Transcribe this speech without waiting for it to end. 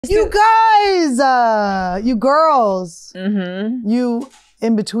You guys, you girls, you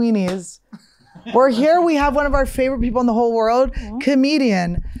in-betweenies. We're here. We have one of our favorite people in the whole world,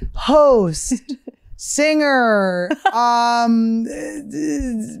 comedian, host, singer,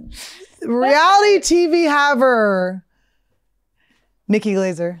 reality TV haver, Nikki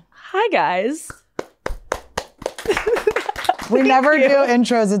Glaser. Hi, guys. We never do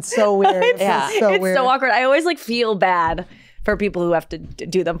intros. It's so weird. It's so awkward. I always feel bad for people who have to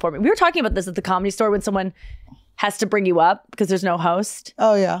do them for me. We were talking about this at the Comedy Store when someone has to bring you up because there's no host.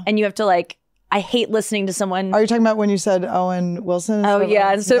 Oh, yeah. And you have to I hate listening to someone. Are you talking about when you said Owen Wilson? Oh,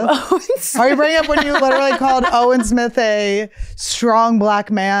 yeah. Instead of Owen Smith. Are you bringing up when you literally called Owen Smith a strong black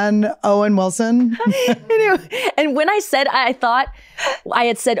man, Owen Wilson? Anyway, and when I said, I thought I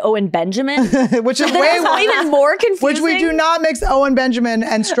had said Owen Benjamin. Which is even more confusing. Which we do not mix Owen Benjamin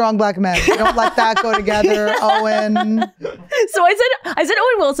and strong black men. We don't let that go together, Owen. So I said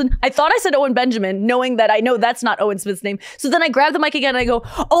Owen Wilson. I thought I said Owen Benjamin, knowing that I know that's not Owen Smith's name. So then I grabbed the mic again and I go,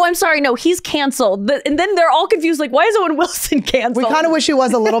 oh, I'm sorry. No, he's canceled. And then they're all confused. Why is Owen Wilson canceled? We kind of wish he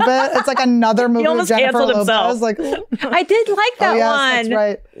was a little bit. It's like another movie with Jennifer Lopez. I did like that one. That's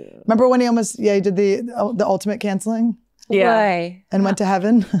right. Remember when he almost, he did the ultimate canceling? Yeah. Why? And went to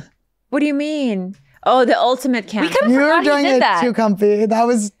heaven? What do you mean? Oh, the ultimate canceling. We kind of You were forgot doing he did it that. too comfy. That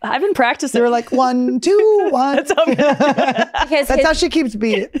was, I've been practicing. you were like 1, 2, 1. Because That's how she keeps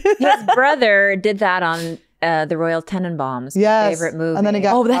beat. his brother did that on the Royal Tenenbaums. Yes. Favorite movie. And then he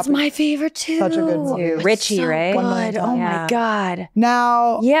got Oh, that's my favorite too. Such a good movie. Richie, So right? good. Oh my God.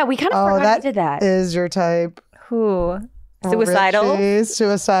 Now, Yeah, we kind of forgot he did that. is your type. Who? Suicidal? Richie,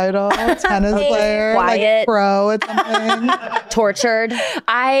 suicidal, tennis player, quiet. pro at something. Tortured.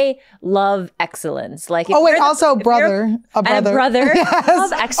 I love excellence. If Oh wait, you're also if you're- brother, a brother. And a brother. Yes.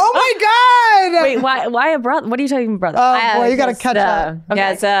 Love excellence. Oh my God! Wait, why a brother? What are you talking about, brother? Oh boy, you gotta catch up.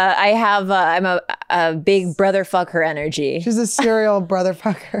 Yes, I have. I'm a big brother fucker energy. She's a serial brother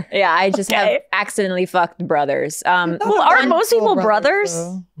fucker. Yeah, I just have accidentally fucked brothers. Well, aren't most people brothers?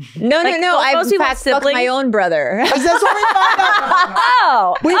 though. No. I've most in people fact fucked siblings? my own brother. Is this what we found out?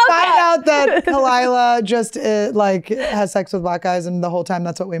 Oh, We find out that Kalila just has sex with black guys, and the whole time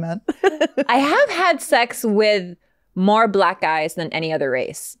that's what we meant. I have had sex with more black guys than any other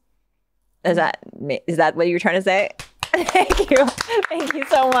race. Is that what you're trying to say? Thank you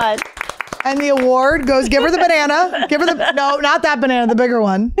so much. And the award goes, give her the banana. Give her no, not that banana, the bigger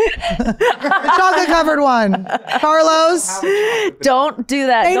one. The chocolate covered one. Carlos. don't do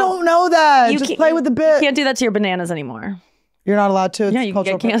that. They don't know that. Just play with the bit. You can't do that to your bananas anymore. You're not allowed to. It's Yeah, you can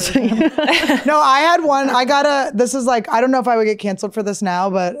cultural get canceled. No, I had one. This is I don't know if I would get canceled for this now,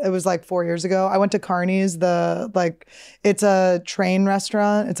 but it was 4 years ago. I went to Carney's, it's a train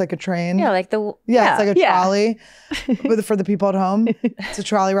restaurant. It's like a train. Yeah, it's like a trolley for the people at home. It's a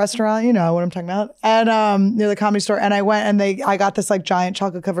trolley restaurant. You know what I'm talking about. And near the Comedy Store. And I went and I got this giant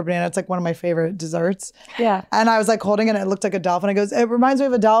chocolate covered banana. It's one of my favorite desserts. Yeah. And I was holding it and it looked like a dolphin. I goes, it reminds me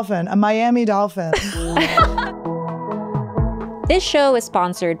of a dolphin, a Miami dolphin. This show is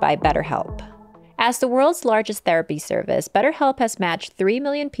sponsored by BetterHelp. As the world's largest therapy service, BetterHelp has matched 3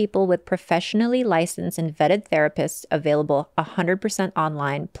 million people with professionally licensed and vetted therapists available 100%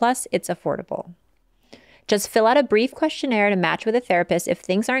 online, plus it's affordable. Just fill out a brief questionnaire to match with a therapist. If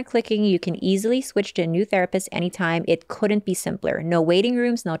things aren't clicking, you can easily switch to a new therapist anytime. It couldn't be simpler. No waiting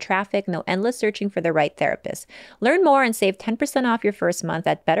rooms, no traffic, no endless searching for the right therapist. Learn more and save 10% off your first month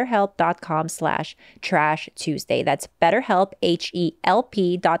at betterhelp.com/Trash Tuesday. That's BetterHelp,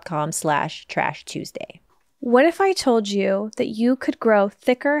 HELP.com/Trash Tuesday. What if I told you that you could grow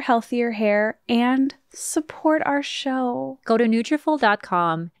thicker, healthier hair and support our show? Go to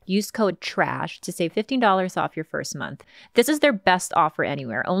Nutrafol.com, use code TRASH to save $15 off your first month. This is their best offer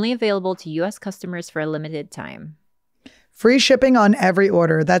anywhere, only available to U.S. customers for a limited time. Free shipping on every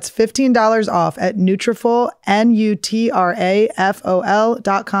order. That's $15 off at Nutrafol,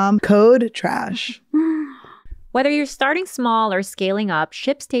 Nutrafol.com, code TRASH. Whether you're starting small or scaling up,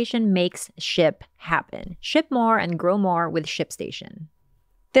 ShipStation makes ship happen. Ship more and grow more with ShipStation.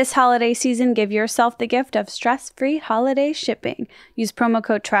 This holiday season, give yourself the gift of stress-free holiday shipping. Use promo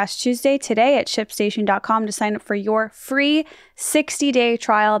code Trash Tuesday today at ShipStation.com to sign up for your free 60-day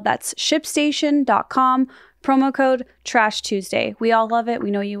trial. That's ShipStation.com, promo code Trash Tuesday. We all love it.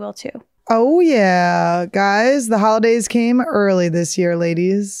 We know you will too. Oh yeah, guys, the holidays came early this year,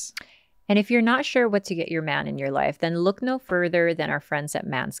 ladies. And if you're not sure what to get your man in your life, then look no further than our friends at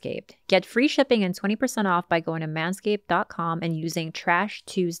Manscaped. Get free shipping and 20% off by going to manscaped.com and using Trash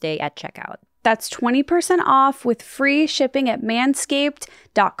Tuesday at checkout. That's 20% off with free shipping at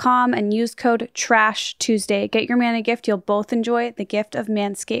manscaped.com and use code TRASHTUESDAY. Get your man a gift. You'll both enjoy the gift of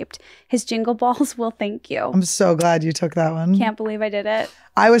Manscaped. His jingle balls will thank you. I'm so glad you took that one. Can't believe I did it.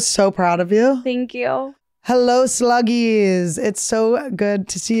 I was so proud of you. Thank you. Hello, Sluggies. It's so good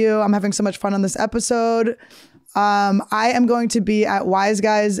to see you. I'm having so much fun on this episode. I am going to be at Wise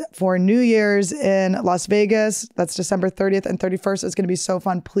Guys for New Year's in Las Vegas. That's December 30th and 31st. It's going to be so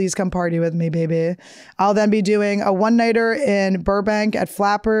fun. Please come party with me, baby. I'll then be doing a one-nighter in Burbank at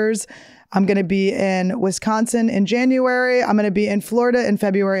Flappers. I'm going to be in Wisconsin in January. I'm going to be in Florida in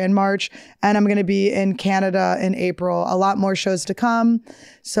February and March. And I'm going to be in Canada in April. A lot more shows to come.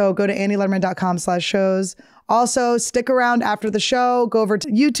 So go to AnnieLetterman.com/shows. Also, stick around after the show. Go over to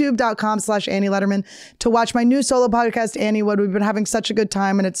youtube.com/Annie Letterman to watch my new solo podcast, Annie Wood. We've been having such a good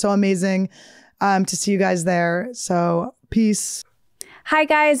time and it's so amazing to see you guys there. So peace. Hi,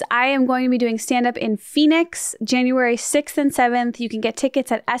 guys. I am going to be doing stand-up in Phoenix, January 6th and 7th. You can get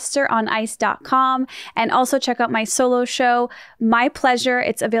tickets at EstherOnIce.com. And also check out my solo show, My Pleasure.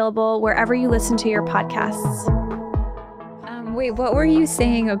 It's available wherever you listen to your podcasts. Wait, what were you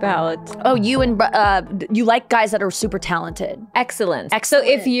saying about? Oh, you you like guys that are super talented. Excellence. So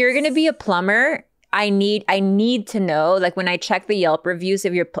if you're gonna be a plumber, I need to know, like when I check the Yelp reviews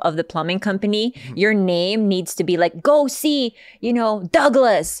of the plumbing company, your name needs to be like, go see,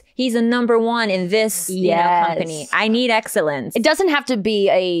 Douglas. He's a #1 in this company. I need excellence. It doesn't have to be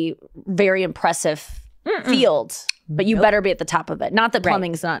a very impressive field, but you better be at the top of it. Not that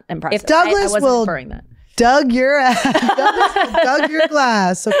plumbing's not impressive. If Douglas I wasn't inferring that. Dug your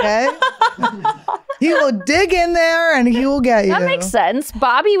glass, okay? He will dig in there and he will get you. That makes sense.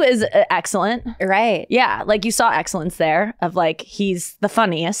 Bobby was excellent. Right. Yeah, like you saw excellence there of like, he's the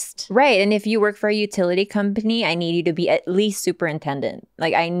funniest. Right. And if you work for a utility company, I need you to be at least superintendent.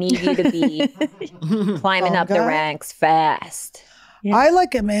 Like I need you to be climbing up the ranks fast. Yeah. I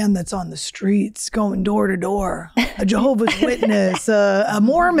like a man that's on the streets going door to door, a Jehovah's Witness, a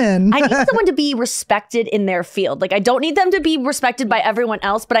Mormon. I need someone to be respected in their field. Like I don't need them to be respected by everyone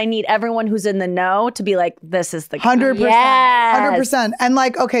else, but I need everyone who's in the know to be like, this is the guy. 100%. Yes. 100%. And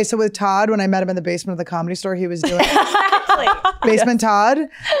like, okay, so with Todd, when I met him in the basement of the Comedy Store, he was doing Basement Todd.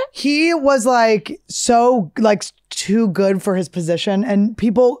 He was like so like too good for his position, and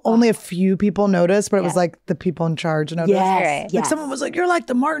only a few people noticed, but it was like the people in charge noticed. Yes. Like someone was like, "You're like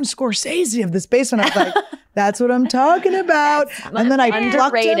the Martin Scorsese of this basement." I was like, "That's what I'm talking about." And then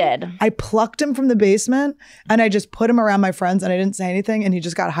I plucked him from the basement, and I just put him around my friends, and I didn't say anything, and he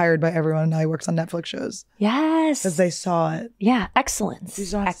just got hired by everyone. And now he works on Netflix shows. Yes, because they saw it. Yeah, excellence.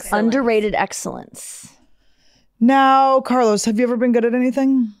 Underrated excellence. Now, Carlos, have you ever been good at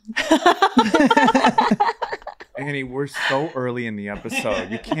anything? Annie, we're so early in the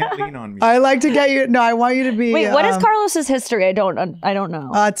episode. You can't lean on me. I like to get you. No, I want you to be. Wait, what is Carlos's history? I don't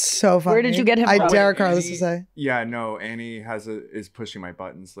know. It's so funny. Where did you get him from? I dare Carlos to say. Yeah, no. Annie is pushing my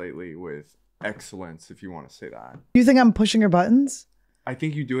buttons lately with excellence, if you want to say that. You think I'm pushing your buttons? I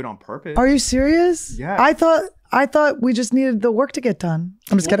think you do it on purpose. Are you serious? Yeah. I thought we just needed the work to get done.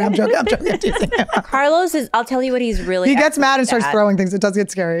 I'm just kidding. I'm joking. Carlos I'll tell you what he's really He gets mad and starts throwing things. It does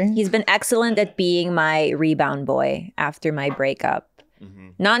get scary. He's been excellent at being my rebound boy after my breakup. Mm-hmm.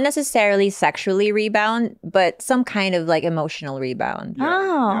 Not necessarily sexually rebound, but some kind of like emotional rebound.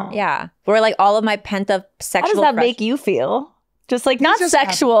 Yeah. Where like all of my pent up sexual. How does that make you feel? Just like not just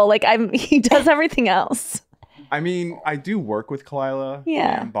sexual. Like he does everything else. I mean, I do work with Kalila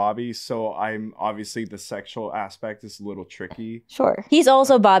and Bobby, so I'm obviously the sexual aspect is a little tricky. Sure. He's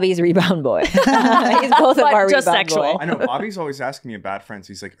also Bobby's rebound boy. He's both of our just rebound sexual. boy. I know Bobby's always asking me about friends.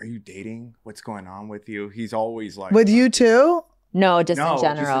 He's like, "Are you dating? What's going on with you?" He's always like, "With you too?" No, just in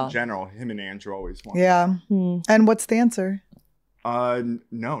general. Just in general. Him and Andrew always want. Yeah. And what's the answer?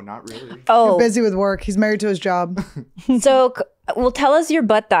 No, not really. Oh, you're busy with work. He's married to his job. So, well, tell us your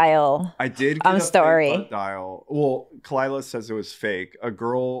butt dial. I did get a story. fake butt dial. Well, Kalila says it was fake. A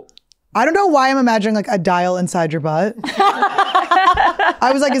girl. I don't know why I'm imagining like a dial inside your butt. I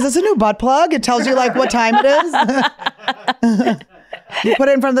was like, is this a new butt plug? It tells you like what time it is. You put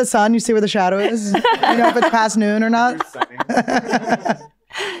it in front of the sun. You see where the shadow is. You know if it's past noon or not.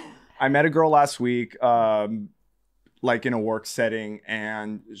 I met a girl last week. Like in a work setting,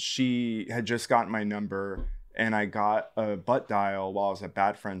 and she had just gotten my number, and I got a butt dial while I was at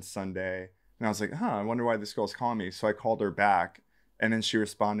Bad Friends Sunday, and I was like, I wonder why this girl's calling me. So I called her back, and then she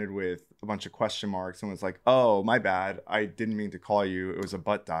responded with a bunch of question marks and was like, "Oh, my bad, I didn't mean to call you, it was a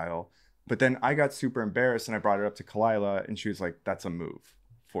butt dial." But then I got super embarrassed, and I brought it up to Kalila, and she was like, "That's a move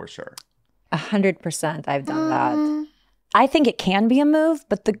for sure." 100%, I've done that. I think it can be a move,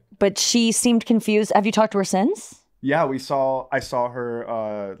 but but she seemed confused. Have you talked to her since? Yeah, I saw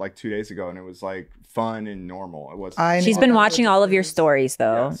her like 2 days ago, and it was like fun and normal. It was. She's been watching all of your stories,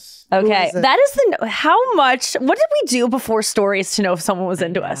 though. Yes. Okay, that is how much. What did we do before stories to know if someone was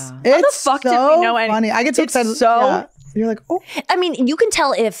into us? How the fuck did we know? Funny. I get so excited. You're like, oh. I mean, you can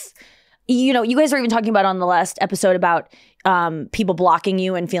tell if you guys were even talking about on the last episode about people blocking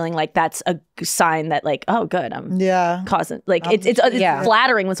you and feeling like that's a sign that like, oh, good, I'm causing like it's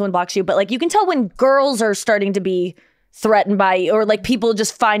flattering when someone blocks you, but like you can tell when girls are starting to be threatened by you, or like people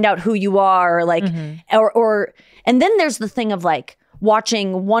just find out who you are, or like or and then there's the thing of like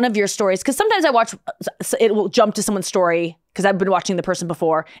watching one of your stories, because sometimes it will jump to someone's story because I've been watching the person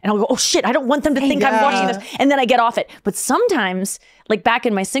before, and I'll go, oh shit, I don't want them to think I'm watching this, and then I get off it. But sometimes, like back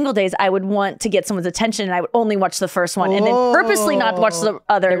in my single days, I would want to get someone's attention, and I would only watch the first one, and then purposely not watch the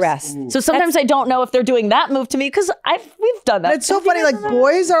others. The rest. So sometimes I don't know if they're doing that move to me, because we've done that. It's so funny. Like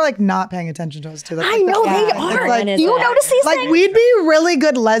boys are like not paying attention to us too. Like, I know they are. Like, do you notice these like things? we'd be really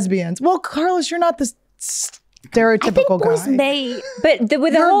good lesbians. Well, Carlos, you're not the stereotypical boys guy. But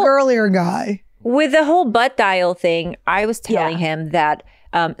with You're a girlier guy. With the whole butt dial thing, I was telling him that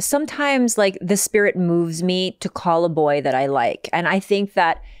sometimes like the spirit moves me to call a boy that I like. And I think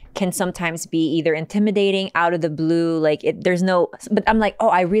that can sometimes be either intimidating, out of the blue, like but I'm like, oh,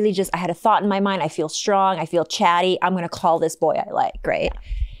 I had a thought in my mind. I feel strong. I feel chatty. I'm going to call this boy I like, right?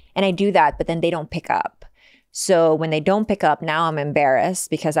 And I do that, but then they don't pick up. So when they don't pick up, now I'm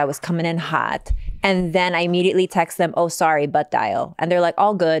embarrassed because I was coming in hot. And then I immediately text them, oh, sorry, butt dial. And they're like,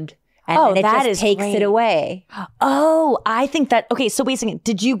 all good. And it just takes it away. Oh, I think that, okay, so wait a second.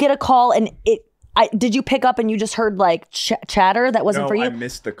 Did you get a call and did you pick up and you just heard like chatter that wasn't for you? I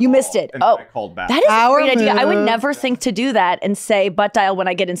missed the call. You missed it. And I called back. That is a great idea. I would never think to do that and say butt dial when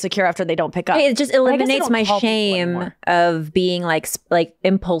I get insecure after they don't pick up. It just eliminates my shame of being like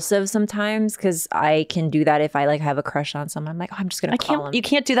impulsive sometimes, because I can do that if I like have a crush on someone. I'm like, oh, I'm just going to call him. You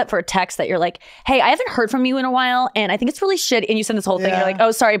can't do that for a text that you're like, hey, I haven't heard from you in a while and I think it's really shitty. And you send this whole thing. You're like,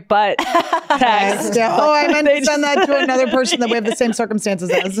 oh, sorry, but text. Oh, I meant to send that to another person that we have the same circumstances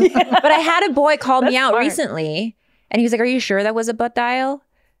as. But I had a boy call me out recently, and he was like, are you sure that was a butt dial?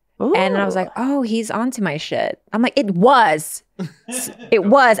 Ooh. And I was like, oh, he's onto my shit. I'm like, it was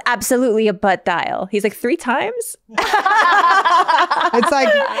absolutely a butt dial. He's like, 3 times? It's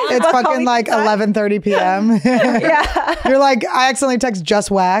fucking like 11:30 p.m. Yeah. You're like, I accidentally text just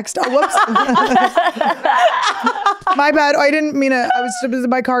waxed. Oh, whoops. My bad. Oh, I didn't mean it. I was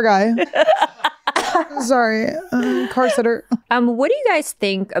my car guy. Sorry, car sitter. What do you guys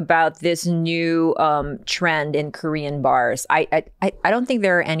think about this new trend in Korean bars? I don't think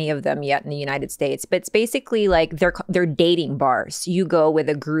there are any of them yet in the United States, but it's basically like they're dating bars. You go with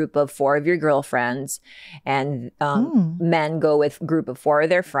a group of 4 of your girlfriends, and men go with a group of 4 of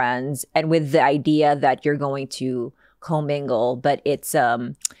their friends, and with the idea that you're going to commingle. But it's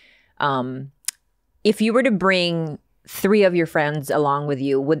if you were to bring 3 of your friends along with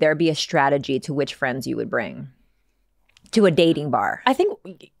you, would there be a strategy to which friends you would bring to a dating bar? I think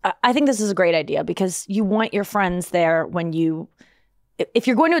this is a great idea, because you want your friends there when if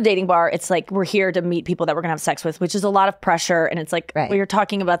you're going to a dating bar, it's like we're here to meet people that we're gonna have sex with, which is a lot of pressure. And it's like, we were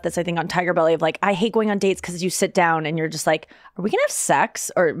talking about this, I think, on Tiger Belly, of like, I hate going on dates because you sit down and you're just like, are we gonna have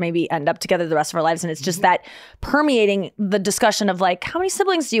sex or maybe end up together the rest of our lives? And it's just that permeating the discussion of like, how many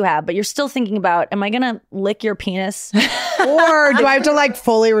siblings do you have? But you're still thinking about, am I gonna lick your penis? Or do I have to like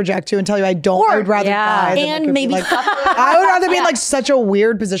fully reject you and tell you I don't? I would rather die. And maybe I would rather be in like such a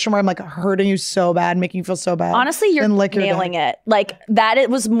weird position where I'm like hurting you so bad, making you feel so bad. Honestly, you're nailing it. Like that, it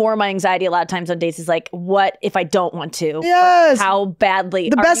was more my anxiety a lot of times on dates, is like, what if I don't want to? Yes. How badly?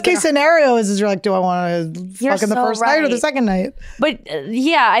 The best case scenario is you're like, do I want to fuck in the first night or the second night? But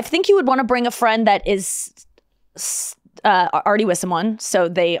yeah, I think you would want to bring a friend that is already with someone, so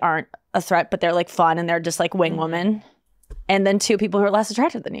they aren't a threat, but they're like fun and they're just like wing woman. And then 2 people who are less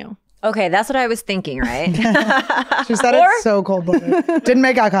attractive than you. Okay, that's what I was thinking, right? She said it so cold-blooded. Didn't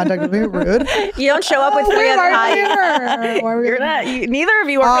make eye contact with me. Rude. You don't show up with 3 other hotties. You're not. Neither of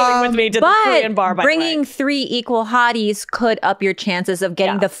you are going with me to the Korean bar. By bringing 3 equal hotties could up your chances of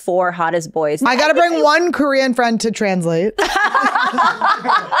getting the 4 hottest boys. I gotta bring 1 Korean friend to translate.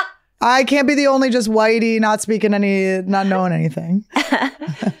 I can't be the only just whitey, not knowing anything.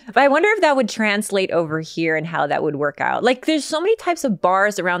 But I wonder if that would translate over here and how that would work out. Like, there's so many types of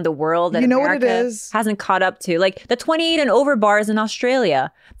bars around the world that America hasn't caught up to. Like the 28 and over bars in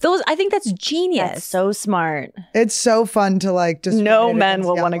Australia. I think that's genius. That's so smart. It's so fun to like just. No men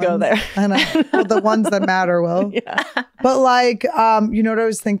will want to go there. And well, the ones that matter will. Yeah. But like, you know what I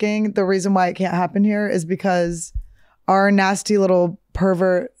was thinking? The reason why it can't happen here is because our nasty little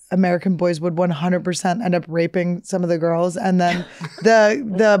pervert American boys would 100% end up raping some of the girls, and then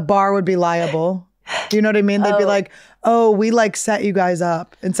the bar would be liable. Do you know what I mean? They'd be like, oh, we like set you guys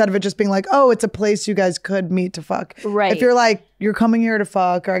up, instead of it just being like, oh, it's a place you guys could meet to fuck. Right. If you're like, you're coming here to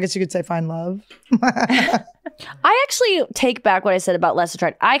fuck, or I guess you could say find love. I actually take back what I said about less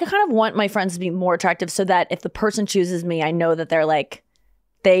attractive. I kind of want my friends to be more attractive so that if the person chooses me, I know that they're like,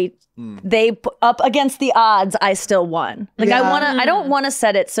 they up against the odds, I still won. Like I don't want to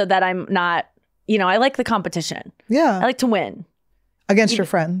set it so that I'm not, I like the competition. Yeah. I like to win. Against your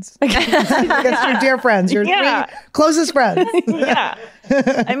friends. Against your dear friends. Your 3 closest friends. Yeah.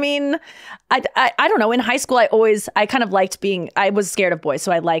 I mean, I don't know. In high school, I kind of liked I was scared of boys.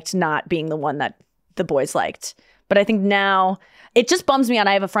 So I liked not being the one that the boys liked. But I think now it just bums me out.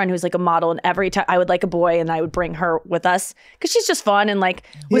 I have a friend who's like a model, and every time I would like a boy and I would bring her with us because she's just fun and like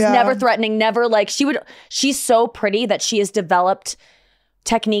was never threatening, never like she's so pretty that she has developed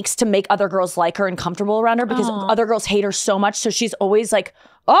techniques to make other girls like her and comfortable around her because other girls hate her so much. So she's always like,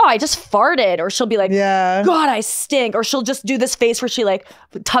 oh, I just farted. Or she'll be like, God, I stink. Or she'll just do this face where she like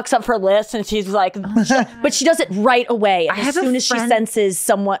tucks up her lips and she's like, but she does it right away. As soon as she senses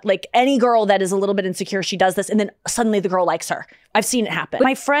somewhat, like any girl that is a little bit insecure, she does this. And then suddenly the girl likes her. I've seen it happen.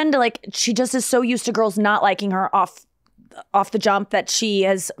 My friend, like, she just is so used to girls not liking her off the jump that she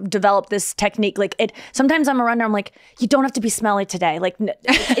has developed this technique. Like sometimes I'm around her, I'm like, you don't have to be smelly today. Like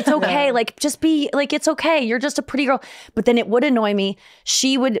it's okay. Like just be like, it's okay. You're just a pretty girl. But then it would annoy me.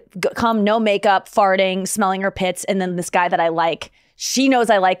 She would come, no makeup, farting, smelling her pits. And then this guy that I like, she knows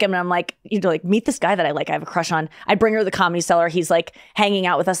I like him. And I'm like, meet this guy that I like. I have a crush on. I'd bring her to the Comedy Cellar. He's like hanging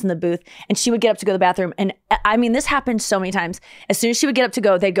out with us in the booth. And she would get up to go to the bathroom. And I mean, this happened so many times. As soon as she would get up to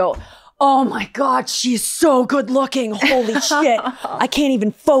go, they'd go, oh my God, she's so good looking. Holy shit. I can't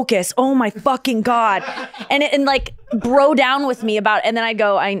even focus. Oh my fucking God. And like bro down with me about it. And then I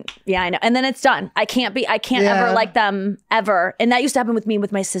go, I know. And then it's done. I can't ever like them ever. And that used to happen with me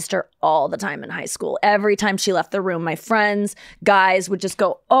with my sister all the time in high school. Every time she left the room, my friends, guys would just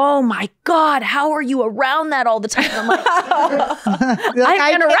go, oh my God, how are you around that all the time? I'm like,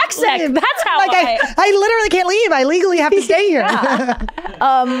 I'm anorexic. That's how I literally can't leave. I legally have to stay here.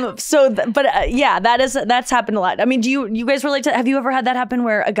 That's happened a lot. I mean, do you guys relate to? Have you ever had that happen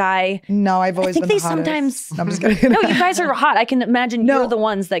where a guy? No, I've always been the hottest. Sometimes. No, I'm just kidding. No, you guys are hot. I can imagine you're the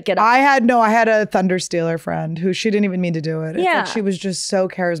ones that get up. I had a Thunder Stealer friend who she didn't even mean to do it. It's like she was just so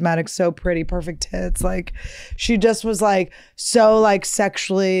charismatic, so pretty, perfect tits. Like she just was like so like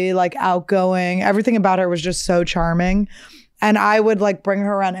sexually like outgoing. Everything about her was just so charming. And I would like bring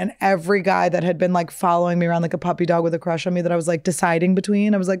her around, and every guy that had been like following me around like a puppy dog with a crush on me that I was like deciding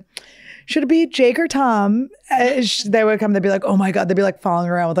between, I was like, should it be Jake or Tom? They would come, they'd be like, oh my God, they'd be like following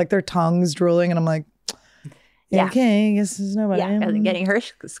around with like their tongues drooling. And I'm like, okay, I guess there's nobody. Yeah, getting her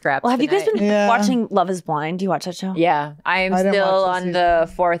scraps. Well, have you guys been watching Love is Blind? Do you watch that show? Yeah, I am still on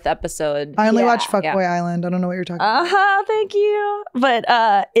the 4th episode. I only watch Fuckboy Island. I don't know what you're talking about. Thank you. But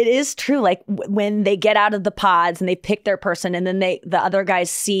it is true. Like when they get out of the pods and they pick their person, and then the other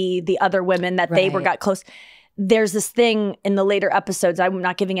guys see the other women that they got close. There's this thing in the later episodes, I'm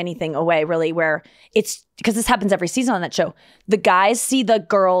not giving anything away really, where it's because this happens every season on that show. The guys see the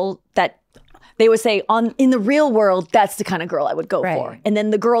girl that they would say in the real world, that's the kind of girl I would go for. And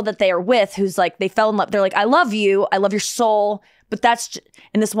then the girl that they are with, who's like, they fell in love. They're like, I love you. I love your soul. But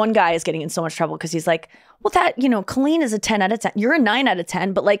and this one guy is getting in so much trouble because he's like, well, Colleen is a 10 out of 10. You're a 9 out of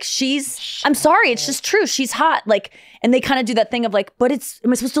 10. But like, I'm sorry. It's just true. She's hot. Like, and they kind of do that thing of like, but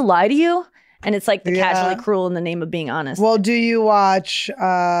am I supposed to lie to you? And it's like the casually cruel in the name of being honest. Well, do you watch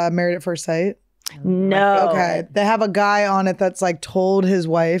Married at First Sight? No. Okay. They have a guy on it that's like told his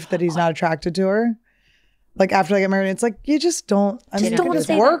wife that he's not attracted to her. Like after they get married, it's like, you just don't, you can just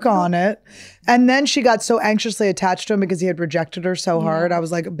work on it. And then she got so anxiously attached to him because he had rejected her so hard. I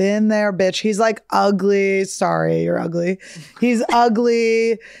was like, been there, bitch. He's like ugly. Sorry, you're ugly. He's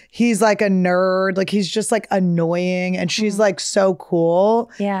ugly. He's like a nerd. Like he's just like annoying. And she's like so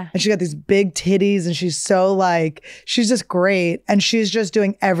cool. Yeah. And she got these big titties and she's so like, she's just great. And she's just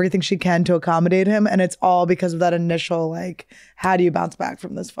doing everything she can to accommodate him. And it's all because of that initial like, how do you bounce back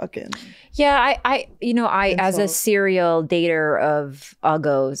from this fucking... Yeah, I as a serial dater of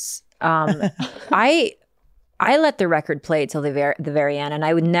uggos, I let the record play till the very end, and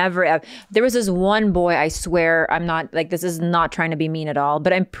I would never. There was this one boy. I swear, I'm not like this is not trying to be mean at all,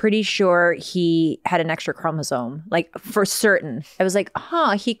 but I'm pretty sure he had an extra chromosome, like for certain. I was like,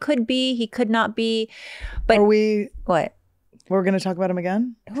 he could be, he could not be. But are we? What? We're gonna talk about him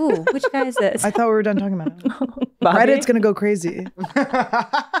again? Ooh, which guy is this? I thought we were done talking about him. Reddit's gonna go crazy.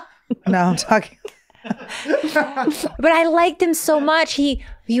 No, I'm talking. But I liked him so much. He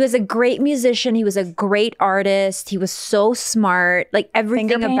was a great musician. He was a great artist. He was so smart. Like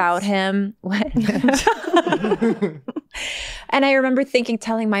everything about him. What? And I remember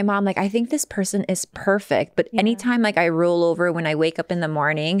telling my mom, like, I think this person is perfect. But anytime like I roll over when I wake up in the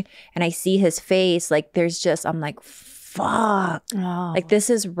morning and I see his face, like I'm like, fuck, like this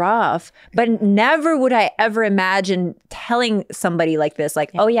is rough. But never would I ever imagine telling somebody like this,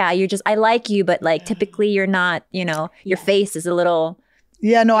 like, oh yeah, I like you, but like typically you're not, your face is a little.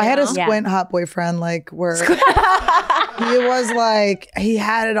 Yeah, no, I had a squint hot boyfriend, like where he was like, he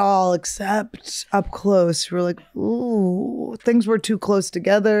had it all except up close. We were like, ooh, things were too close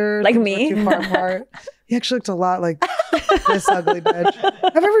together. Like me? Too far apart. He actually looked a lot like this ugly bitch. Have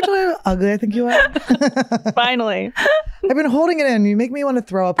I ever told you how ugly I think you are? Finally. I've been holding it in. You make me want to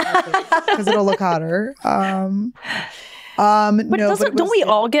throw up because it'll look hotter. But don't we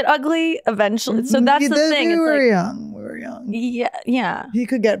all get ugly eventually? So that's the thing. We were young. Yeah, yeah. He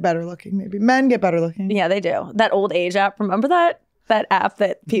could get better looking, maybe. Men get better looking. Yeah, they do. That old age app. Remember that app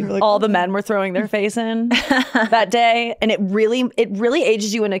that people, all the men were throwing their face in that day, and it really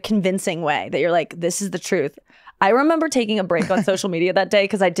ages you in a convincing way that you're like, this is the truth. I remember taking a break on social media that day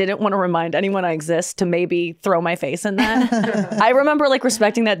because I didn't want to remind anyone I exist to maybe throw my face in that. I remember like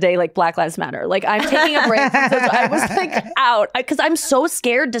respecting that day like Black Lives Matter. Like I'm taking a break. I was like out because I'm so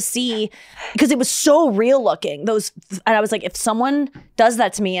scared to see because it was so real looking. And I was like, if someone does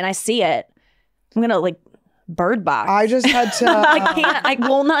that to me and I see it, I'm gonna like bird box. I just had to. I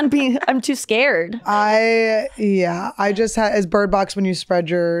will not be. I'm too scared. I just had as bird box when you spread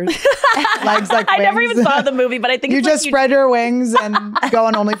your legs like wings. I never even saw the movie, but I think you just spread your wings and go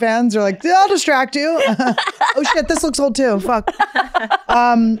on OnlyFans. You're like, I'll distract you. Oh shit, this looks old too. Fuck.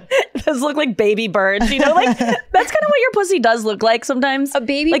 Those look like baby birds. Like that's kind of what your pussy does look like sometimes. A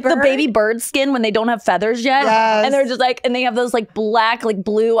baby like bird? The baby bird skin when they don't have feathers yet, and they're just like, and they have those like black like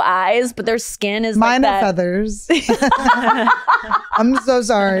blue eyes, but their skin is mine like have feathers. I'm so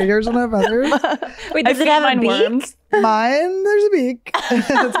sorry. Yours don't have feathers. Wait, does it have a beak? Worms. Mine, there's a beak.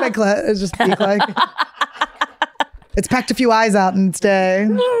 It's my clit. It's just beak like. It's packed a few eyes out in its day.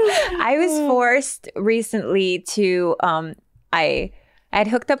 I was forced recently to I had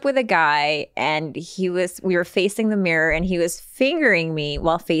hooked up with a guy and we were facing the mirror and he was fingering me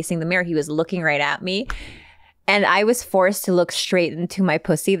while facing the mirror. He was looking right at me. And I was forced to look straight into my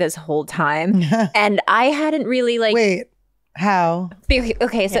pussy this whole time. And I hadn't really like... Wait, how?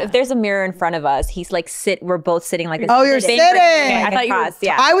 Okay, so if there's a mirror in front of us, he's like we're both sitting like this. Oh, you're sitting! I thought you were,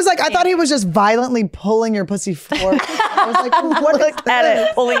 I was like, I thought he was just violently pulling your pussy forward. I was like, what is at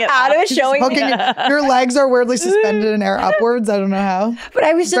it, pulling it out. It was showing me. Your legs are weirdly suspended in air upwards. I don't know how. But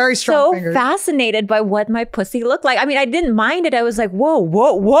I was just so fascinated by what my pussy looked like. I mean, I didn't mind it. I was like, whoa,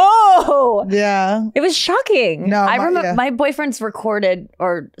 whoa, whoa. Yeah. It was shocking. No, I remember my boyfriend's recorded,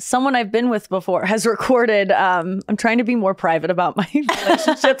 or someone I've been with before has recorded. I'm trying to be more private about my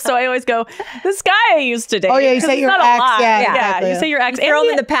relationship, so I always go, this guy I used to date. Oh yeah, you say your ex. Yeah, exactly. You say your ex. Throw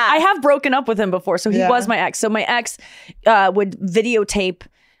him in the past. I have broken up with him before, so he was my ex. So my ex would videotape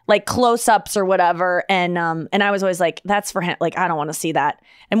like close-ups or whatever, and I was always like, that's for him. Like I don't want to see that.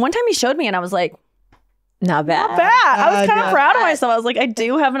 And one time he showed me, and I was like, not bad. Not bad. I was kind of proud of myself. I was like, I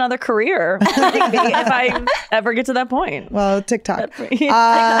do have another career maybe, if I ever get to that point. Well, TikTok.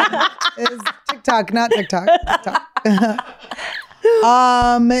 It's TikTok, not TikTok. TikTok.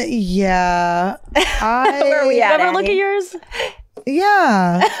 Yeah. Where are we at? Ever look at yours?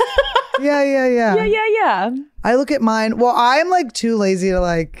 Yeah. Yeah. I look at mine. Well, I'm like too lazy to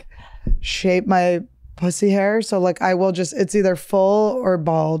like shape my pussy hair. So like I will just, it's either full or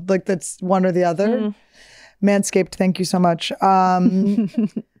bald. Like that's one or the other. Manscaped, thank you so much.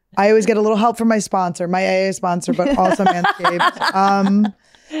 I always get a little help from my sponsor, my AA sponsor, but also Manscaped.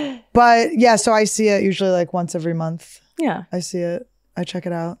 But yeah, so I see it usually like once every month. Yeah. I see it. I check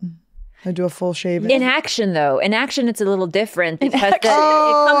it out. I do a full shave. In action, though. In action, it's a little different because it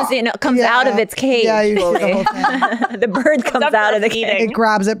comes out of its cage. Yeah, you see the whole thing. The bird comes out of the cage. It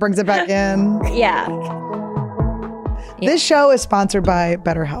grabs it, brings it back in. Yeah. This show is sponsored by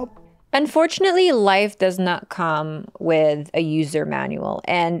BetterHelp. Unfortunately, life does not come with a user manual.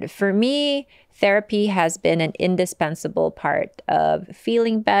 And for me, therapy has been an indispensable part of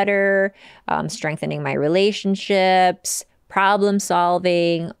feeling better, strengthening my relationships, problem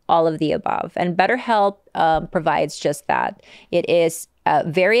solving, all of the above. And BetterHelp provides just that. It is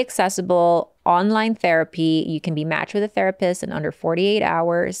very accessible online therapy. You can be matched with a therapist in under 48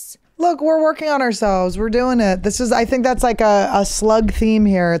 hours. Look, we're working on ourselves. We're doing it. I think that's like a slug theme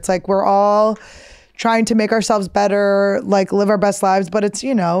here. It's like we're all trying to make ourselves better, like live our best lives. But it's,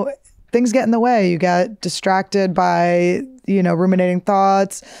 things get in the way. You get distracted by, ruminating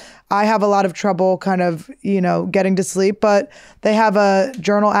thoughts. I have a lot of trouble kind of, getting to sleep, but they have a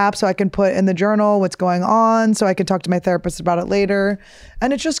journal app so I can put in the journal what's going on so I can talk to my therapist about it later.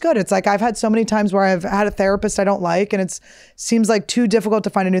 And it's just good. It's like I've had so many times where I've had a therapist I don't like and it seems like too difficult to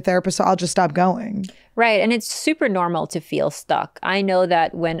find a new therapist, so I'll just stop going. Right. And it's super normal to feel stuck. I know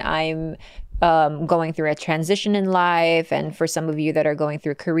that when I'm going through a transition in life, and for some of you that are going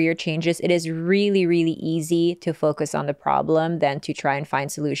through career changes, it is really, really easy to focus on the problem than to try and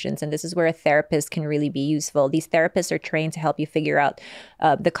find solutions. And this is where a therapist can really be useful. These therapists are trained to help you figure out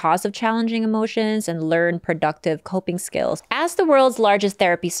the cause of challenging emotions and learn productive coping skills. As the world's largest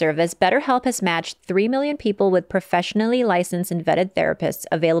therapy service, BetterHelp has matched 3 million people with professionally licensed and vetted therapists,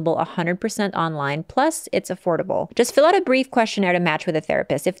 available 100% online. Plus, it's affordable. Just fill out a brief questionnaire to match with a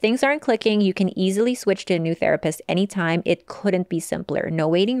therapist. If things aren't clicking, you can easily switch to a new therapist anytime. It couldn't be simpler. No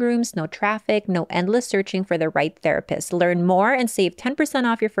waiting rooms, no traffic, no endless searching for the right therapist. Learn more and save 10%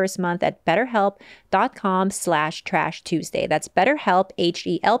 off your first month at betterhelp.com/Trash Tuesday. That's BetterHelp,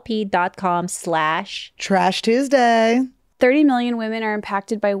 HELP.com/ Trash Tuesday. 30 million women are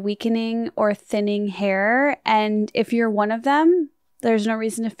impacted by weakening or thinning hair. And if you're one of them, there's no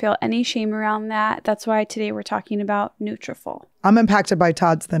reason to feel any shame around that. That's why today we're talking about Nutrafol. I'm impacted by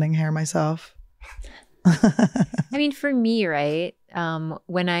Todd's thinning hair myself. I mean, for me, right,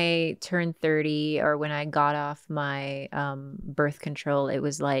 when I turned 30 or when I got off my birth control, it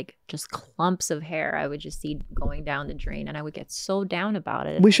was like just clumps of hair I would just see going down the drain, and I would get so down about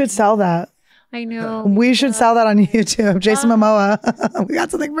it. We should sell that. I know. We should sell that on YouTube. Jason Momoa, we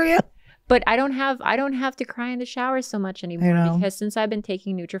got something for you. But I don't have to cry in the shower so much anymore, because since I've been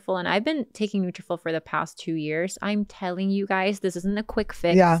taking Nutrafol, and I've been taking Nutrafol for the past 2 years, I'm telling you guys, this isn't a quick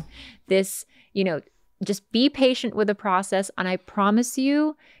fix. Yeah. This, just be patient with the process, and I promise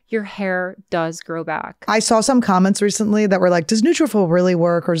you, your hair does grow back. I saw some comments recently that were like, does Nutrafol really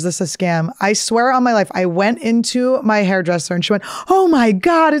work, or is this a scam? I swear on my life, I went into my hairdresser and she went, oh my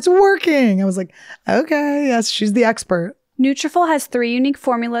God, it's working. I was like, okay, yes, she's the expert. Nutrafol has 3 unique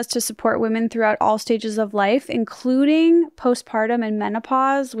formulas to support women throughout all stages of life, including postpartum and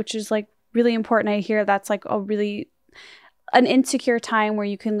menopause, which is like really important. I hear that's like an insecure time where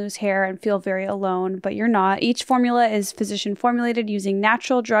you can lose hair and feel very alone, but you're not. Each formula is physician formulated using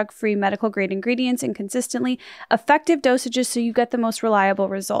natural, drug-free, medical-grade ingredients in consistently effective dosages so you get the most reliable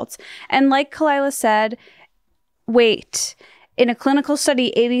results. And like Kalila said, wait. In a clinical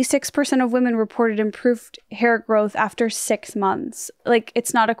study, 86% of women reported improved hair growth after 6 months. Like,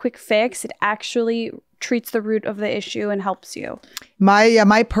 it's not a quick fix. It actually treats the root of the issue and helps you.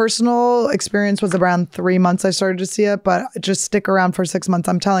 My personal experience was around 3 months I started to see it, but just stick around for 6 months.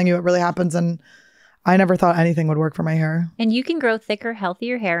 I'm telling you, it really happens. And I never thought anything would work for my hair. And you can grow thicker,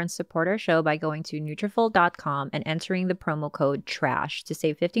 healthier hair and support our show by going to Nutrafol.com and entering the promo code TRASH to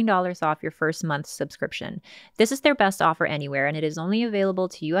save $15 off your first month's subscription. This is their best offer anywhere, and it is only available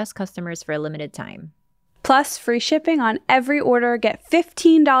to U.S. customers for a limited time. Plus, free shipping on every order. Get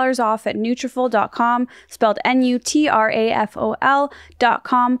 $15 off at Nutrafol.com, spelled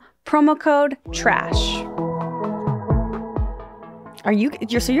Nutrafol.com, promo code TRASH.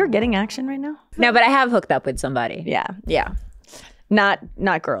 You're getting action right now? No, but I have hooked up with somebody. Yeah. Not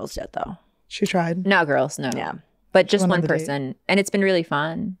girls yet though. She tried. Not girls, no. Yeah. But just one person. And it's been really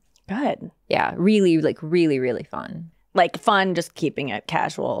fun. Good. Yeah, really, really fun. Like fun, just keeping it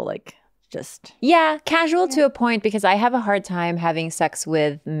casual, like just. Yeah, casual to a point, because I have a hard time having sex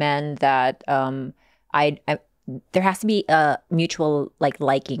with men that there has to be a mutual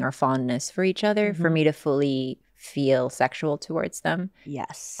liking or fondness for each other for me to fully feel sexual towards them.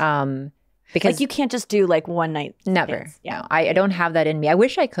 Yes. Because you can't just do one night. Never. Things. Yeah. No, I don't have that in me. I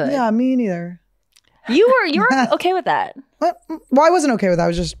wish I could. Yeah, me neither. You were okay with that. Well, I wasn't okay with that. I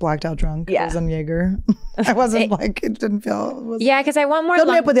was just blacked out drunk. Yeah. I was on Jaeger. I wasn't it didn't feel. Yeah, because I want more. Filled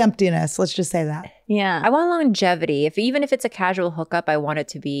me up with emptiness. Let's just say that. Yeah. I want longevity. Even if it's a casual hookup, I want it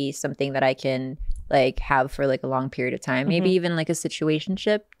to be something that I can have for a long period of time. Maybe even a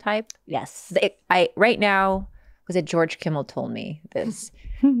situationship type. Yes. Right now, was it George Kimmel told me this?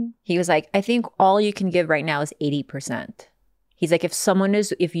 He was like, I think all you can give right now is 80%. He's like,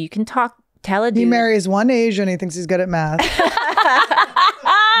 if you can tell a dude. He marries one Asian. He thinks he's good at math.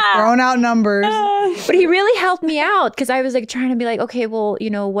 Throwing out numbers. But he really helped me out, because I was trying to be okay, well,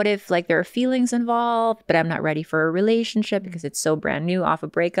 what if there are feelings involved, but I'm not ready for a relationship because it's so brand new off a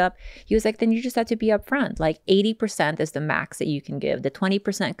breakup. He was like, then you just have to be upfront. 80% is the max that you can give. The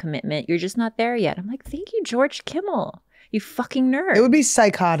 20% commitment, you're just not there yet. I'm like, thank you, George Kimmel. You fucking nerd. It would be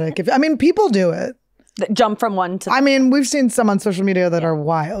psychotic. People do it. jump from one to. I mean, we've seen some on social media that are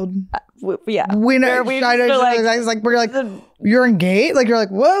wild. Yeah, We know. We're like, you're engaged. Like you're like,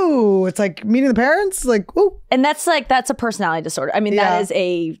 whoa. It's like meeting the parents. Like, whoa. and that's a personality disorder. I mean,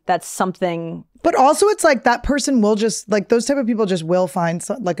 that's something. But also, it's like that person will just like those type of people just will find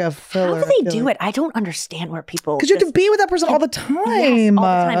like a filler. How do they do it? I don't understand where people. Because you have to be with that person all the time. Yes, all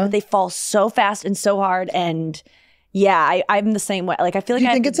the time, but they fall so fast and so hard. And yeah, I'm the same way. Like I feel like do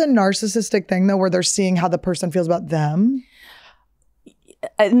you think it's a narcissistic thing though, where they're seeing how the person feels about them?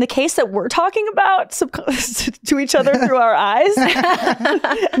 In the case that we're talking about to each other through our eyes,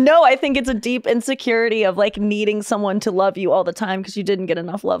 no, I think it's a deep insecurity of like needing someone to love you all the time because you didn't get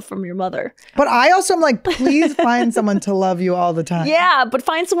enough love from your mother. But I also am like, please find someone to love you all the time. Yeah, but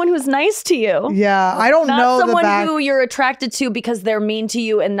find someone who's nice to you. Yeah, I don't know. Not someone who you're attracted to because they're mean to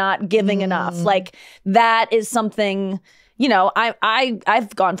you and not giving enough. Like that is something, you know,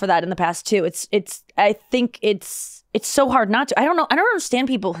 I've gone for that in the past too. I think it's so hard not to. I don't know. I don't understand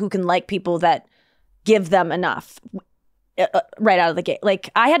people who can like people that give them enough right out of the gate. Like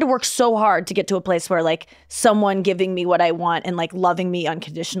I had to work so hard to get to a place where like someone giving me what I want and like loving me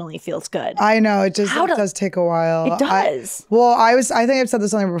unconditionally feels good. I know it does take a while. It does. I think I've said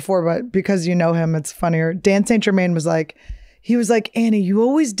this on here before, but because you know him, it's funnier. Dan St. Germain was like, Annie, you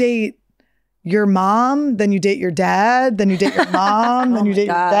always date your mom, then you date your dad, then you date your mom, then you date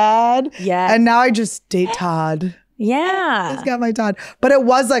your dad. Yeah. And now I just date Todd. Yeah. He's got my Todd. But it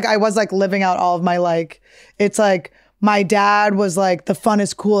was like, I was like living out all of my like, it's like my dad was like the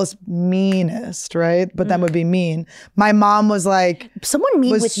funnest, coolest, meanest, right? But then would be mean. My mom was like, someone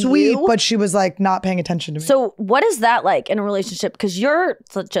mean was with sweet, you? but she was like not paying attention to me. So what is that like in a relationship? Because you're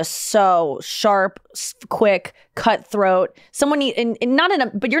just so sharp, quick, cutthroat. Someone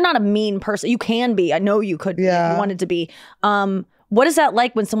but you're not a mean person. You can be. I know you could be if you wanted to be. What is that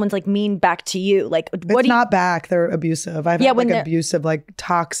like when someone's like mean back to you? Like, it's not back. They're abusive. I've had like abusive, like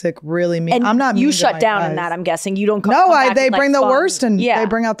toxic, really mean. And I'm not. You mean shut to my down guys. in that. I'm guessing you don't. They bring the worst and they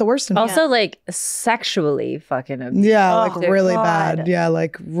bring out the worst in me. Also, like sexually fucking abusive. Yeah, like really bad. Yeah,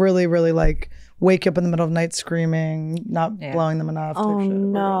 like really, really like wake up in the middle of the night screaming, not blowing them enough. Oh type shit.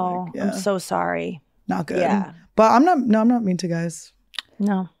 no, Like, I'm so sorry. Not good. Yeah. But I'm not mean to guys.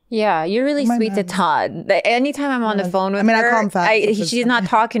 No. Yeah, you're really sweet to Todd. Anytime I'm on the phone with her, I call him fat. She's not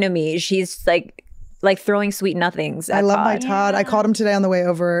talking to me. She's like throwing sweet nothings at I love Todd. my Todd. I called him today on the way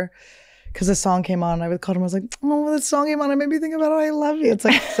over because the song came on. I called him. I was like, oh, the song came on. It made me think about I love you. It's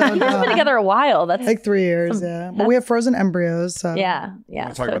like so We've been together a while. That's like 3 years. Yeah. But we have frozen embryos. So yeah.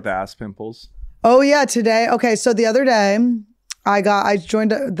 Talk about the ass pimples. Oh yeah, today. Okay, so the other day,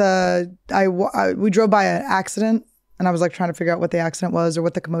 we drove by an accident, and I was like trying to figure out what the accident was or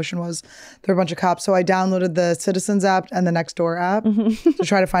what the commotion was. There were a bunch of cops, so I downloaded the Citizens app and the Nextdoor app to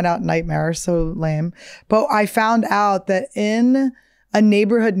try to find out nightmare. So lame, but I found out that in a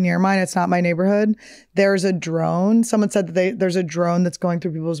neighborhood near mine, it's not my neighborhood, there's a drone. Someone said that there's a drone that's going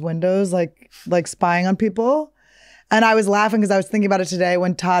through people's windows, like spying on people. And I was laughing because I was thinking about it today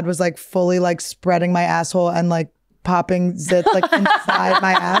when Todd was like fully like spreading my asshole and like popping zits like inside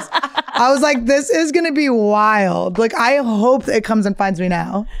my ass. I was like, this is going to be wild. Like, I hope it comes and finds me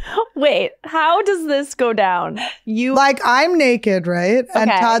now. Wait, how does this go down? You like, I'm naked, right?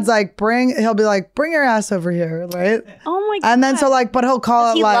 And Todd's like, he'll be like, bring your ass over here, right? Oh my God. And then so like, but he'll call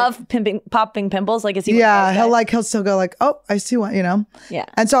does it he like, love popping pimples? Like, is he? Yeah, he'll still go like, oh, I see one, you know? Yeah.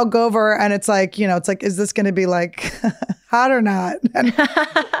 And so I'll go over and it's like, is this going to be like hot or not? And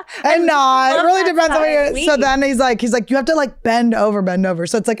not. It really depends on what you're. So then he's like, you have to like bend over.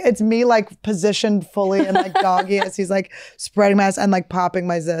 So it's like, it's me like positioned fully and like doggy as he's like spreading my ass and like popping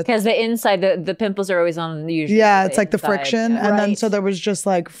my zits. Because the inside, the pimples are always on usually. Yeah, it's like the inside, friction. yeah. And then so there was just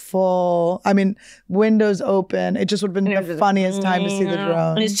like full, windows open. It just would have been the funniest time to see the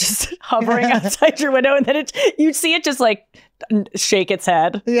drone. And it's just hovering outside your window, and then you'd see it just like shake its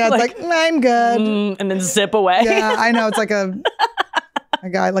head. Yeah, it's like I'm good. And then zip away. Yeah, I know. It's like a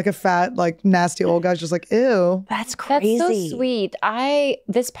guy, like a fat, like nasty old guy's just like, ew. That's crazy. That's so sweet.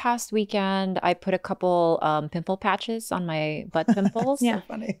 This past weekend, I put a couple pimple patches on my butt pimples. Yeah.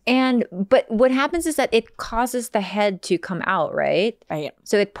 Funny. But what happens is that it causes the head to come out, right? Right.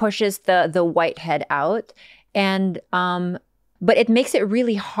 So it pushes the white head out, and but it makes it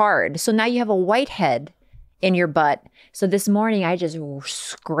really hard. So now you have a white head in your butt. So this morning I just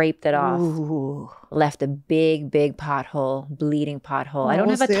scraped it off. Ooh. Left a big pothole, bleeding pothole. I don't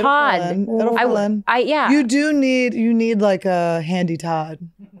We'll have see. a It'll Todd. fill in. It'll fill in. Yeah. You need like a handy Todd.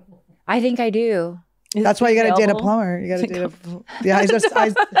 I think I do. That's why you got to date a plumber. You got to date a. Yeah,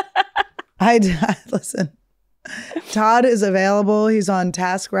 listen. Todd is available. He's on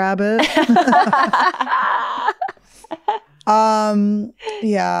TaskRabbit.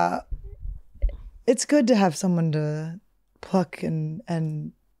 Yeah. It's good to have someone to pluck and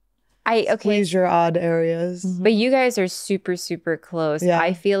squeeze your odd areas. But you guys are super, super close. Yeah.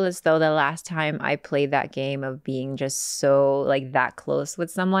 I feel as though the last time I played that game of being just so like that close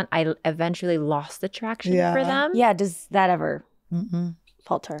with someone, I eventually lost attraction for them. Yeah, does that ever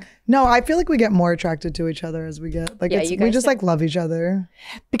falter? No, I feel like we get more attracted to each other as we get like we just like love each other.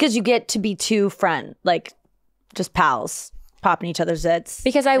 Because you get to be two like just pals. Popping each other's zits.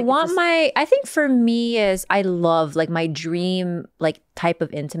 Because I want I think for me is I love like my dream like type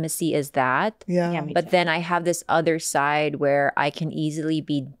of intimacy is that. Yeah. But then I have this other side where I can easily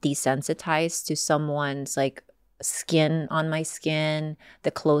be desensitized to someone's like skin on my skin, the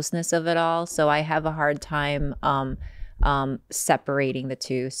closeness of it all. So I have a hard time separating the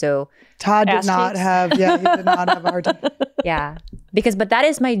two. So Todd did not have he did not have a hard time. yeah. But that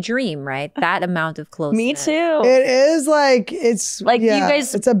is my dream, right? That amount of closeness. Me too. It is like it's like you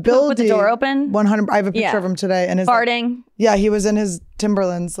guys. It's a building with the door open. 100. I have a picture of him today, and his farting. He was in his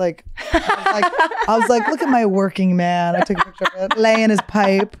Timberlands. Like, I was like, look at my working man. I took a picture of it, laying his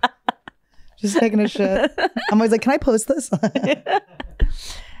pipe, just taking a shit. I'm always like, can I post this?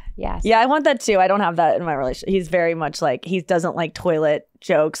 Yes. Yeah, I want that too. I don't have that in my relationship. He's very much like, he doesn't like toilet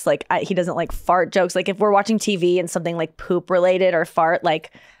jokes. Like he doesn't like fart jokes. Like if we're watching TV and something like poop related or fart,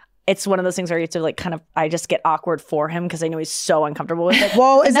 like it's one of those things where you have to like kind of, I just get awkward for him because I know he's so uncomfortable with it.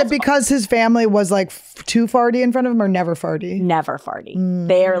 Well, is it because his family was like too farty in front of him or never farty? Never farty.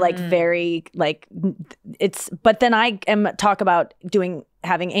 They are like very like but then I am talk about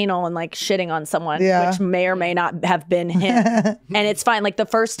having anal and like shitting on someone, which may or may not have been him. And it's fine. Like the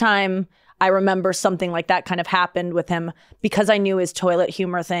first time I remember something like that kind of happened with him because I knew his toilet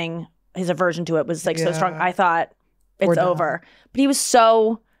humor thing, his aversion to it was like so strong. I thought it's over. But he was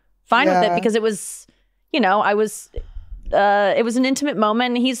so fine with it because it was, it was an intimate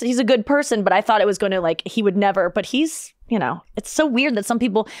moment. He's a good person, but I thought it was going to like, he would never, but he's, it's so weird that some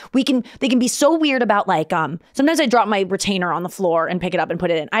people, they can be so weird about like, sometimes I drop my retainer on the floor and pick it up and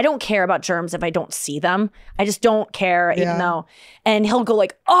put it in. I don't care about germs if I don't see them. I just don't care, even though, and he'll go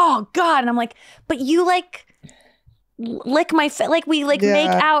like, oh God. And I'm like, but you like lick my like we like make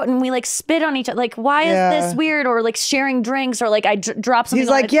out and we like spit on each other. Like, why is this weird? Or like sharing drinks or like I drop something. He's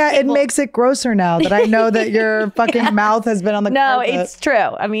like, it makes it grosser now that I know that your fucking mouth has been on the carpet. It's true.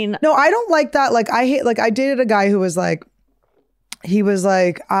 I mean, no, I don't like that. Like I hate, like I dated a guy who was like, he was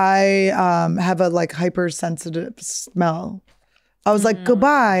like, I have a like hypersensitive smell. I was like,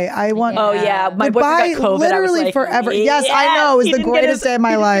 goodbye. I want. Oh yeah, my goodbye, boyfriend got COVID. Literally like, forever. Yes, I know. It was the greatest day of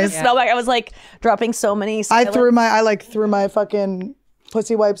my life. Smell back. I was like dropping so many. I threw my fucking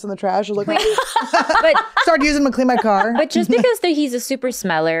pussy wipes in the trash. I was like, but started using them to clean my car. But just because he's a super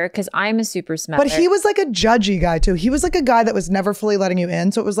smeller, because I'm a super smeller. But he was like a judgy guy too. He was like a guy that was never fully letting you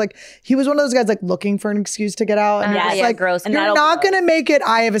in. So it was like, he was one of those guys like looking for an excuse to get out. And like, gross. You're not going to make it.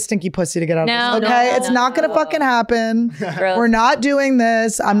 I have a stinky pussy to get out of this. Okay. It's not going to fucking happen. We're not doing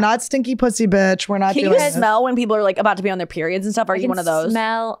this. I'm not stinky pussy bitch. We're not doing this. Can you smell when people are like about to be on their periods and stuff? Are you one of those?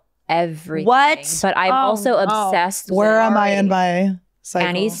 Smell everything. What? But I'm also obsessed with Where am I in my cycle?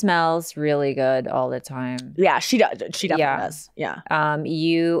 Annie smells really good all the time. Yeah, she does. She definitely does. Yeah.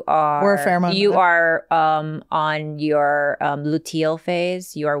 You are. We're a fair amount. You are on your luteal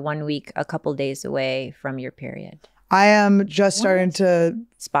phase. You are 1 week, a couple days away from your period. I am just starting to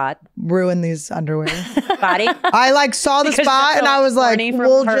ruin these underwear. Spotty? I like saw the spot and I was like,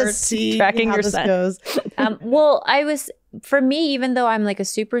 we'll just see tracking how your this scent. goes. Well, for me, even though I'm like a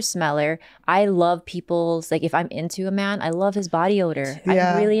super smeller, I love people's, like if I'm into a man, I love his body odor.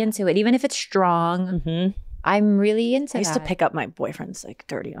 Yeah. I'm really into it. Even if it's strong, I'm really into it. I used to pick up my boyfriend's like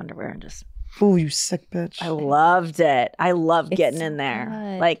dirty underwear and just. Oh, you sick bitch. I loved it. I love getting in there.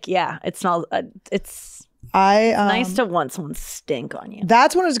 good. Like, yeah, it smells, it's nice to want someone stink on you.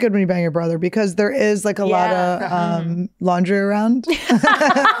 That's when it's good when you bang your brother because there is like a lot of laundry around.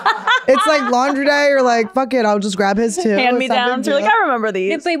 It's like laundry day. You're like, fuck it, I'll just grab his too. Hand me downs. You're like, I remember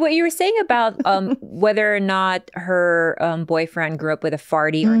these. No, but what you were saying about whether or not her boyfriend grew up with a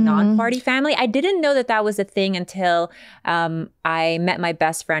farty or non-farty family, I didn't know that was a thing until I met my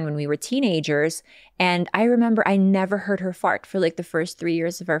best friend when we were teenagers. And I remember I never heard her fart for like the first 3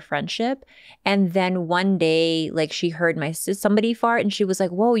 years of our friendship. And then one day, like she heard somebody fart and she was like,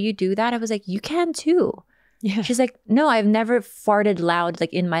 whoa, you do that? I was like, you can too. Yeah. She's like, no, I've never farted loud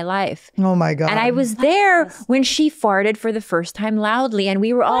like in my life. Oh my God. And I was there when she farted for the first time loudly. And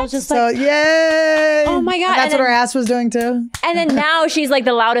we were all just so, like, yay. oh my God. And that's what her ass was doing too. And then now she's like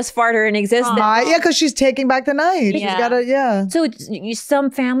the loudest farter in existence. Yeah, because she's taking back the night. She's gotta, So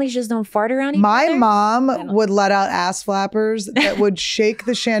some families just don't fart around each My other? mom would let out ass flappers that would shake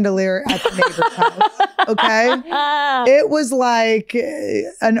the chandelier at the neighbor's house. Okay? It was like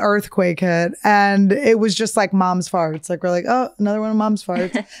an earthquake hit. And it was just like mom's farts. Like we're like, oh, another one of mom's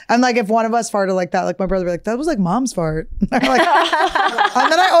farts. And like if one of us farted like that, like my brother would be like, that was like mom's fart. Like,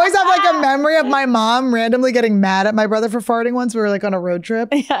 and then I always have like a memory of my mom randomly getting mad at my brother for farting once. We were like on a road trip.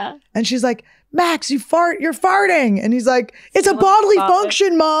 Yeah. And she's like, Max, you're farting. And he's like, it's a bodily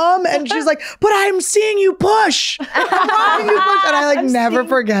function, Mom. And she's like, but I'm seeing you push. I'm seeing you push. And I like never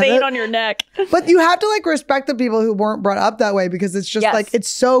forget Vein it. on your neck. But you have to like respect the people who weren't brought up that way because it's just like, it's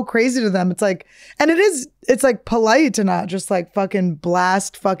so crazy to them. It's like, and it's like polite to not just like fucking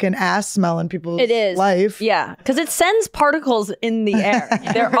blast fucking ass smell in people's life. Yeah. Because it sends particles in the air.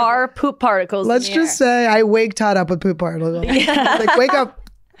 There are poop particles Let's in the just say I wake Todd up with poop particles. Like, wake up.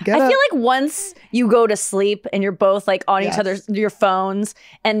 I feel like once you go to sleep and you're both like on each other's your phones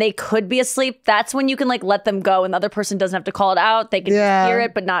and they could be asleep, that's when you can like let them go and the other person doesn't have to call it out. They can just hear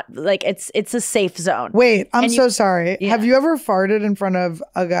it, but not like it's a safe zone. Wait, I'm so sorry. Have you ever farted in front of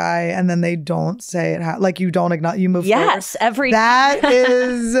a guy and then they don't say it? Like you don't acknowledge, you move forward? Every That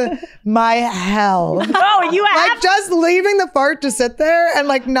is my hell. Oh, you have like just leaving the fart to sit there and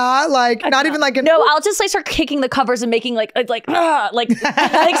like not even like no, I'll just like start kicking the covers and making like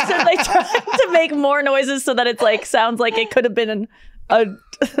so they try to make more noises so that it's like sounds like it could have been a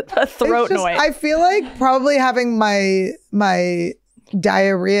throat noise. I feel like probably having my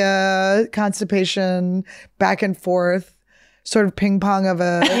diarrhea, constipation, back and forth, sort of ping pong of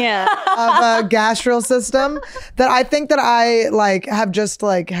a gastral system that I think that I like have just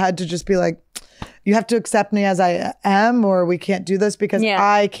like had to just be like, you have to accept me as I am, or we can't do this because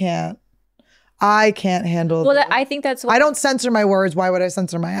I can't handle. Well, I think that's why I don't censor my words. Why would I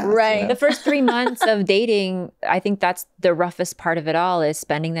censor my ass? Right. You know? The first 3 months of dating, I think that's the roughest part of it all is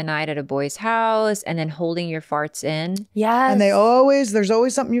spending the night at a boy's house and then holding your farts in. Yes. And there's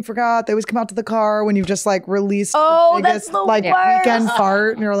always something you forgot. They always come out to the car when you've just like released the biggest that's the like worst. weekend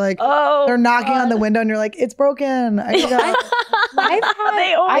fart, and you're like, they're knocking on the window, and you're like, it's broken. They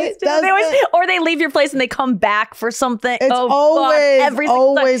always or they leave your place and they come back for something. It's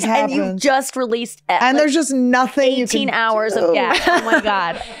always happens. And you just released and there's just nothing 18 hours of gas. Oh my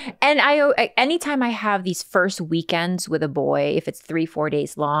God. And anytime I have these first weekends with a boy, if it's 3-4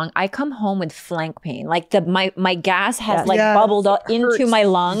 days long, I come home with flank pain. Like my gas has bubbled up into my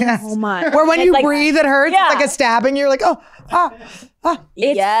lungs. Yes. Oh my. Where when you breathe, it hurts. It's like a stabbing. You're like,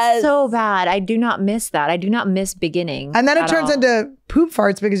 It's so bad. I do not miss that. I do not miss beginning. And then it turns into poop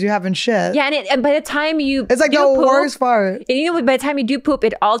farts because you haven't shit. Yeah, and by the time it's like the worst fart. And you know, by the time you do poop,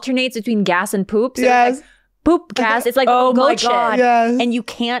 it alternates between gas and poop. So yes. Like, poop gas. It's like oh my goat God. shit. Yes. And you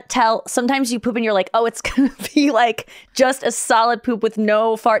can't tell. Sometimes you poop and you're like, oh, it's gonna be like just a solid poop with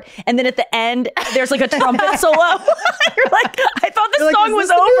no fart. And then at the end, there's like a trumpet solo. You're like, I thought the song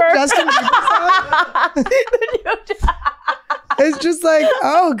was over. Justin Bieber song? It's just like,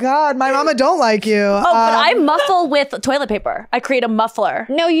 oh God, my mama don't like you. Oh, but I muffle with toilet paper. I create a muffler.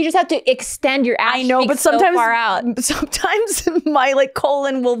 No, you just have to extend your ass. I know, but sometimes so far out. Sometimes my like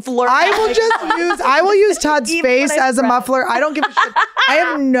colon will flare. I will use Todd's face as a muffler. I don't give a shit. I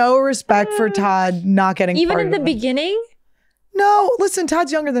have no respect for Todd not getting even in the farted. beginning. No, listen,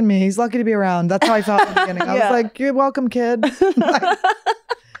 Todd's younger than me. He's lucky to be around. That's how I felt in the beginning. I was like, you're welcome, kid.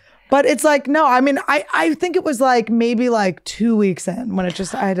 But it's like, no, I mean, I think it was like maybe like 2 weeks in when I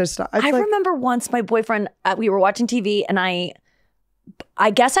had to stop. I remember once my boyfriend, we were watching TV and I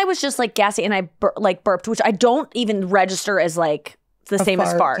guess I was just like gassy and I burped, which I don't even register as like the same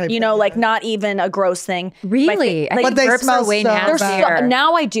as fart, you know, like not even a gross thing. Really? Like, but they smell way nastier.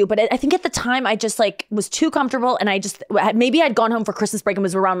 Now I do, but I think at the time I just like was too comfortable and I just, maybe I'd gone home for Christmas break and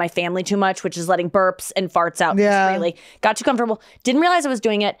was around my family too much, which is letting burps and farts out. Yeah. Really got too comfortable. Didn't realize I was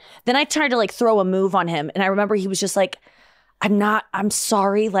doing it. Then I tried to like throw a move on him. And I remember he was just like, I'm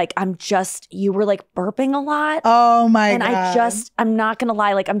sorry. Like, you were like burping a lot. Oh my God. And I'm not going to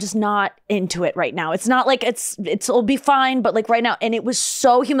lie. Like, I'm just not into it right now. It's not like it'll be fine, but like right now. And it was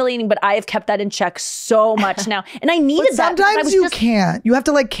so humiliating, but I have kept that in check so much now. And I needed that. Sometimes you can't. You have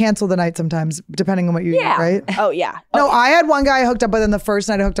to like cancel the night sometimes, depending on what you eat, right? Oh, yeah. No, I had one guy I hooked up with, and the first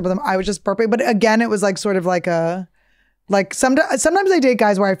night I hooked up with him, I was just burping. But again, it was like sort of like a Like sometimes I date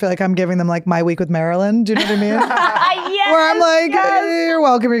guys where I feel like I'm giving them like my week with Marilyn. Do you know what I mean? Yes, where I'm like, hey, you're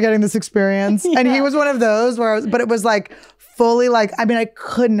welcome. You're getting this experience. And he was one of those but it was like fully like, I mean, I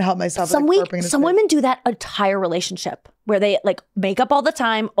couldn't help myself. Some women do that entire relationship where they like make up all the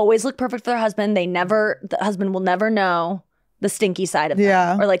time, always look perfect for their husband. The husband will never know the stinky side of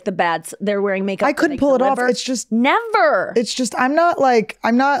them, or like the bads. They're wearing makeup. I couldn't pull it off. It's just never. It's just I'm not like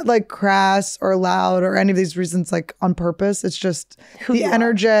crass or loud or any of these reasons like on purpose. It's just the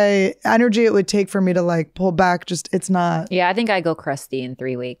energy it would take for me to like pull back. Just it's not. Yeah, I think I go crusty in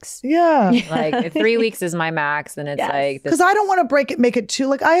 3 weeks. Yeah, like 3 weeks is my max, and it's like because I don't want to make it too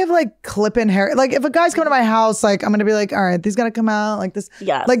like I have like clip-in hair. Like if a guy's coming to my house, like I'm gonna be like, all right, these gotta come out like this.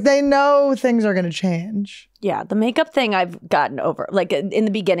 Yeah, like they know things are gonna change. Yeah, the makeup thing I've gotten over. Like in the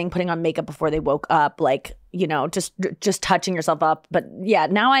beginning, putting on makeup before they woke up, like, you know, just touching yourself up. But yeah,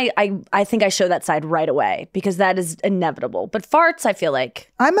 now I think I show that side right away because that is inevitable. But farts, I feel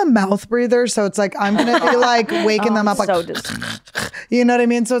like. I'm a mouth breather, so it's like I'm going to be like waking them up like, you know what I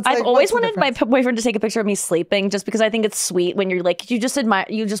mean? So it's I've always wanted my boyfriend to take a picture of me sleeping just because I think it's sweet when you're like, you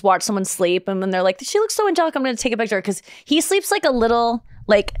just watch someone sleep and when they're like, she looks so angelic, I'm going to take a picture because he sleeps like a little...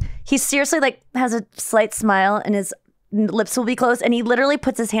 Like, he seriously, like, has a slight smile and his lips will be closed. And he literally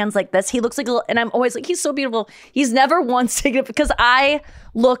puts his hands like this. He looks like a little, and I'm always like, he's so beautiful. He's never once taken it because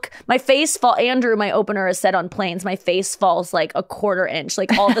my face Andrew, my opener, has said on planes, my face falls like a 1/4 inch,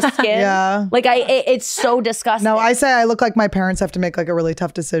 like all the skin. Yeah. Like, it's so disgusting. No, I say I look like my parents have to make like a really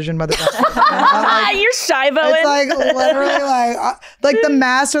tough decision whether you're Shivo. It's like literally like the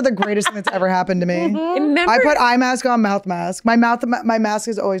masks are the greatest thing that's ever happened to me. Remember, I put eye mask on, mouth mask. My mask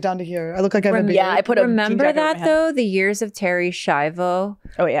is always down to here. I look like I have a beard. Yeah, I put a remember that though, the years of Terry Shivo.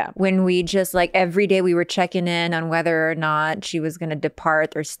 Oh yeah. When we just like every day we were checking in on whether or not she was gonna depart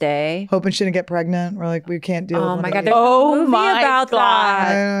or stay. Hoping she didn't get pregnant. We're like, we can't deal with Oh my it. God, there's a movie about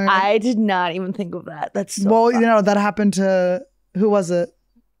that. I did not even think of that. That's so well, you know, that happened to who was it?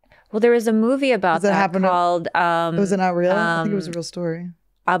 Well, there was a movie about that called was it not real? I think it was a real story.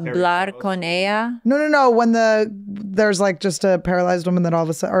 Hablar con ella. No. When there's like just a paralyzed woman that all of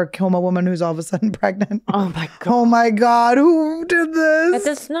a sudden, or a coma woman who's all of a sudden pregnant. Oh my God. Oh my God. Who did this? That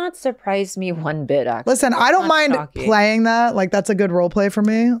does not surprise me one bit, actually. Listen, I don't mind playing that. Like that's a good role play for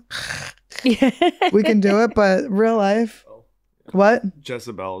me. We can do it, but real life. What?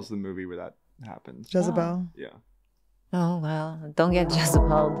 Jezebel is the movie where that happens. Jezebel. Yeah. Oh, well, don't get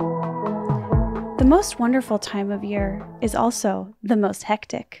Jezebel. The most wonderful time of year is also the most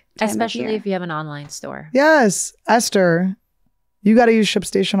hectic time Especially of year. if you have an online store. Yes, Esther. You got to use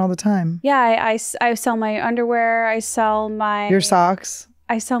ShipStation all the time. Yeah, I sell my underwear. I sell my... Your socks.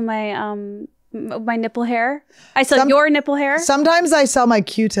 I sell my my nipple hair. I sell your nipple hair. Sometimes I sell my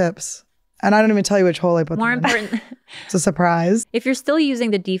Q-tips. And I don't even tell you which hole I put More them in. important, It's a surprise. if you're still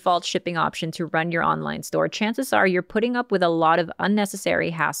using the default shipping option to run your online store, chances are you're putting up with a lot of unnecessary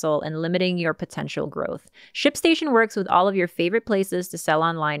hassle and limiting your potential growth. ShipStation works with all of your favorite places to sell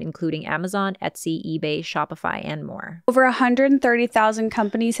online, including Amazon, Etsy, eBay, Shopify, and more. Over 130,000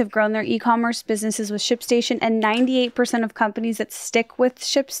 companies have grown their e-commerce businesses with ShipStation, and 98% of companies that stick with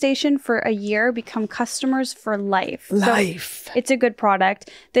ShipStation for a year become customers for life. Life. So it's a good product.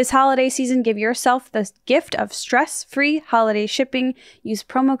 This holiday season, give yourself the gift of stress-free holiday shipping. Use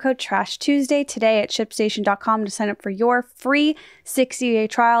promo code Trash Tuesday today at ShipStation.com to sign up for your free 60-day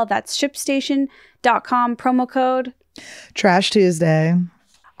trial. That's ShipStation.com, promo code Trash Tuesday.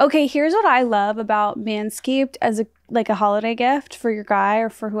 Okay, here's what I love about Manscaped as a holiday gift for your guy or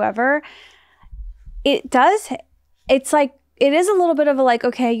for whoever. It is a little bit of a like,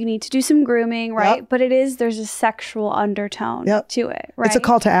 okay, you need to do some grooming, right? Yep. But there's a sexual undertone to it, right? It's a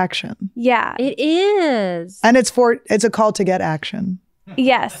call to action. Yeah. It is. And it's a call to get action.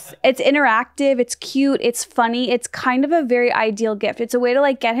 Yes. It's interactive. It's cute. It's funny. It's kind of a very ideal gift. It's a way to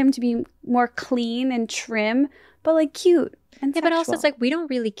like get him to be more clean and trim, but like cute and Yeah, but also sexual. it's like we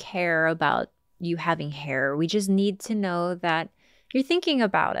don't really care about you having hair. We just need to know that you're thinking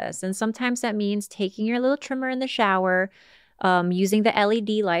about us. And sometimes that means taking your little trimmer in the shower, using the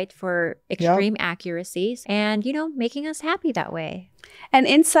LED light for extreme accuracies, and, making us happy that way. And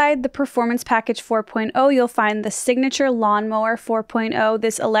inside the Performance Package 4.0, you'll find the Signature Lawnmower 4.0.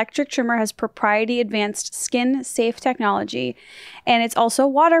 This electric trimmer has proprietary advanced skin-safe technology, and it's also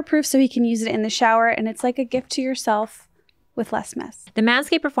waterproof, so you can use it in the shower, and it's like a gift to yourself with less mess. The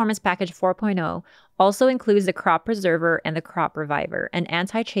Manscaped Performance Package 4.0 also includes the Crop Preserver and the Crop Reviver, an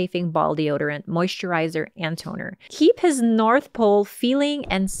anti-chafing ball deodorant, moisturizer, and toner. Keep his North Pole feeling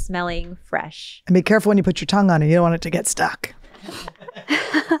and smelling fresh. And be careful when you put your tongue on it. You don't want it to get stuck.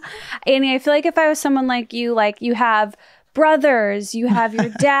 Annie, I feel like if I was someone like you have brothers, you have your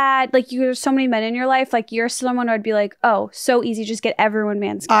dad, like there's so many men in your life, like you're someone who I'd be like, oh, so easy, just get everyone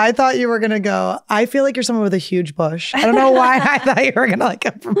manscaped. I thought you were going to go, I feel like you're someone with a huge bush. I don't know why I thought you were going to like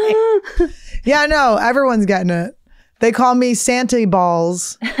it for me. Yeah, no, everyone's getting it. They call me Santa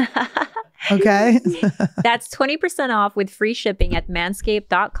Balls. Okay. That's 20% off with free shipping at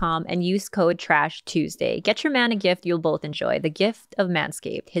manscaped.com and use code TRASHTUESDAY. Get your man a gift you'll both enjoy. The gift of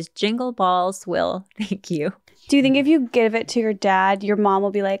Manscaped. His jingle balls will thank you. Do you think if you give it to your dad, your mom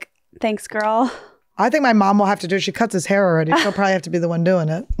will be like, thanks, girl? I think my mom will have to do it. She cuts his hair already. She'll probably have to be the one doing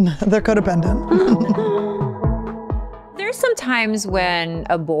it. They're codependent. There's some times when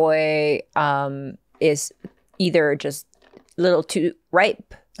a boy is either just a little too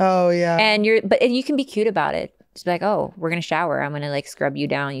ripe. Oh, yeah. And you can be cute about it. Just be like, oh, we're going to shower. I'm going to like scrub you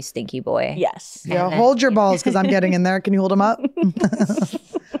down, you stinky boy. Yes. Yeah, hold your balls because I'm getting in there. Can you hold them up?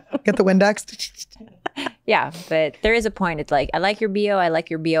 Get the Windex. Yeah, but there is a point. It's like, I like your BO. I like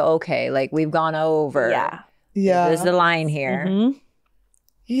your BO. Okay, like we've gone over. Yeah. Yeah. There's the line here. Mm-hmm.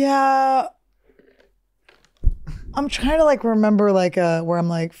 Yeah. I'm trying to like remember like where I'm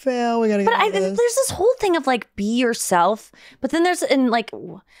like, fail, we gotta get There's this whole thing of like be yourself, but then there's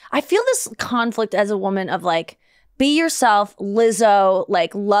I feel this conflict as a woman of like be yourself, Lizzo,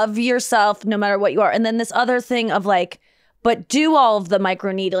 like love yourself no matter what you are, and then this other thing of like, but do all of the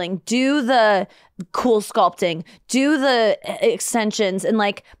microneedling, do the cool sculpting, do the extensions, and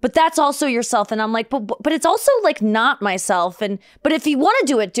like, but that's also yourself. And I'm like, but it's also like not myself. And but if you want to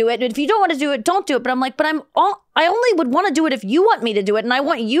do it, do it. And if you don't want to do it, don't do it. But I'm like, I only would want to do it if you want me to do it, and I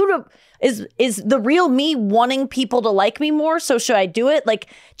want you to. Is the real me wanting people to like me more? So should I do it? Like,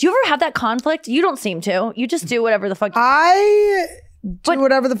 do you ever have that conflict? You don't seem to. You just do whatever the fuck. I do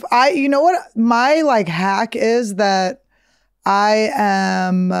whatever you know what my like hack is that.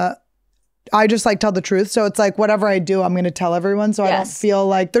 I just like tell the truth. So it's like whatever I do, I'm going to tell everyone. So I don't feel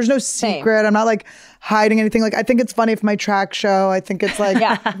like there's no secret. Same. I'm not like hiding anything. Like I think it's funny if my track show, I think it's like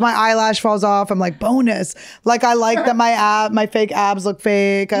if my eyelash falls off, I'm like bonus. Like I like that my fake abs look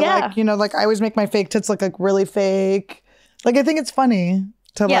fake. I like, like I always make my fake tits look like really fake. Like I think it's funny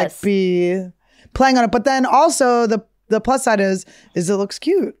to like be playing on it. But then also the plus side is it looks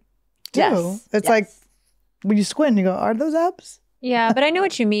cute too. Yes. It's like, when you squint, you go, are those abs? Yeah, but I know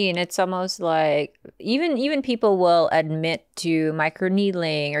what you mean. It's almost like even people will admit to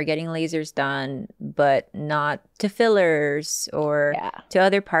microneedling or getting lasers done, but not to fillers or to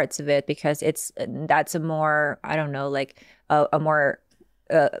other parts of it because that's a more, I don't know, like a more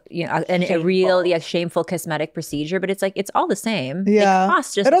a real shameful cosmetic procedure, but it's like it's all the same. Yeah, it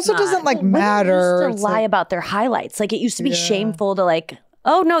costs just it also doesn't like matter. Women used to lie about their highlights. Like it used to be shameful to like.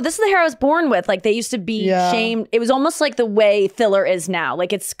 Oh no, this is the hair I was born with. Like they used to be shamed. It was almost like the way filler is now.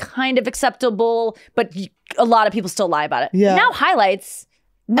 Like it's kind of acceptable, but a lot of people still lie about it. Yeah. Now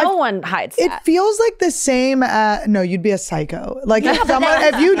no one hides that. It feels like the same. No, you'd be a psycho. Like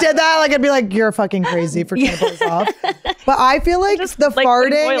if you did that, like I'd be like, you're fucking crazy for trying to pull this off. But I feel like the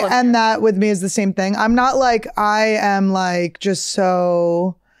farting and that with me is the same thing. I'm not like I am like just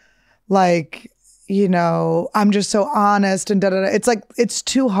so like. I'm just so honest and da-da-da. It's like, it's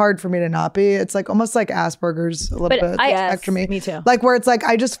too hard for me to not be. It's like almost like Asperger's a little bit. Spectrum me too. Like where it's like,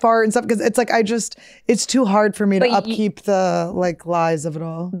 I just fart and stuff because it's like, it's too hard for me to upkeep the like lies of it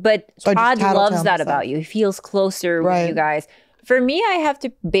all. But so Todd loves that about you. He feels closer with you guys. For me, I have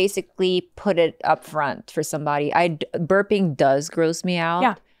to basically put it up front for somebody. Burping does gross me out.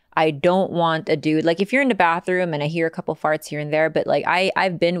 Yeah. I don't want a dude, like if you're in the bathroom and I hear a couple farts here and there, but like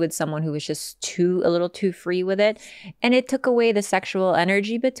I've been with someone who was just a little too free with it. And it took away the sexual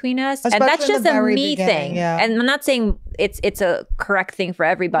energy between us. Especially and that's just a me thing. Yeah. And I'm not saying it's a correct thing for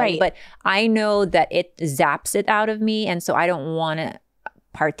everybody, but I know that it zaps it out of me. And so I don't want to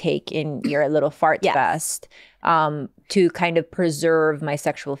partake in your little fart fest. To kind of preserve my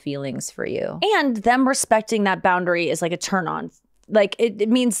sexual feelings for you. And them respecting that boundary is like a turn on. Like it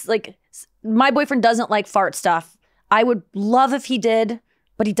means like my boyfriend doesn't like fart stuff. I would love if he did,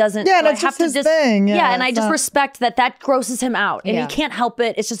 but he doesn't. Yeah, so that's just his thing. Yeah, and I just respect that grosses him out. And he can't help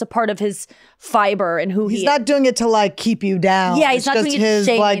it. It's just a part of his fiber and who he's not doing it to like keep you down. Yeah, he's not doing it to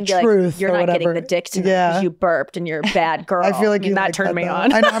shame like truth. Like, you're not getting the dick tonight because you burped and you're a bad girl. I feel like that turned me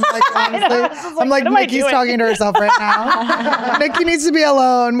on. I know, I'm like, honestly, I'm like Nikki's talking to herself right now. Nikki needs to be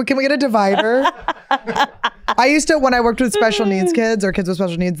alone. Can we get a divider? I used to, when I worked with special needs kids or kids with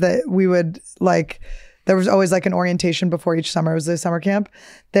special needs, that we would like, there was always like an orientation before each summer. It was a summer camp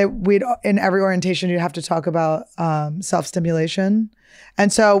that in every orientation, you'd have to talk about self-stimulation.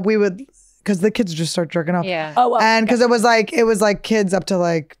 And so we would because the kids just start jerking off. Yeah. Oh, well, And because it was like kids up to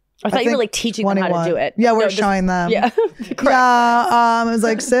like, I thought you were like teaching them how to 21. do it. Yeah, we're No, just- showing them. Yeah. Yeah, it was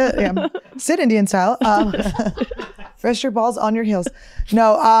like sit Indian style. Rest your balls on your heels.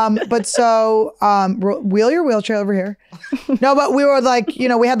 No, but so wheel your wheelchair over here. No, but we were like,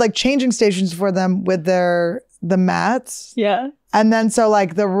 we had like changing stations for them with the mats. Yeah. And then so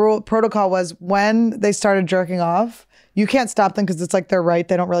like the protocol was when they started jerking off, you can't stop them because it's like they're right.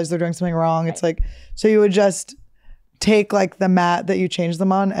 They don't realize they're doing something wrong. It's like, so you would just take like the mat that you changed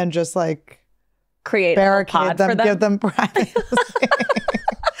them on and just like Create barricade them, give them privacy.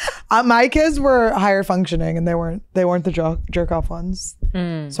 My kids were higher functioning and they weren't the jerk off ones.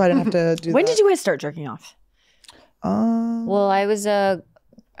 So I didn't have to do When that. did you guys start jerking off? Well, I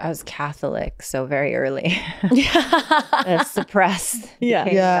was Catholic, so very early. Suppressed. Yeah.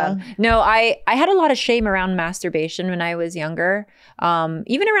 Yeah. No, I had a lot of shame around masturbation when I was younger.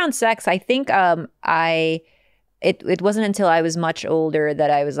 Even around sex, I think it wasn't until I was much older that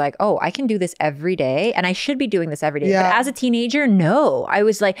I was like, oh, I can do this every day and I should be doing this every day. Yeah. But as a teenager, no. I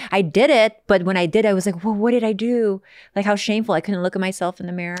was like, I did it. But when I did, I was like, well, what did I do? Like how shameful. I couldn't look at myself in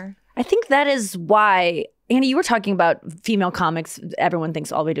the mirror. I think that is why, Andy, you were talking about female comics. Everyone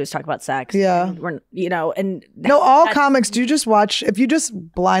thinks all we do is talk about sex. Yeah. And we're, and No, all comics, do you just watch, if you just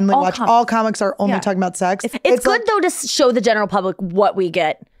blindly watch, all comics are only talking about sex. It's good though to show the general public what we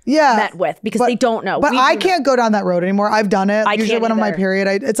get met with because they don't know. But I can't go down that road anymore. I've done it. I Usually can't when I'm my either.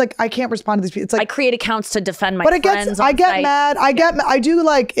 period, it's like I can't respond to these people. It's like I create accounts to defend my but it friends. gets, I get mad. I do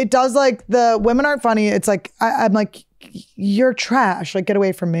like, it does like the women aren't funny. It's like, I'm like, you're trash. Like, get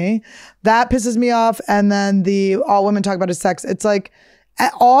away from me. That pisses me off. And then the all women talk about is sex. It's like,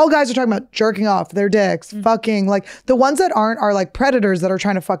 all guys are talking about jerking off their dicks, fucking. Like the ones that aren't are like predators that are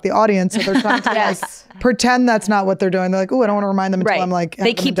trying to fuck the audience. So they're trying to like pretend that's not what they're doing. They're like, oh, I don't want to remind them until I'm like,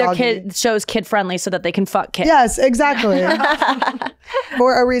 they keep their shows kid friendly so that they can fuck kids. Yes, exactly.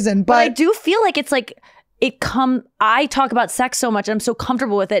 For a reason. But I do feel like it's like I talk about sex so much and I'm so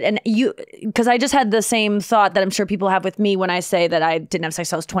comfortable with it. And because I just had the same thought that I'm sure people have with me when I say that I didn't have sex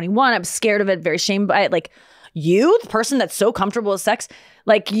till I was 21. I'm scared of it, very ashamed by it. Like you, the person that's so comfortable with sex,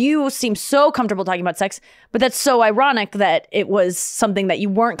 like you seem so comfortable talking about sex, but that's so ironic that it was something that you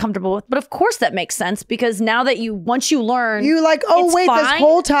weren't comfortable with. But of course that makes sense because now that once you learn, you like, oh wait, fine. this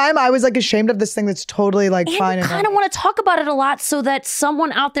whole time I was like ashamed of this thing that's totally like fine. And you kind of want to talk about it a lot so that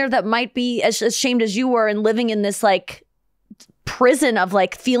someone out there that might be as ashamed as you were and living in this like prison of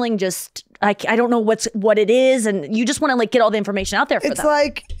like feeling just like I don't know what it is, and you just want to like get all the information out there for them.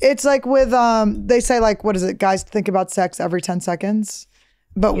 It's like with they say like, what is it? Guys think about sex every 10 seconds.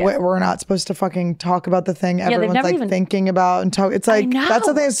 But we're not supposed to fucking talk about the thing everyone's like even thinking about and talk. It's like, that's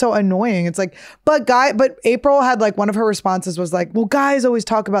the thing that's so annoying. It's like, but April had like one of her responses was like, well, guys always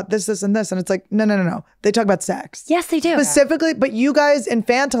talk about this, this, and this. And it's like, no. They talk about sex. Yes, they do. Specifically, but you guys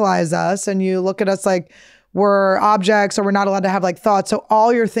infantilize us and you look at us like we're objects or we're not allowed to have like thoughts. So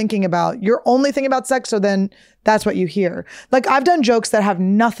all you're thinking about, you're only thinking about sex. So then that's what you hear. Like I've done jokes that have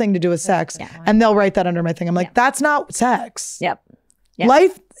nothing to do with sex and they'll write that under my thing. I'm like, that's not sex. Yep.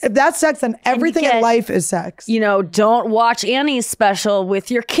 Life, if that's sex, then everything in life is sex. Don't watch Annie's special with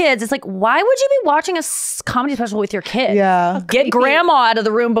your kids. It's like, why would you be watching a comedy special with your kids? Yeah. Get grandma out of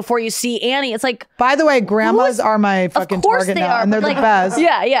the room before you see Annie. It's like, by the way, grandmas are my fucking target now. And they're the best.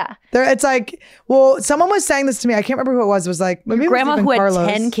 Yeah. It's like, well, someone was saying this to me. I can't remember who it was. It was like, maybe grandma it was even who Carlos.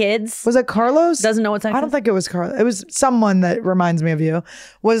 had 10 kids. Was it Carlos? Doesn't know what's I don't think it was Carlos. It was someone that reminds me of you.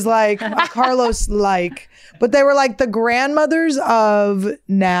 Was like Carlos like. But they were like, the grandmothers of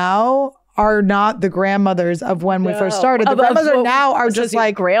now are not the grandmothers of when we first started. The grandmothers now are just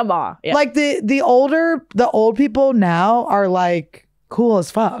like grandma. Yeah. Like the old people now are like cool as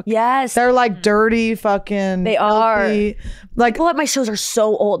fuck. Yes. They're like dirty fucking. They filthy. are. Like people at my shows are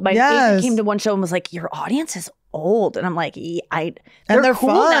so old. My agent came to one show and was like, your audience is old. And I'm like, they're cool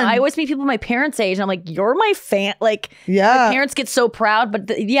fun. now. I always meet people my parents' age and I'm like, you're my fan. Like, my parents get so proud.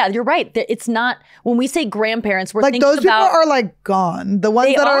 But you're right. It's not, when we say grandparents, we're like thinking those people about, are like gone. The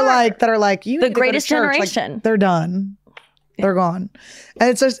ones that are like you the greatest generation. Like, they're done. They're gone. And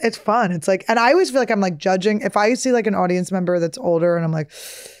it's just, it's fun. It's like, and I always feel like I'm like judging. If I see like an audience member that's older and I'm like,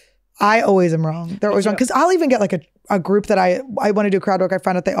 I always am wrong. They're always wrong. Because I'll even get like a group that I want to do crowd work. I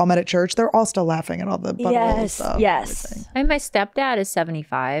find out they all met at church. They're all still laughing at all the stuff. Yes. And my stepdad is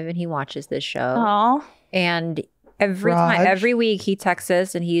 75 and he watches this show. Oh. And every week he texts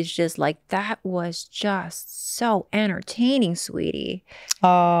us and he's just like, that was just so entertaining, sweetie.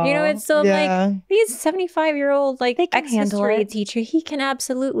 It's so like, he's a 75-year-old like ex-history teacher. He can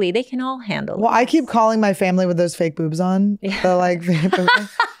they can all handle it. Well, I keep calling my family with those fake boobs on. The like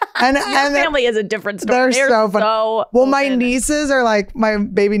And Your family is a different story. They're so funny. So well, my open. nieces are like, my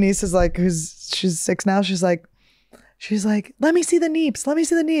baby niece is like, she's 6 now. She's like, let me see the neeps. Let me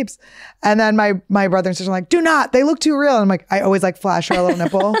see the neeps. And then my brother and sister are like, do not. They look too real. And I'm like, I always like flash her a little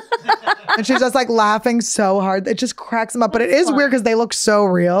nipple. And she's just like laughing so hard. It just cracks them up. But it is weird because they look so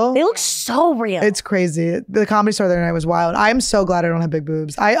real. They look so real. It's crazy. The Comedy Store the other night was wild. I'm so glad I don't have big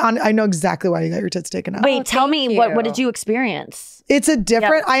boobs. I know exactly why you got your tits taken out. Wait, tell me, what did you experience? It's a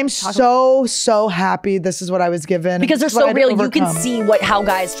different, I'm so happy this is what I was given. Because they're This is what I so had to real, you can overcome. see how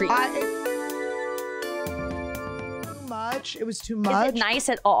guys treat you. It was too much. Is it nice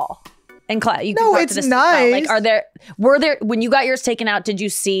at all? And Claire, you can No, talk it's to this as well. nice. Like, were there, when you got yours taken out, did you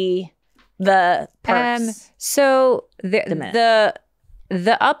see the perks? So the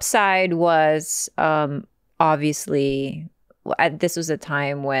upside was obviously this was a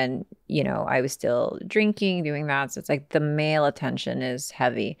time when, you know, I was still drinking, doing that. So it's like the male attention is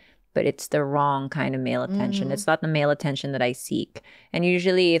heavy, but it's the wrong kind of male attention. It's not the male attention that I seek. And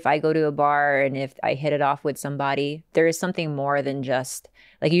usually if I go to a bar and if I hit it off with somebody, there is something more than just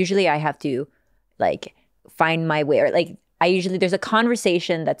like, usually I have to like find my way, or like there's a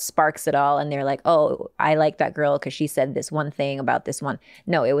conversation that sparks it all, and they're like, oh, I like that girl because she said this one thing about this one.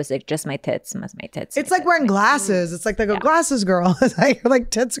 No, it was like just my tits, my tits. It's like wearing glasses. It's like they go, glasses girl. It's like, you're like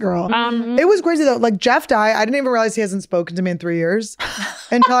tits girl. It was crazy though. Like Jeff Dye, I didn't even realize he hasn't spoken to me in 3 years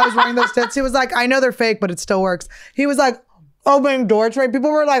until I was wearing those tits. He was like, I know they're fake, but it still works. He was like opening doors for me. People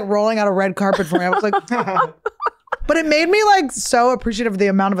were like rolling out a red carpet for me. I was like, but it made me like so appreciative of the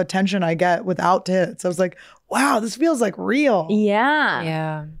amount of attention I get without tits. I was like, wow, this feels like real.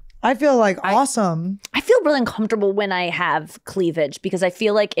 Yeah. I feel like awesome. I feel really uncomfortable when I have cleavage because I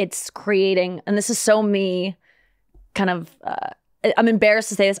feel like it's creating, and this is so me, kind of, I'm embarrassed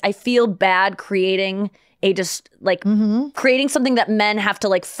to say this, I feel bad creating creating something that men have to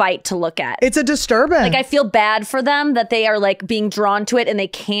like fight to look at. It's a disturbance. Like I feel bad for them that they are like being drawn to it and they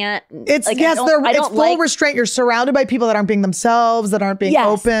can't. It's like, it's full restraint. You're surrounded by people that aren't being themselves, that aren't being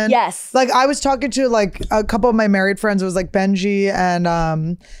open. Yes. Like I was talking to like a couple of my married friends. It was like Benji and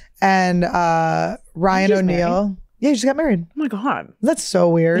Ryan O'Neill. Yeah, she just got married. Oh my God. That's so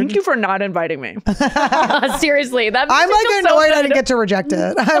weird. Thank you for not inviting me. Seriously. That I'm like annoyed I didn't get to reject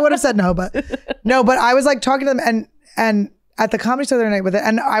it. I would have said no, but I was like talking to them and at the Comedy Store the other night with it,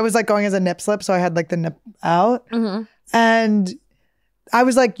 and I was like going as a nip slip, so I had like the nip out. And I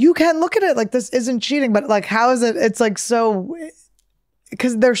was like, you can look at it like this isn't cheating, but like how is it? It's like so,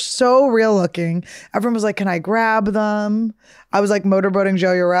 because they're so real looking. Everyone was like, can I grab them? I was like motorboating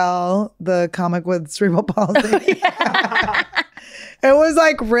Joe Urell, the comic with cerebral palsy. It was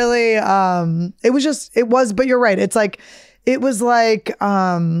like really, but you're right. It's like, it was like,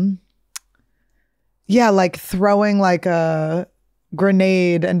 like throwing like a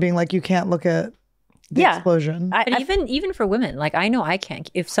grenade and being like, you can't look at the explosion. But even for women, like I know I can't.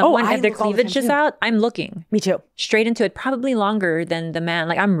 If someone has their cleavage is out, I'm looking. Me too. Straight into it, probably longer than the man.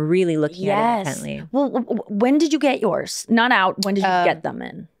 Like I'm really looking at it intently. Well, when did you get yours? Not out. When did you get them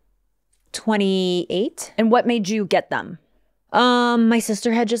in? 28. And what made you get them? My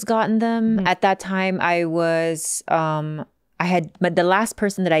sister had just gotten them. At that time, I was but the last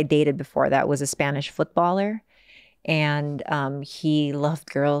person that I dated before that was a Spanish footballer, and he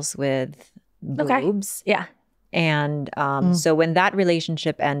loved girls with boobs. Yeah. And so when that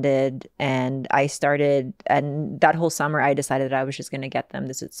relationship ended and that whole summer I decided that I was just going to get them.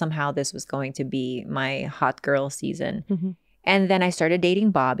 This was going to be my hot girl season. And then I started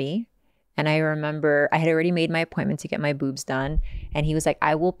dating Bobby. And I remember I had already made my appointment to get my boobs done. And he was like,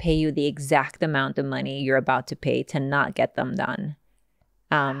 I will pay you the exact amount of money you're about to pay to not get them done.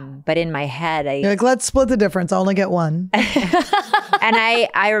 But in my head, You're like, let's split the difference. I'll only get one. And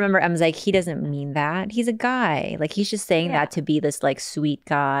I remember I was like, he doesn't mean that. He's a guy. Like he's just saying that to be this like sweet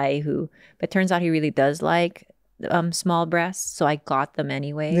guy but turns out he really does like small breasts. So I got them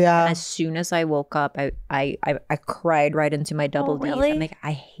anyway. Yeah. And as soon as I woke up, I cried right into my double D's. Really? I'm like,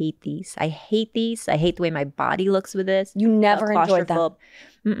 I hate these. I hate these. I hate the way my body looks with this. You never enjoyed them.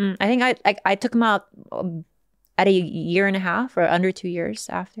 I think I took them out at a year and a half or under 2 years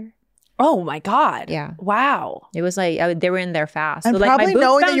after. Oh my God. Yeah. Wow. It was like they were in there fast. And so, like, probably my boobs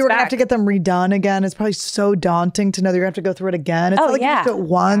knowing that you were going to have bounced to get them redone again is probably so daunting to know that you're going to have to go through it again. It's not like you just do it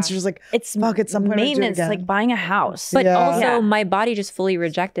once. You're just like, fuck it, some point I'm gonna do it maintenance, again. like buying a house. But also my body just fully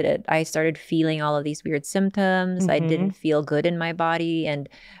rejected it. I started feeling all of these weird symptoms. I didn't feel good in my body. And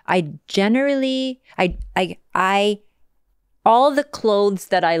I generally, all the clothes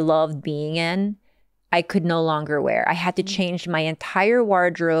that I loved being in, I could no longer wear. I had to change my entire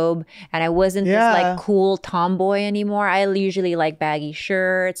wardrobe, and I wasn't this like cool tomboy anymore. I usually like baggy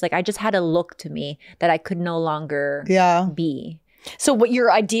shirts. Like I just had a look to me that I could no longer be. So what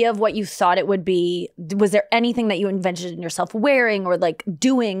your idea of what you thought it would be, was there anything that you envisioned yourself wearing or like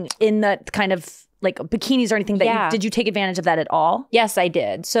doing in that kind of like bikinis or anything that did you take advantage of that at all? Yes, I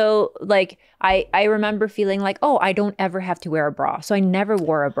did. So like I remember feeling like, oh, I don't ever have to wear a bra. So I never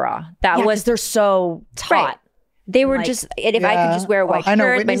wore a bra. That was they're so taut. Right. They were just, if I could just wear a white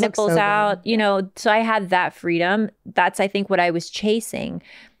shirt, my nipples out, you know, so I had that freedom. That's, I think, what I was chasing.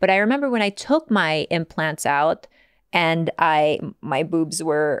 But I remember when I took my implants out and my boobs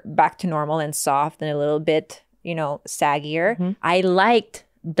were back to normal and soft and a little bit, you know, saggier. I liked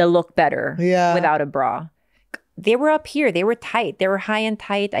the look better without a bra. They were up here. They were tight. They were high and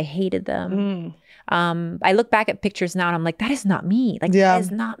tight. I hated them. I look back at pictures now and I'm like, that is not me. Like, that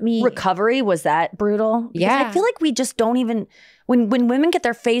is not me. Recovery, was that brutal? Because I feel like we just don't even, when women get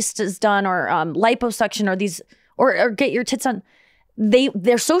their faces done or liposuction or these, or get your tits done,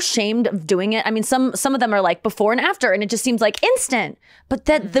 they're so ashamed of doing it. I mean, some of them are like before and after, and it just seems like instant. But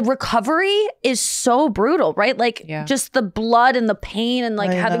that the recovery is so brutal, right? Like just the blood and the pain and like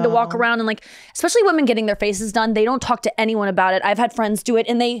having to walk around and like, especially women getting their faces done, they don't talk to anyone about it. I've had friends do it,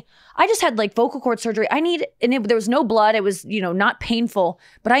 and I just had like vocal cord surgery. There was no blood. It was, you know, not painful,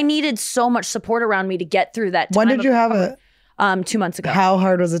 but I needed so much support around me to get through that time. When did you have it? 2 months ago. How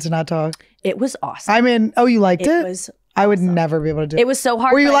hard was it to not talk? It was awesome. I mean, you liked it? It was I would never be able to do it. It was so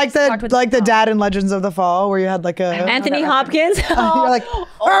hard. Were you like the dad in Legends of the Fall, where you had like a Anthony Hopkins? you're like, oh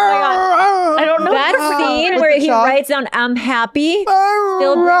my God. I don't know that scene where he writes down "I'm happy."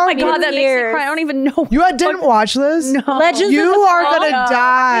 Oh my God, that makes me cry. I don't even know. You didn't watch this? No. Legends you of the are Fall. gonna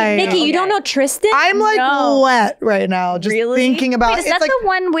die. Nikki, you don't know Tristan? I'm like wet right now, just thinking about. Wait, is that like, the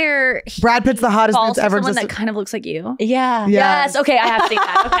one where Brad Pitt's the hottest falls dude ever? someone that kind of looks like you? Yeah. Yes. Okay, I have seen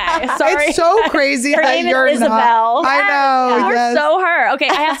that. Okay, sorry. It's so crazy Her that name is you're Isabel. not. I know. You're so her. Okay,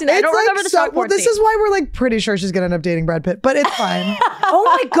 I have seen that. I don't remember the shock Well, this is why we're like pretty sure she's gonna end up dating Brad Pitt, but it's fine. Oh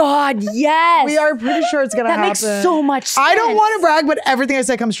my God, yes. We are pretty sure it's gonna happen. That makes so much sense. I don't want to brag, but everything I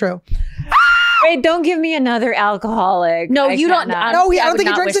say comes true. Wait, don't give me another alcoholic. No, you don't. No, I don't think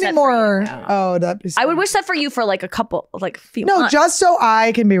he drinks anymore. Oh, that'd be so I would wish that for you for like a couple, like few months. Just so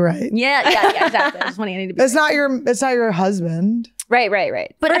I can be right. Yeah, exactly. I just want to need to be. It's not your husband. Right.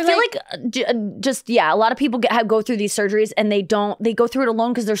 But I feel like a lot of people go through these surgeries and they go through it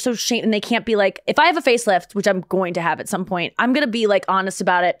alone because they're so ashamed, and they can't be like, if I have a facelift, which I'm going to have at some point, I'm going to be like honest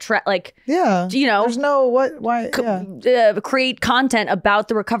about it. You know, there's no why create content about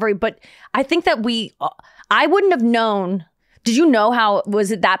the recovery. But I think that I wouldn't have known. Did you know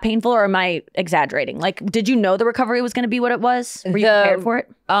was it that painful, or am I exaggerating? Like, did you know the recovery was going to be what it was? Were you prepared for it?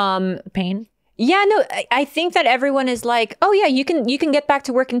 Pain? Yeah, no, I think that everyone is like, oh yeah, you can get back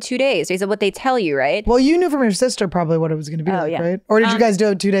to work in 2 days. Is that what they tell you, right? Well, you knew from your sister probably what it was going to be right? Or did you guys do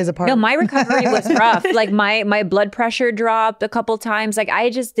it 2 days apart? No, my recovery was rough. Like my blood pressure dropped a couple times. Like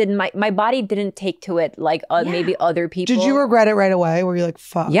I just didn't, my body didn't take to it like maybe other people. Did you regret it right away? Were you like,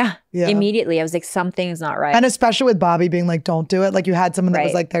 fuck? Yeah, immediately. I was like, something's not right. And especially with Bobby being like, don't do it. Like you had someone that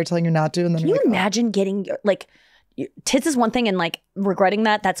was like there telling you not to. And then can you imagine getting like, tits is one thing, and like regretting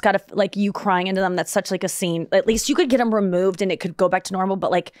that's gotta, like, you crying into them, that's such like a scene. At least you could get them removed and it could go back to normal, but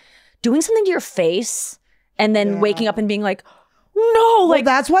like doing something to your face and then waking up and being like, no, like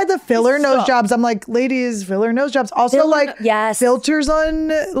that's why the filler nose jobs. I'm like, ladies, filler nose jobs. Also, filters on.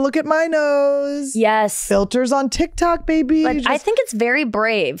 Look at my nose. Yes, filters on TikTok, baby. But I think it's very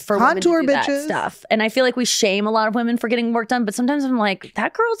brave for women to do that stuff, and I feel like we shame a lot of women for getting work done. But sometimes I'm like,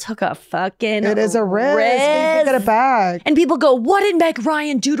 that girl took a fucking. It is a risk. You can get it back. And people go, "What did Meg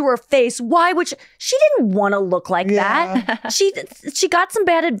Ryan do to her face? Why would she didn't want to look like that? She got some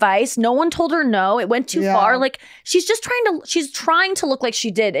bad advice. No one told her no. It went too far. Like she's trying to look like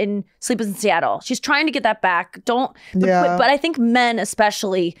she did in Sleepless in Seattle. She's trying to get that back. But I think men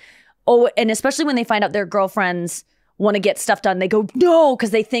especially, and especially when they find out their girlfriends want to get stuff done, they go, no,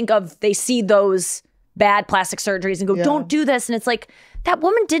 because they see those bad plastic surgeries and go, don't do this. And it's like, that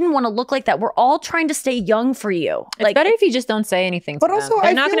woman didn't want to look like that. We're all trying to stay young for you. It's like, better if you just don't say anything. But also,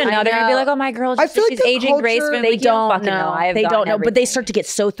 they're not going to know. They're going to be like, "Oh, my girl, she's aging gracefully." They don't know. They don't know. But they start to get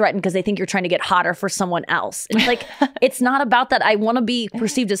so threatened because they think you're trying to get hotter for someone else. And it's like, it's not about that. I want to be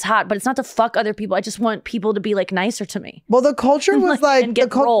perceived as hot, but it's not to fuck other people. I just want people to be like nicer to me. Well, the culture was like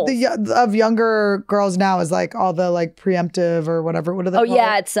of younger girls now is like all the like preemptive or whatever. What are they? Oh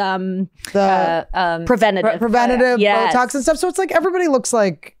yeah, it's preventative, Botox and stuff. So it's like everybody looks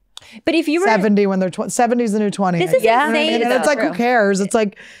like. But if you were 70 when they're 70 is the new 20. This is insane. And it's like, who cares? It's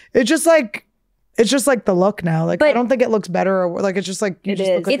like, it's just like, It's just like the look now. Like, I don't think it looks better or like, it's just like, you It just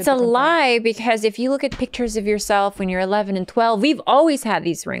is. look like It's a lie because if you look at pictures of yourself when you're 11 and 12, we've always had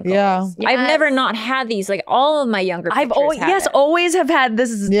these wrinkles. Yeah. I've never not had these. Like all of my younger pictures I've always, had it. always have had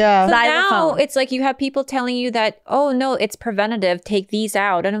this. Yeah. So now xylophone. it's like you have people telling you that, oh no, it's preventative, take these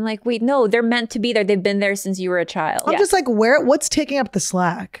out. And I'm like, wait, no, they're meant to be there. They've been there since you were a child. I'm just like, what's taking up the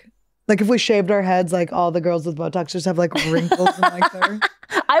slack? Like if we shaved our heads, like all the girls with Botox just have like wrinkles and like their...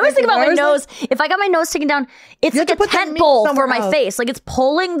 I always think about my where's nose. If I got my nose taken down, it's You like have to a put the tent meat pole for somewhere my else. face. Like it's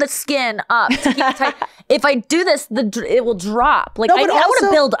pulling the skin up to keep it tight. If I do this, it will drop. Like No, I but want to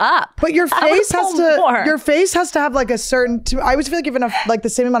also- build up. But your I wanna face has pull to more. your face has to have like a certain I always feel like you have enough like the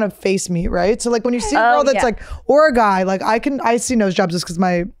same amount of face meat, right? So like when you see a girl that's yeah. like or a guy, like I see nose jobs just because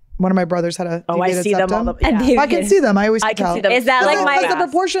one of my brothers had a I deviated see them all septum. the yeah. I can see them. I always I can tell. see them. Is that like Because the my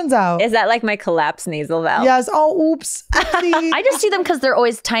proportions out. is that like my collapsed nasal valve? Yes. Oh, oops. Oopsie. I just see them because they're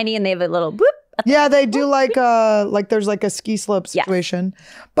always tiny and they have a little boop. Yeah, they do like there's like a ski slope situation,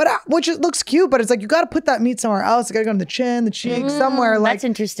 but which looks cute, but it's like you got to put that meat somewhere else. You got to go on the chin, the cheek, somewhere. Like That's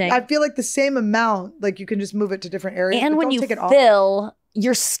interesting. I feel like the same amount, like you can just move it to different areas. And but when don't you take it off. fill,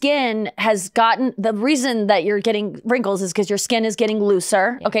 your skin has gotten the reason that you're getting wrinkles is because your skin is getting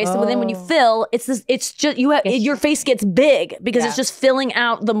looser. Okay, so then when you fill, it's just your face gets big because it's just filling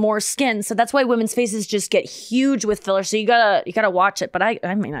out the more skin. So that's why women's faces just get huge with filler. So you gotta watch it. But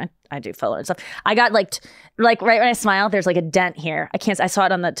I mean I do filler and stuff. I got like right when I smile, there's like a dent here. I saw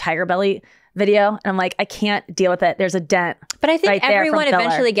it on the tiger belly video and I'm like, I can't deal with it. There's a dent. But I think right there from everyone filler.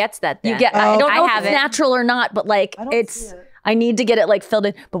 eventually gets that. Then. You get I don't know if I it's haven't. natural or not, but like I need to get it like filled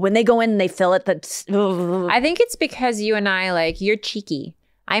in. But when they go in and they fill it, that's I think it's because you and I like you're cheeky.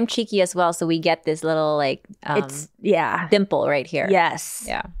 I'm cheeky as well, so we get this little like it's dimple right here. Yes.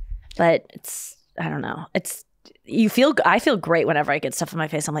 Yeah. But it's I don't know. I feel great whenever I get stuff on my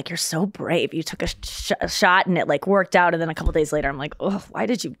face. I'm like, you're so brave. You took a shot and it like worked out. And then a couple days later, I'm like, oh, why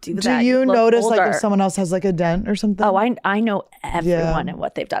did you do that? Do you look notice like older. if someone else has like a dent or something? Oh, I know everyone and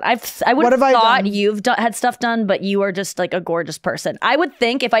what they've done. I would What have have I thought done? you've had stuff done, but you are just like a gorgeous person. I would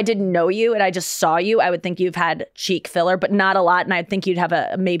think if I didn't know you and I just saw you, I would think you've had cheek filler, but not a lot. And I'd think you'd have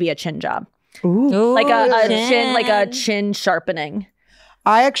maybe a chin job, Ooh. like a chin sharpening.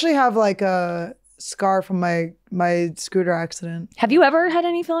 I actually have like a scar from my scooter accident. Have you ever had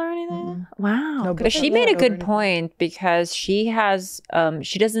any filler or anything? Wow. No, But she made a good point because she has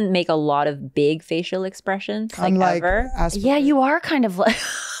she doesn't make a lot of big facial expressions like Unlike ever. Yeah, you are kind of like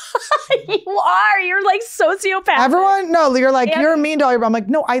you are. You're like sociopath. Everyone, no, you're like you're mean to all your. I'm like,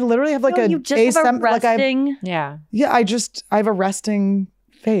 no, I literally have like No, a you just have a like resting. Yeah. I have a resting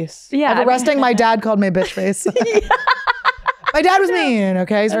face. Yeah, I have I a resting. My dad called me a bitch face. My dad was mean.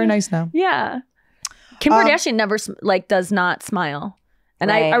 Okay, he's very nice now. Yeah. Kim Kardashian never does not smile.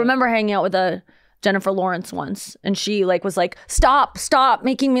 And I Right. remember hanging out with Jennifer Lawrence once and she was like, stop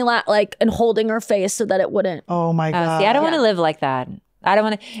making me laugh, like, and holding her face so that it wouldn't. Oh my god. See, I don't want to live like that. I don't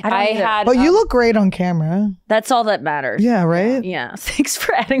want to. I either. had. But you look great on camera. That's all that matters. Yeah, right? Yeah. Thanks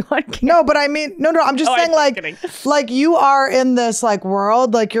for adding one. No, but I mean, no, I'm just saying like you are in this like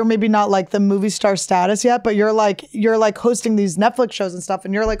world, like you're maybe not like the movie star status yet, but you're like hosting these Netflix shows and stuff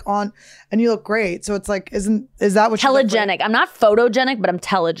and you're like on and you look great. So it's like, is that what you look for? Telegenic. I'm not photogenic, but I'm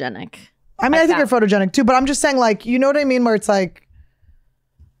telegenic. I mean, I think you're photogenic too, but I'm just saying like, you know what I mean? Where it's like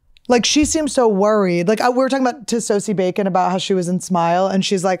she seems so worried. Like we were talking about to Sosie Bacon about how she was in Smile and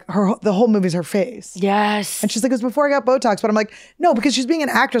she's like, the whole movie's her face. Yes. And she's like, it was before I got Botox. But I'm like, no, because she's being an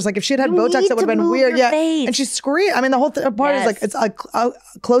actress. Like if she had Botox, that would have been weird. Yeah. face. And she's screaming. I mean, the whole part is like, it's a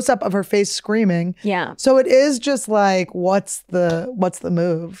close up of her face screaming. Yeah. So it is just like, what's the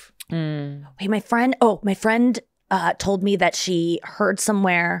move? Wait, my friend told me that she heard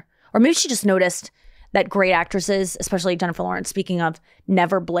somewhere, or maybe she just noticed that great actresses, especially Jennifer Lawrence, speaking of,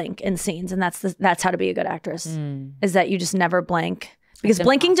 never blink in scenes. And that's how to be a good actress, is that you just never blink. Because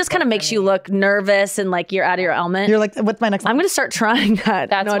blinking just kind of makes you look nervous and like you're out of your element. You're like, what's my next? I'm going to start trying that.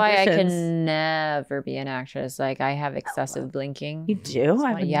 That's in why I auditions. can never be an actress. Like I have excessive blinking. You do?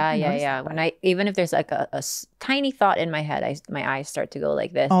 Yeah. When even if there's like a tiny thought in my head, my eyes start to go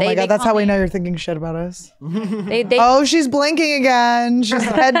like this. Oh my God, that's how we call know you're thinking shit about us. They Oh, she's blinking again. She's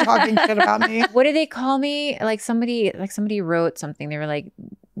head talking shit about me. what did they call me? Like somebody wrote something. They were like,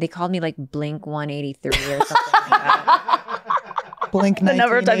 they called me like Blink 183 or something like that. Blink The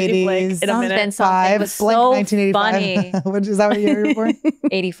number of times you blink 1980s. in a minute. Something. It was so 1985. funny. Is that what year you're born?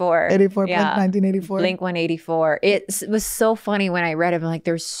 84. 84, Yeah. Blink 1984. Blink 184. It was so funny when I read it. I'm like,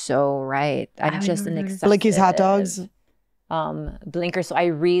 they're so right. I'm just an excessive. Blinky's hot dogs. blinker. So I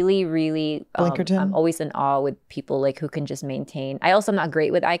really, I'm always in awe with people like who can just maintain. I also am not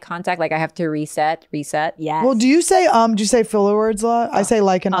great with eye contact. Like I have to reset. Yes. Well, do you say filler words a lot? I say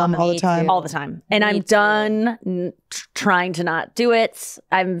like and all the time. All the time. And I'm done trying to not do it.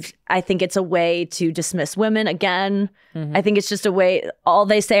 I think it's a way to dismiss women again. I think it's just a way, all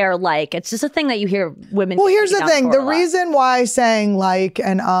they say are like. It's just a thing that you hear women. Well, here's the thing. The reason why saying like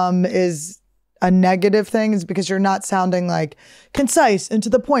and is a negative thing is because you're not sounding like concise and to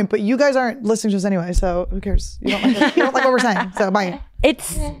the point, but you guys aren't listening to us anyway, so who cares? You don't like what we're saying, so bye.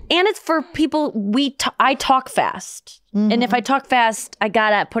 It's for people, I talk fast. And if I talk fast, I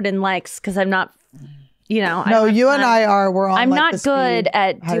gotta put in likes because I'm not, No, you and I are, we're on I'm like not the good speed,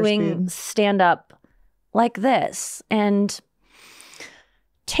 at higher doing speed. stand-up like this. And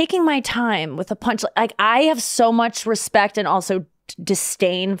taking my time with a punch, like I have so much respect and also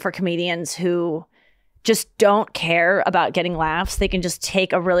disdain for comedians who just don't care about getting laughs. They can just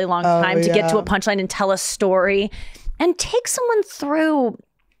take a really long time to get to a punchline and tell a story and take someone through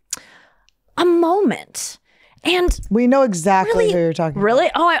a moment. And we know exactly who you're talking about.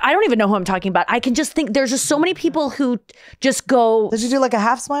 Really? Oh, I don't even know who I'm talking about. I can just think there's just so many people who just go. Did you do like a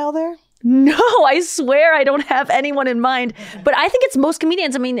half smile there? No, I swear I don't have anyone in mind. But I think it's most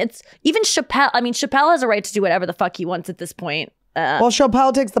comedians. I mean, it's even Chappelle. I mean, Chappelle has a right to do whatever the fuck he wants at this point. Well,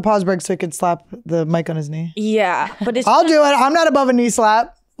 Chappelle takes the pause break so he could slap the mic on his knee. Yeah, but I'll do it. I'm not above a knee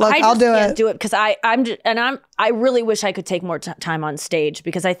slap. Look, I'll do it. Do it because I really wish I could take more time on stage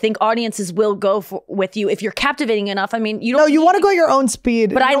because I think audiences will go with you if you're captivating enough. I mean, you don't. No, you want to go your own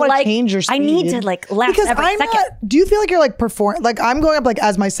speed, but I like change your speed. I need to like laugh because every second. Do you feel like you're like like I'm going up like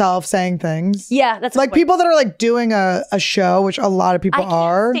as myself saying things? Yeah, that's like people that are like doing a show, which a lot of people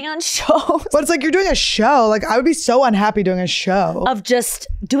are. I can't stand shows. But it's like you're doing a show. Like I would be so unhappy doing a show of just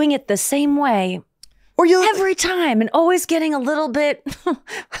doing it the same way. Or you every time and always getting a little bit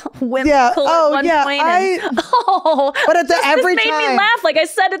whimsical at one point. But at the every this time made me laugh. Like I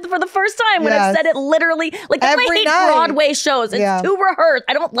said it for the first time when I said it literally. Like that's why I hate Broadway shows. It's too rehearsed.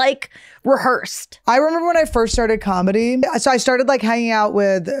 I don't like rehearsed. I remember when I first started comedy. So I started like hanging out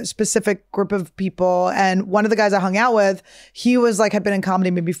with a specific group of people. And one of the guys I hung out with, he was like, had been in comedy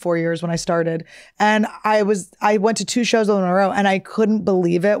maybe 4 years when I started. And I went to 2 shows in a row and I couldn't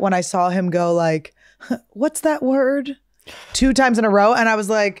believe it when I saw him go like, what's that word? 2 times in a row. And I was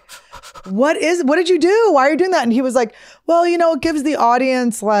like, what did you do? Why are you doing that? And he was like, well, it gives the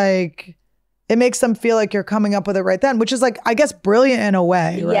audience like, it makes them feel like you're coming up with it right then, which is like, I guess, brilliant in a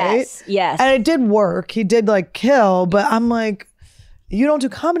way, right? Yes. And it did work. He did like kill, but I'm like, you don't do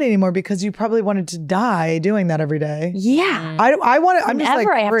comedy anymore because you probably wanted to die doing that every day. Yeah. I want to, I'm just like,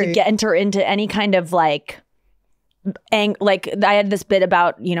 I have to enter into any kind of like I had this bit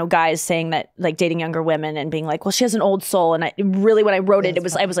about guys saying that like dating younger women and being like, well, she has an old soul, and I really when I wrote it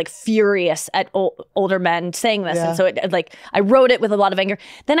was I was like furious at older men saying this, and so I wrote it with a lot of anger.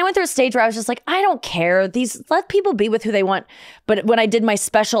 Then I went through a stage where I was just like, I don't care, let people be with who they want. But when I did my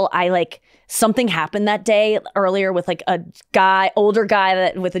special, something happened that day earlier with like a older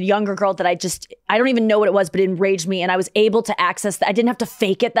guy with a younger girl that I don't even know what it was, but it enraged me. And I was able to access that. I didn't have to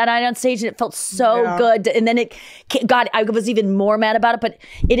fake it that night on stage, and it felt so good. And then I was even more mad about it. But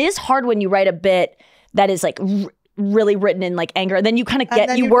it is hard when you write a bit that is like really written in like anger. And then you kind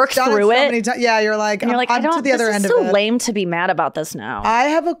of you work through it. You're like, I'm to the other end of it. It's so lame to be mad about this now. I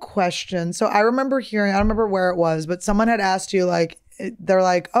have a question. So I remember I don't remember where it was, but someone had asked you like, they're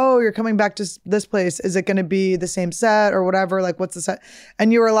like, oh, you're coming back to this place. Is it going to be the same set or whatever? Like, what's the set?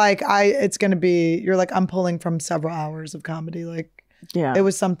 And you were like, it's going to be, you're like, I'm pulling from several hours of comedy. Like, it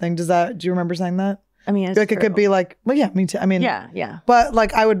was something. Do you remember saying that? I mean, like, it could be like, well, yeah, me too. I mean, yeah. But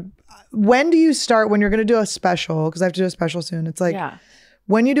like, when do you start, when you're going to do a special? Because I have to do a special soon. It's like,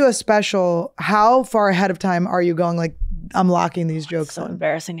 when you do a special, how far ahead of time are you going like, I'm locking these jokes on?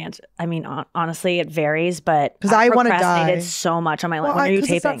 Embarrassing answer. I mean, honestly, it varies, but because I want to die. Procrastinated so much on my life. When are you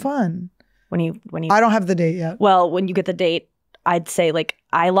taping? It's not fun. When you I don't have the date yet. Well, when you get the date, I'd say like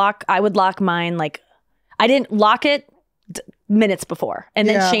I would lock mine like I didn't lock it minutes before and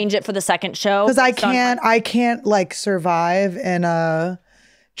then change it for the second show because I can't like survive in a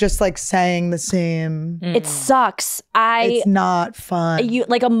just like saying the same. It sucks. It's not fun. You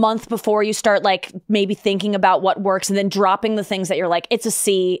like a month before you start like maybe thinking about what works and then dropping the things that you're like, it's a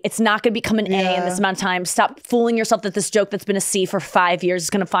C. It's not going to become an A in this amount of time. Stop fooling yourself that this joke that's been a C for 5 years is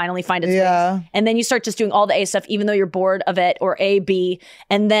going to finally find its wings. And then you start just doing all the A stuff, even though you're bored of it, or A, B,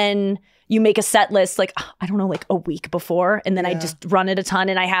 and then you make a set list, like, I don't know, like a week before. And then I just run it a ton.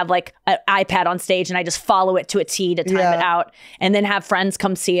 And I have like an iPad on stage and I just follow it to a T to time it out. And then have friends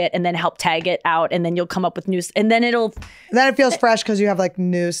come see it and then help tag it out. And then you'll come up with news. And then then it feels fresh because you have like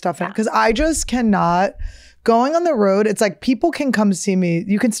new stuff in it. Because I just cannot. Going on the road, it's like people can come see me.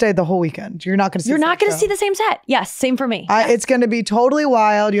 You can stay the whole weekend. You're not going to see. You're not going to see the same set. Yes, same for me. It's going to be totally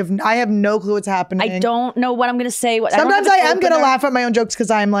wild. I have no clue what's happening. I don't know what I'm going to say. Sometimes I am going to laugh at my own jokes because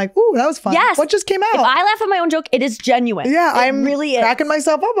I'm like, ooh, that was fun. Yes. What just came out? If I laugh at my own joke, it is genuine. Yeah, I'm really cracking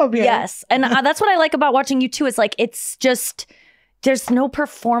myself up here. Yes, and that's what I like about watching you too. Is like it's just. There's no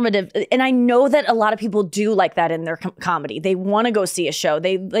performative. And I know that a lot of people do like that in their comedy. They want to go see a show.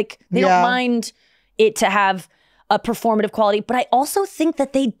 They don't mind it to have a performative quality, but I also think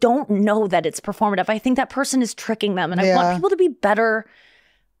that they don't know that it's performative. I think that person is tricking them, and I want people to be better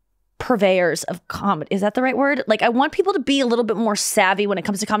purveyors of comedy. Is that the right word? Like, I want people to be a little bit more savvy when it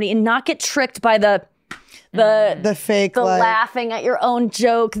comes to comedy and not get tricked by the fake, the laughing at your own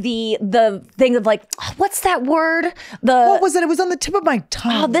joke, the thing of like, what's that word? What was it? It was on the tip of my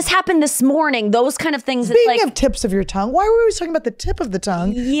tongue. Oh, this happened this morning. Those kind of things. Speaking of tips of your tongue, why were we always talking about the tip of the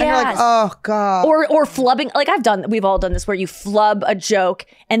tongue? Yeah. And you're like, oh God. Or flubbing. Like we've all done this where you flub a joke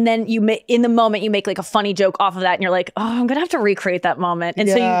and then in the moment you make like a funny joke off of that and you're like, oh, I'm gonna have to recreate that moment. And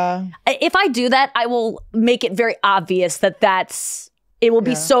so if I do that, I will make it very obvious it will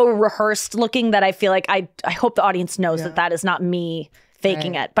be so rehearsed looking that I feel like I hope the audience knows that is not me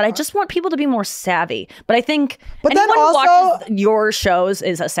faking it. But I just want people to be more savvy. But I think anyone who watches your shows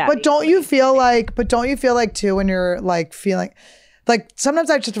is a savvy. But don't you feel like too when you're like feeling like sometimes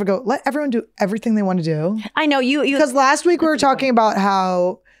I just go, let everyone do everything they want to do. I know you because last week we were talking about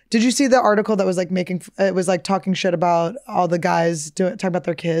how. Did you see the article that was like it was like talking shit about all the guys talking about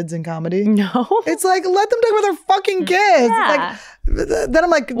their kids in comedy? No. It's like, let them talk about their fucking kids. Yeah. It's like, then I'm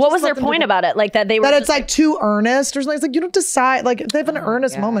like, what was their point about it? Like that they were that it's like too earnest or something. It's like, you don't decide. Like if they have an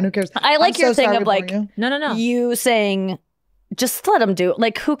earnest moment, who cares? I like your thing of like, no. You saying, just let them do it.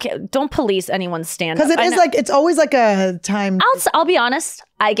 Like who can? Don't police anyone's stand-up. Because it is like, it's always like a time. I'll be honest.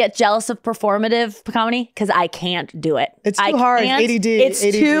 I get jealous of performative comedy because I can't do it. It's too hard. ADD. It's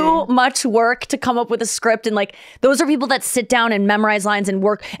too much work to come up with a script. And like, those are people that sit down and memorize lines and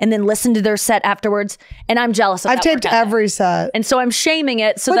work and then listen to their set afterwards. And I'm jealous of that. I've taped every set. And so I'm shaming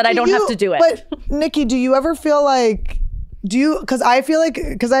it so that I don't have to do it. But Nikki, do you ever feel like, because I feel like,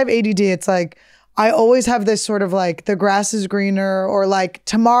 because I have ADD, it's like, I always have this sort of like the grass is greener or like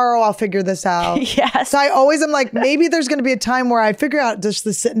tomorrow I'll figure this out. Yes. So I always am like, maybe there's going to be a time where I figure out just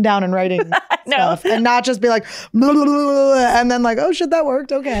the sitting down and writing stuff and not just be like, blah, blah, blah, blah, and then like, oh shit, that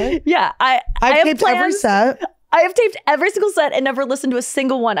worked. Okay. Yeah. I've taped every set. I have taped every single set and never listened to a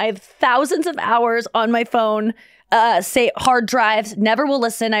single one. I have thousands of hours on my phone, say hard drives, never will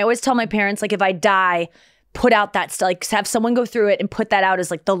listen. I always tell my parents, like if I die, put out that stuff, like have someone go through it and put that out as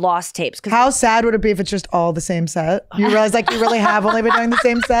like the lost tapes. How sad would it be if it's just all the same set? You realize like you really have only been doing the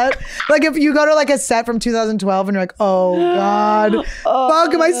same set? Like if you go to like a set from 2012 and you're like, oh God,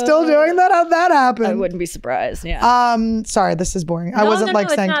 fuck, am I still doing that? How'd that happen? I wouldn't be surprised, yeah. Sorry, this is boring. I wasn't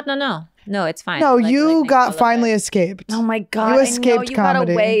saying. No, it's fine. No, you got finally escaped. Oh my God. You escaped comedy.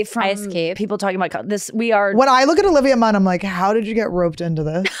 Got away from people talking about this. When I look at Olivia Munn, I'm like, how did you get roped into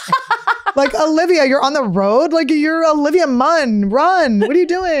this? Like, Olivia, you're on the road? Like, you're Olivia Munn. Run. What are you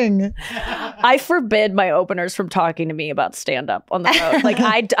doing? I forbid my openers from talking to me about stand-up on the road. Like,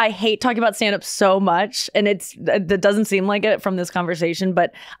 I hate talking about stand-up so much. And it doesn't seem like it from this conversation,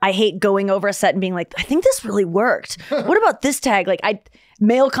 but I hate going over a set and being like, I think this really worked. What about this tag? Like,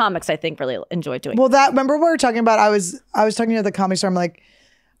 male comics, I think, really enjoy doing. Well, remember what we were talking about? I was talking to the Comedy Store. I'm like,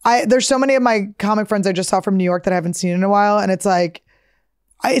 there's so many of my comic friends I just saw from New York that I haven't seen in a while. And it's like,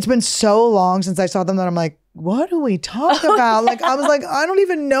 it's been so long since I saw them that I'm like, what do we talk about? Like, I was like, I don't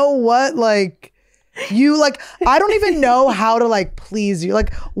even know what, like, you, like, I don't even know how to, like, please you.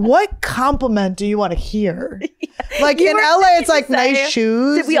 Like, what compliment do you want to hear? Like, in LA, it's like nice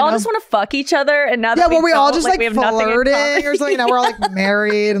shoes. Did we all just want to fuck each other? And now that we all just like flirting or something. Now we're all like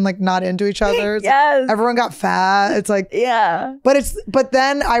married and like not into each other. Yes. Everyone got fat. It's like, yeah. But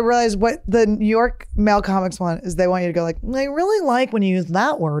then I realized what the New York male comics want is they want you to go like, I really like when you use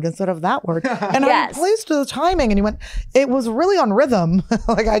that word instead of that word. And I'm pleased with the timing. And he went, it was really on rhythm.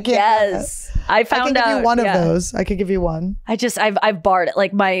 Like I can't. Yes. I can give you one of those. I could give you one. I've barred it.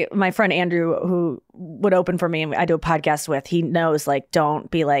 Like my friend Andrew, who would open for me and I do a podcast with, he knows, like,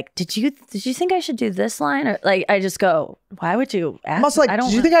 don't be like, did you think I should do this line? Or like, I just go, why would you ask? I'm also like,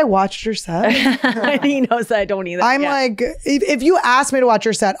 did you think I watched your set? He knows that I don't either. I'm like, if you ask me to watch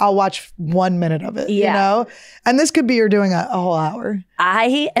your set, I'll watch 1 minute of it, you know? And this could be you're doing a whole hour.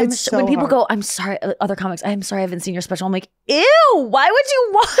 I am, so when people hard. go, I'm sorry, other comics, I'm sorry I haven't seen your special. I'm like, ew, why would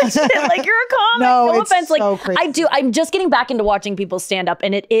you watch it? Like, you're a comic. No it's offense. so Like, crazy. I'm just getting back into watching people stand up,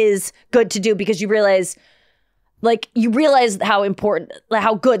 and it is good to do because you realize how important, like,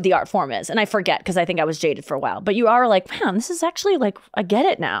 how good the art form is. And I forget because I think I was jaded for a while. But you are like, man, this is actually like, I get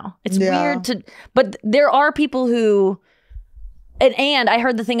it now. It's weird but there are people who, and I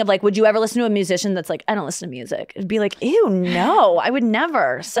heard the thing of like, would you ever listen to a musician that's like, I don't listen to music? It'd be like, ew, no, I would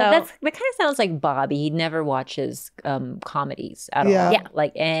never. So that kind of sounds like Bobby. He never watches comedies at all. Yeah.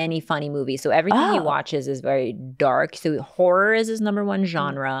 Like any funny movie. So everything he watches is very dark. So horror is his #1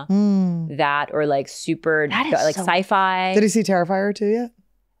 genre. That or like super like sci-fi. Did he see Terrifier 2 yet?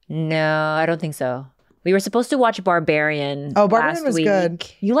 No, I don't think so. We were supposed to watch Barbarian. Oh, Barbarian last was week. good.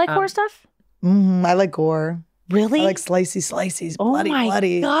 you like horror stuff? I like gore. Really? I like slices, oh bloody, my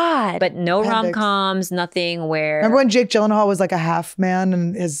bloody. God. But no Appendix. rom-coms, nothing where... Remember when Jake Gyllenhaal was like a half man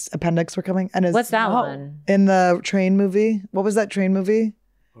and his appendix were coming? And his, What's that one? In the train movie. What was that train movie?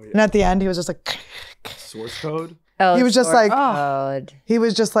 Oh, yeah. And at the end, he was just like... Source code. Oh, He was just Source like- Code. He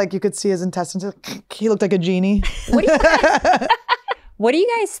was just like, you could see his intestines. He looked like a genie. What do you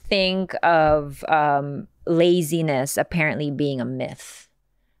guys think of laziness apparently being a myth?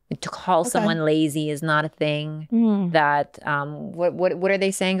 To call someone lazy is not a thing. That what are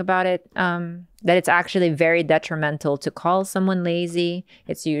they saying about it? That it's actually very detrimental to call someone lazy.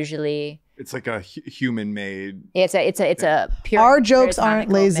 It's usually It's like a human-made. it's a pure. Our jokes aren't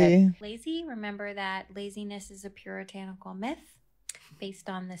puritanical lazy. myth. Lazy, remember that laziness is a puritanical myth based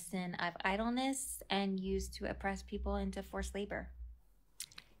on the sin of idleness and used to oppress people into forced labor.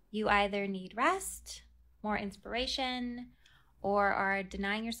 You either need rest, more inspiration, or are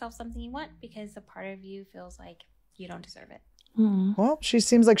denying yourself something you want because a part of you feels like you don't deserve it. Well, she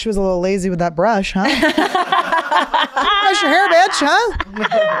seems like she was a little lazy with that brush, huh? Brush your hair, bitch,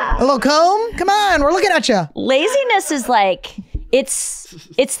 huh? A little comb? Come on, we're looking at you. Laziness is like, it's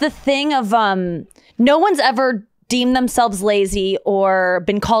the thing of no one's ever deemed themselves lazy or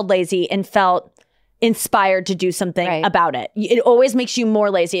been called lazy and felt inspired to do something about it. It always makes you more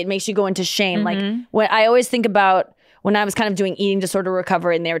lazy. It makes you go into shame. Like when I always think about when I was kind of doing eating disorder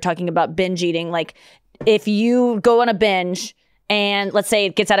recovery and they were talking about binge eating, like if you go on a binge and let's say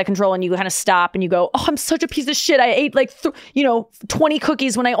it gets out of control and you kind of stop and you go, oh, I'm such a piece of shit. I ate like, 20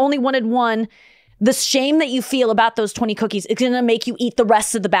 cookies when I only wanted one. The shame that you feel about those 20 cookies is going to make you eat the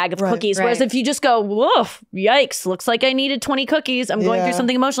rest of the bag of cookies. Whereas if you just go, woof, yikes, looks like I needed 20 cookies. I'm going through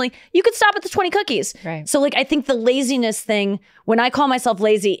something emotionally. You could stop at the 20 cookies. Right. So like, I think the laziness thing, when I call myself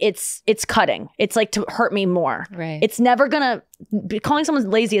lazy, it's cutting. It's like to hurt me more. Right. It's never going to, calling someone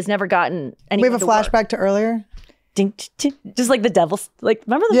lazy has never gotten anyone We have a flashback to earlier. Ding, ding, ding. Just like the devil's, like,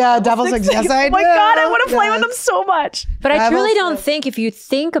 remember the devil's sticks? like, yes, I Oh my do. God, I want to play Yes. with them so much. But I Devil's truly don't like- think if you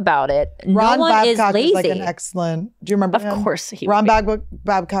think about it, Ron no one is Babcock lazy. is like an excellent. Do you remember Of him? course he Ron would be.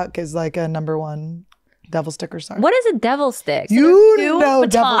 Babcock is like a #1 devil sticker star. What is a devil stick? You two know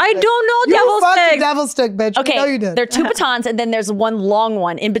batons. devil I stick. don't know You devil fucked a sticks. devil stick, bitch. Okay, We know you did. there are 2 batons, and then there's one long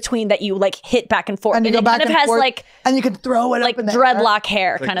one in between that you like hit back and forth, and you go it back kind of and has forth, like and you can throw it like up in the air. dreadlock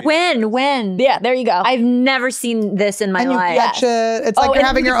hair kind of. When? Yeah, there you go. I've never seen this in my And you life. catch it. It's like Oh, you're and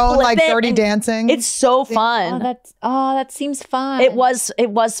having you your can own flip like it dirty and dancing. It's so fun. That seems fun. It was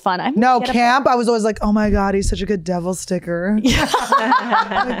fun. I'm No, gonna get camp. I was always like, oh my God, he's such a good devil sticker. Oh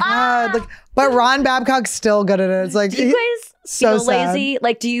my God. Like, but Ron Babcock's still good at it. It's like, Do you guys so feel sad. lazy?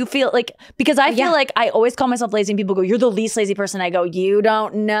 Like, do you feel like, because I feel like I always call myself lazy and people go, you're the least lazy person. I go, you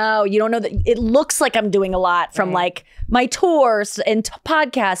don't know. You don't know that it looks like I'm doing a lot from like my tours and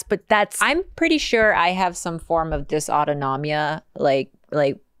podcasts, but that's. I'm pretty sure I have some form of dysautonomia, like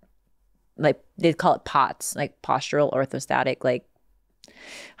they call it POTS, like postural orthostatic, like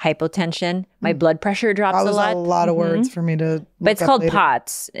hypotension. My blood pressure drops that a was lot. a lot of words for me to. But it's called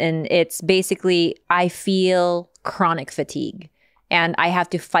POTS, and it's basically I feel chronic fatigue. And I have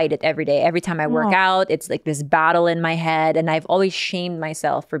to fight it every day. Every time I work out, it's like this battle in my head. And I've always shamed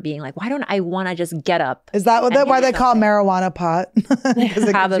myself for being like, why don't I want to just get up? Is that why they call marijuana pot? Because it gives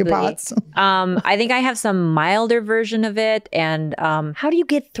you Probably. pots. I think I have some milder version of it. And How do you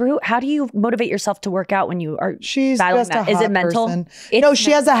get through? How do you motivate yourself to work out when you are She's battling just that? a Is hot it mental? person. No,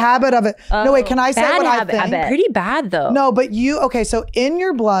 she has a habit of it. No, wait, can I say bad what habit. I think? Pretty bad though. No, but okay, so in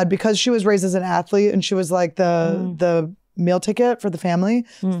your blood, because she was raised as an athlete and she was like the meal ticket for the family,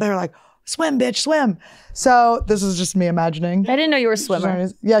 so they were like, swim, bitch, swim. So this is just me imagining. I didn't know you were a swimmer.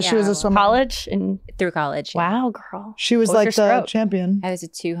 Yeah, she was a swimmer. College and Through college. Yeah. wow, girl. She was What like your stroke? champion. I was a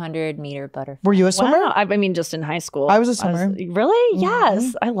 200-meter butterfly. Were you a swimmer? Wow. I mean, just in high school. I was a swimmer. Really?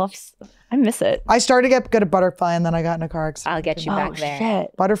 Yes. I miss it. I started to get good at butterfly and then I got in a car accident. I'll get you back there.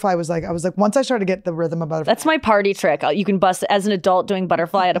 Shit. Butterfly was like, I was like, once I started to get the rhythm of butterfly. That's my party trick. You can bust as an adult doing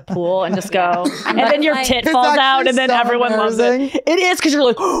butterfly at a pool and just go, and then your tit It's falls actually out, and then so everyone loves embarrassing. it. It is because you're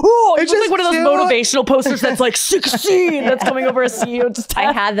like, oh, it's just like one of those too- motivational posters that's like 16 that's coming over a CEO. Just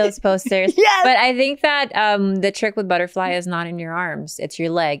I had those posters. Yes. But I think that the trick with butterfly is not in your arms. It's your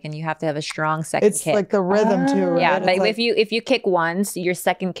leg, and you have to have a strong second It's kick. like the rhythm too, right? Yeah, It's but like- if you kick once, your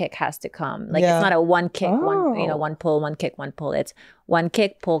second kick has to come. Like Yeah. it's not a one kick, one pull, one kick, one pull. It's one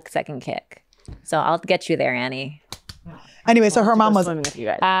kick, pull, second kick. So I'll get you there, Annie. Anyway, so her mom was. swimming with you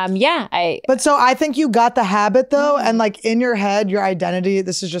guys. But so I think you got the habit though, and like in your head, your identity,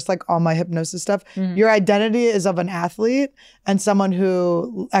 this is just like all my hypnosis stuff. Your identity is of an athlete and someone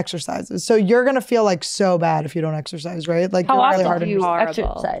who exercises. So you're gonna feel like so bad if you don't exercise, right? Like How you're really often hard do on you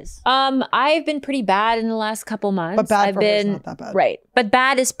yourself. exercise? I've been pretty bad in the last couple months. But bad I've for her is been not that bad. Right. but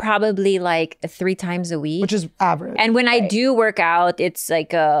bad is probably like 3 times a week. Which is average. and when I do work out, it's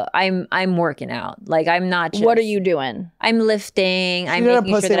like I'm working out. Like I'm not just, What are you doing? I'm lifting. I'm did a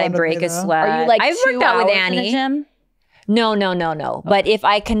making sure pussy that I one with break me, a though. sweat. Are you like I've 2 worked out with hours in a Annie. gym? No. But if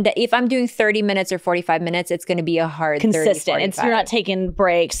I'm doing 30 minutes or 45 minutes, it's going to be a hard 30, Consistent. You're 45. not taking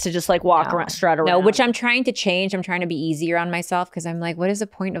breaks to just like walk around, strut around. No, which I'm trying to change. I'm trying to be easier on myself because I'm like, what is the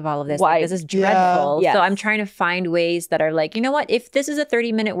point of all of this? Why? Like, this is dreadful. Yes. So I'm trying to find ways that are like, you know what? If this is a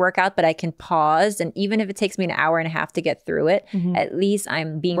 30-minute workout, but I can pause, and even if it takes me an hour and a half to get through it, at least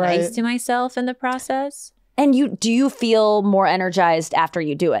I'm being nice to myself in the process. And do you feel more energized after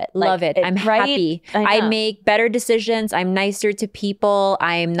you do it? Like, Love it. I'm right? happy. I I know. make better decisions. I'm nicer to people.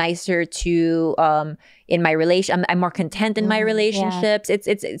 I'm nicer to in my relation. I'm more content in my relationships.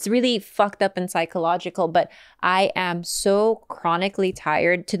 It's really fucked up and psychological, but I am so chronically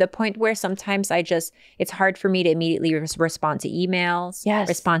tired to the point where sometimes it's hard for me to immediately respond to emails,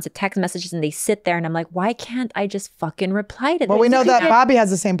 respond to text messages, and they sit there and I'm like, why can't I just fucking reply to this? Well, we know that Bobby has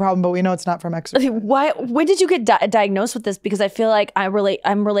the same problem, but we know it's not from exercise. When did you get diagnosed with this? Because I feel like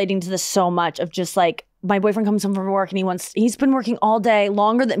I'm relating to this so much of just like, my boyfriend comes home from work and he's been working all day,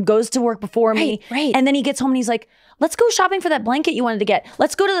 longer than goes to work before me. Right. And then he gets home and he's like, let's go shopping for that blanket you wanted to get.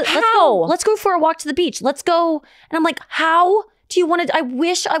 Let's go for a walk to the beach. Let's go. And I'm like, how do you want to? I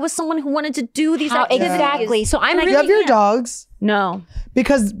wish I was someone who wanted to do these activities. Exactly. So I'm really You have your dogs. No.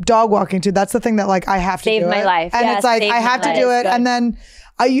 Because dog walking too, that's the thing that like I have to Saved do my it. life. And Yes, it's like saved I my have to life. do it. Good. And then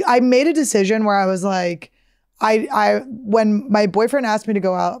I made a decision where I was like, I when my boyfriend asked me to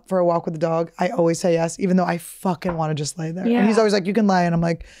go out for a walk with the dog, I always say yes, even though I fucking want to just lay there. And he's always like, you can lay. And I'm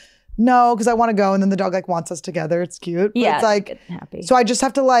like, no, because I want to go. And then the dog like wants us together. It's cute. But it's like, happy. so I just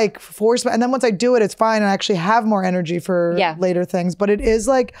have to like force, and then once I do it, it's fine. And I actually have more energy for later things. But it is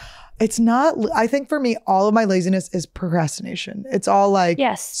like, it's not, I think for me, all of my laziness is procrastination. It's all like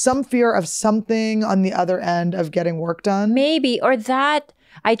some fear of something on the other end of getting work done. Maybe, or that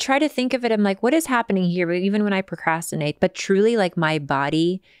I try to think of it. I'm like, what is happening here? Even when I procrastinate, but truly like my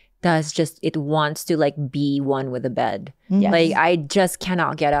body it wants to like be one with the bed. Like I just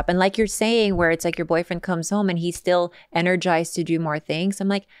cannot get up. And like you're saying, where it's like your boyfriend comes home and he's still energized to do more things. I'm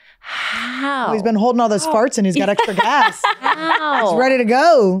like, how? Well, he's been holding all those farts and he's got extra gas. How? He's ready to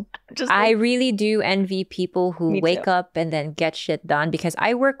go. I really do envy people who wake up and then get shit done, because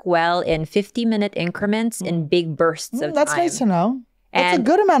I work well in 50-minute increments in big bursts of That's time. nice to know. That's a And-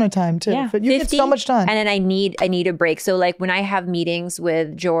 good amount of time too. Yeah. But you get so much done. And then I need a break. So like when I have meetings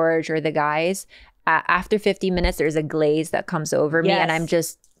with George or the guys, after 50 minutes, there's a glaze that comes over me, and I'm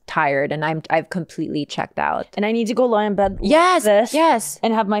just tired, and I've completely checked out. And I need to go lie in bed Yes, like this. yes.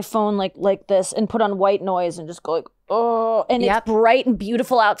 And have my phone like this and put on white noise and just go like, oh. And it's bright and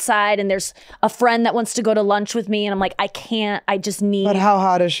beautiful outside. And there's a friend that wants to go to lunch with me. And I'm like, I can't. I just need. But how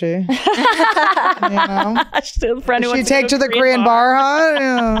hot is she? You know? a friend who She wants take to the Korean bar hot?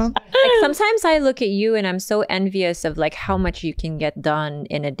 Yeah. Like sometimes I look at you and I'm so envious of like how much you can get done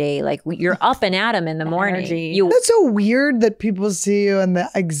in a day. Like you're up and at 'em in the morning. energy. That's so weird that people see you in the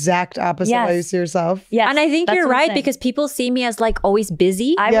exact opposite way you see yourself. Yes, And I think that's you're what I'm right, saying. because people see me as like always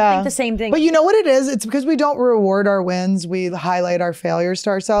busy. I would think the same thing. But you know what it is? It's because we don't reward our wins. We highlight our failures to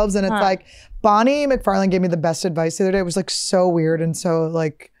ourselves. And it's like, Bonnie McFarlane gave me the best advice the other day. It was like so weird and so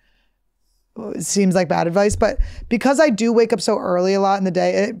like, it seems like bad advice. But because I do wake up so early a lot in the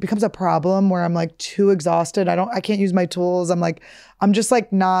day, it becomes a problem where I'm like too exhausted. I can't use my tools. I'm just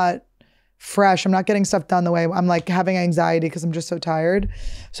like not fresh. I'm not getting stuff done the way I'm like having anxiety because I'm just so tired.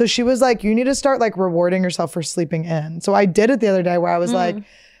 So she was like, you need to start like rewarding yourself for sleeping in. So I did it the other day where I was like,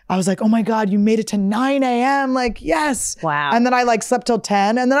 oh my God, you made it to 9 a.m. Like, yes. Wow. And then I like slept till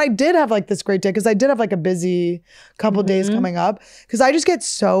 10. And then I did have like this great day because I did have like a busy couple days coming up because I just get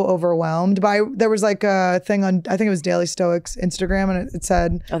so overwhelmed. But there was like a thing on, I think it was Daily Stoic's Instagram, and it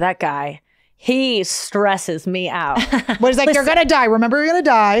said, Oh, that guy. He stresses me out. But he's like, you're gonna die. Remember, you're gonna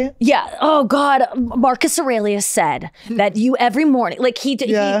die. Yeah. Oh God. Marcus Aurelius said that you every morning, like he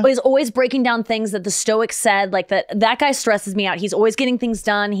was always breaking down things that the Stoics said. Like that guy stresses me out. He's always getting things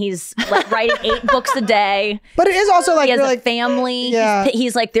done. He's like writing 8 books a day. But it is also like he has you're a like, family. Yeah.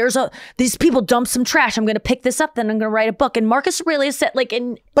 He's like, these people dump some trash. I'm gonna pick this up. Then I'm gonna write a book. And Marcus Aurelius said, like,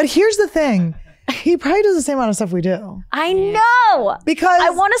 But here's the thing. He probably does the same amount of stuff we do. I know. Because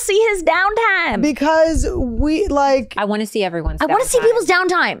I want to see his downtime. Because we like. I want to see everyone's I want to see people's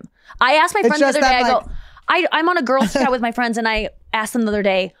downtime. I asked my friend the other day, I'm on a girls' chat with my friends, and I asked them the other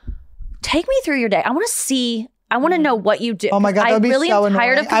day, take me through your day. I want to know what you do. Oh my God, that would be really so am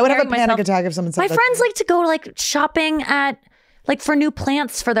tired annoying. of I would have a comparing panic myself. attack if someone said My that friends to me. like to go like shopping at like for new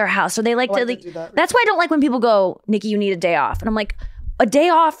plants for their house, or they like to like. do that. That's why I don't like when people go, Nikki, you need a day off, and I'm like, a day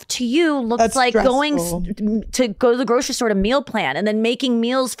off to you looks That's like going stressful. to go to the grocery store to meal plan, and then making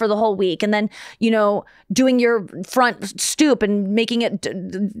meals for the whole week, and then doing your front stoop and making it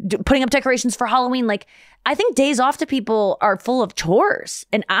putting up decorations for Halloween. Like, I think days off to people are full of chores,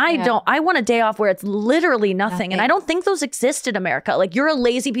 and I want a day off where it's literally nothing. And I don't think those exist in America. Like, you're a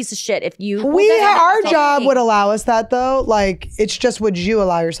lazy piece of shit if you Our job would allow us that though. Like, it's just, would you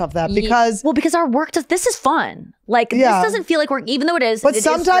allow yourself that? Because because our work this is fun. Like, this doesn't feel like work, even though it is. But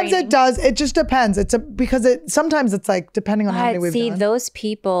sometimes it does. It just depends. Sometimes it's like depending on how many we've done. Those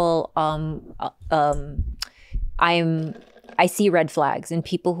people, I see red flags in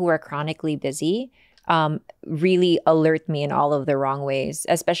people who are chronically busy. Really alert me in all of the wrong ways,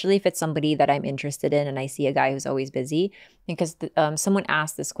 especially if it's somebody that I'm interested in and I see a guy who's always busy. Because someone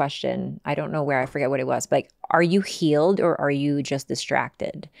asked this question, I don't know where, I forget what it was, but like, are you healed or are you just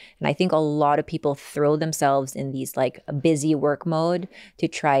distracted? And I think a lot of people throw themselves in these like busy work mode to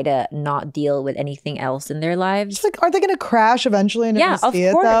try to not deal with anything else in their lives. It's like, aren't they going to crash eventually and Yeah, see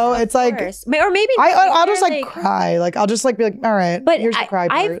it though? It's like, or maybe I'll just like cry. Like, I'll just like be like, all right, but here's the cry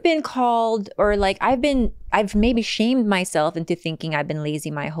part. I've been called, or like I've maybe shamed myself into thinking I've been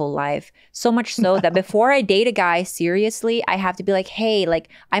lazy my whole life. So much so that before I date a guy seriously, I have to be like, hey, like,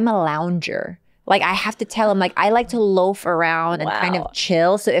 I'm a lounger. Like, I have to tell him, like, I like to loaf around and kind of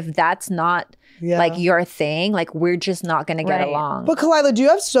chill. So if that's not like your thing, like, we're just not going to get along. But Kalila, do you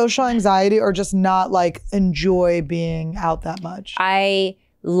have social anxiety or just not like enjoy being out that much? I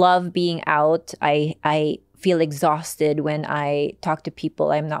love being out. I feel exhausted when I talk to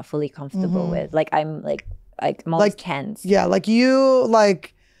people I'm not fully comfortable with. Like, I'm always tense. Yeah, like you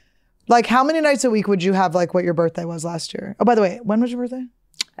like how many nights a week would you have like what your birthday was last year? Oh, by the way, when was your birthday?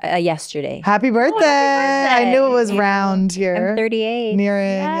 Yesterday. Happy birthday. I knew it was round here. I'm 38.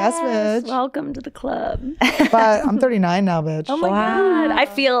 Nearing, yes, bitch. Welcome to the club. But I'm 39 now, bitch. Oh my God.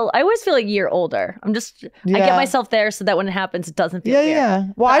 I always feel a year older. I get myself there so that when it happens, it doesn't feel weird. Yeah.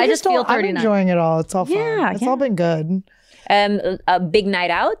 Well, I just feel I'm 39. enjoying it all. It's all fun. It's all been good. A big night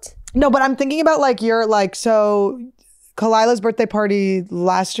out? No, but I'm thinking about like your like, so Kalila's birthday party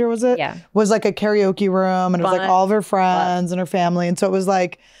last year, was it? Yeah. Was like a karaoke room and it was like all of her friends and her family. And so it was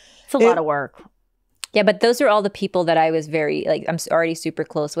like. It's a lot of work. Yeah, but those are all the people that I was very, like, I'm already super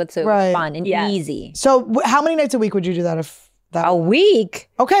close with. So it was fun and easy. So how many nights a week would you do that if that? A week?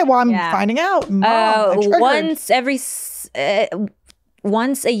 Okay, well, I'm finding out.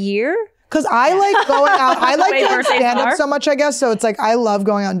 Once a year? Because I like going out. I like doing stand-up so much, I guess. So it's like, I love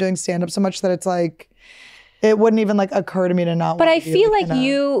going out and doing stand-up so much that it's like, it wouldn't even like occur to me to not. But I feel like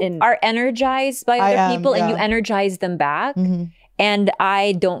you are energized by other people and you energize them back. Mm-hmm. And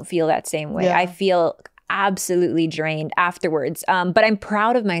I don't feel that same way. Yeah. I feel absolutely drained afterwards. But I'm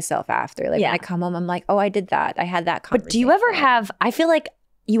proud of myself after. Like when I come home, I'm like, oh, I did that. I had that conversation. But do you ever have, I feel like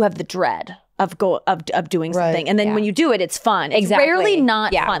you have the dread of doing something. And then when you do it, it's fun. Exactly. It's rarely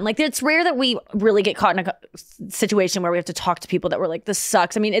not fun. Like it's rare that we really get caught in a situation where we have to talk to people that we're like, this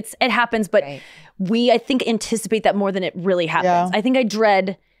sucks. I mean, it happens, but we, I think, anticipate that more than it really happens. Yeah. I think I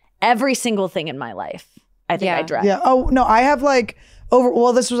dread every single thing in my life. I think I dread. Yeah. Oh, no, I have like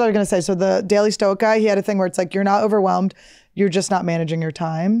well, this was what I was going to say. So the Daily Stoic guy, he had a thing where it's like, you're not overwhelmed. You're just not managing your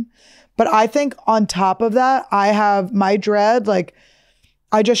time. But I think on top of that, I have my dread, like,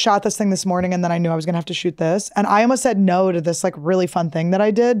 I just shot this thing this morning and then I knew I was gonna have to shoot this. And I almost said no to this like really fun thing that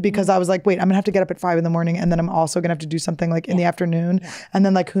I did because I was like, wait, I'm gonna have to get up at 5 a.m. and then I'm also gonna have to do something like in the afternoon. And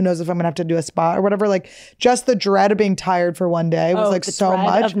then like, who knows if I'm gonna have to do a spot or whatever. Like just the dread of being tired for one day was like so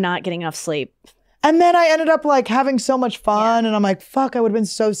much. Of not getting enough sleep. And then I ended up like having so much fun and I'm like, fuck, I would have been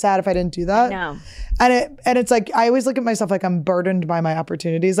so sad if I didn't do that. No. And it's like, I always look at myself like I'm burdened by my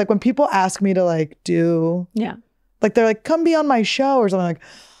opportunities. Like when people ask me to like do, like they're like, come be on my show or something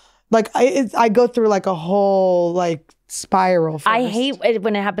like I go through like a whole like spiral first. I hate it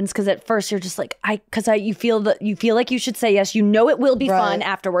when it happens because at first you're just like, you feel like you should say yes. You know it will be fun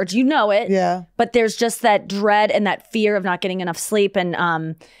afterwards. You know it. Yeah. But there's just that dread and that fear of not getting enough sleep and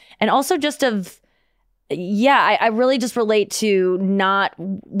also just of, I really just relate to not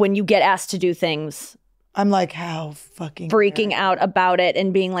when you get asked to do things. I'm like, how fucking freaking out about it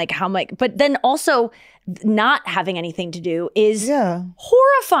and being like, how much, but then also not having anything to do is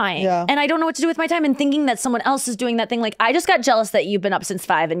horrifying. Yeah. And I don't know what to do with my time and thinking that someone else is doing that thing. Like I just got jealous that you've been up since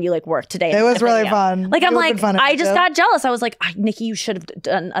 5 and you like worked today. It was really fun. Like I'm like, I just got jealous. I was like, Nikki, you should have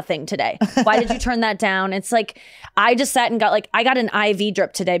done a thing today. Why did you turn that down? It's like, I just sat and got like, I got an IV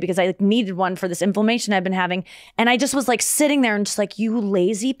drip today because I like, needed one for this inflammation I've been having. And I just was like sitting there and just like, you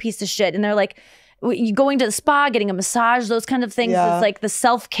lazy piece of shit. And they're like, you going to the spa, getting a massage, those kind of things. It's like the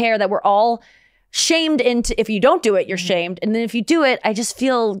self-care that we're all shamed into. If you don't do it, you're shamed. And then if you do it, I just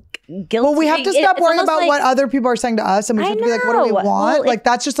feel guilty. Well, we have to stop worrying about what other people are saying to us. And we should be like, what do we want? Well, like,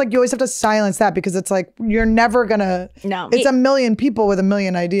 that's just like, you always have to silence that because it's like, you're never gonna, it's a million people with a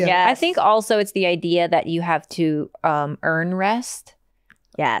million ideas. Yeah. I think also it's the idea that you have to earn rest.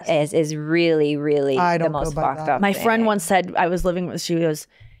 Yes. Is really, really the most fucked up My thing. friend once said, I was living with, she goes,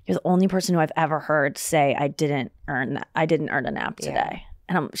 you're the only person who I've ever heard say I didn't earn a nap today.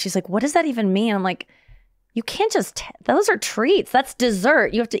 And she's like, what does that even mean? I'm like, you can't just, those are treats. That's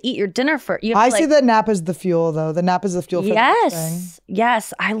dessert. You have to eat your dinner first. I see the nap as the fuel though. The nap is the fuel for Yes.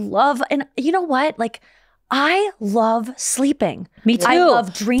 Yes. I love, and you know what? Like, I love sleeping. Me too. I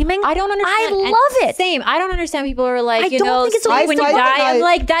love dreaming. I don't understand. I love it. Same. I don't understand people who are like, I don't think it's okay when you die. I'm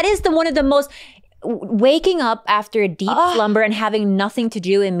like, that is one of the most, waking up after a deep slumber and having nothing to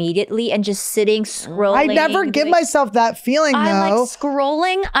do immediately and just sitting scrolling. I never give myself that feeling though. I like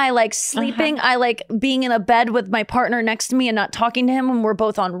scrolling. I like sleeping. I like being in a bed with my partner next to me and not talking to him when we're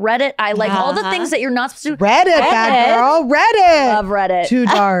both on Reddit. I like all the things that you're not supposed to do. Reddit, that girl. Reddit. Love Reddit. Too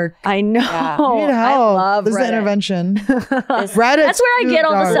dark. I know. You need help. I love this Reddit. is intervention. Reddit. That's where I get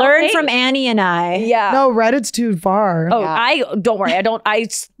all the learn from Annie and I. Yeah. No, Reddit's too far. Oh, I don't worry. I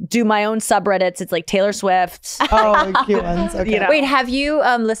do my own subreddits. It's like Taylor Swift. Oh, cute ones. Okay. You know. Wait, have you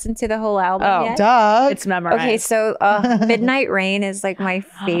listened to the whole album yet? Duh. It's memorized. Okay, so Midnight Rain is like my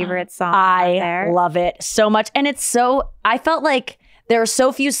favorite song. I love it so much. And it's so, I felt like there are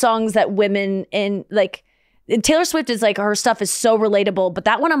so few songs that women in like, Taylor Swift is like, her stuff is so relatable. But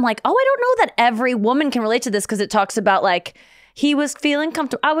that one I'm like, oh, I don't know that every woman can relate to this because it talks about like, he was feeling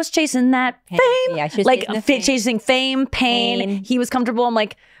comfortable. I was chasing that fame. Yeah, she was like chasing fame, pain. He was comfortable. I'm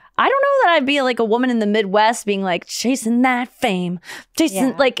like, I don't know that I'd be like a woman in the Midwest being like chasing that fame,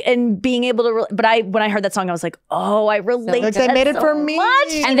 like, and being able to. But when I heard that song, I was like, oh, I relate. Like to they that made it so for me.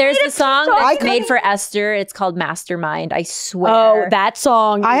 much. And there's the song that's made for Esther. It's called Mastermind. I swear. Oh, that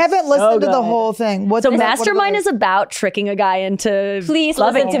song. I haven't listened to the whole thing. So Mastermind is about tricking a guy into. Please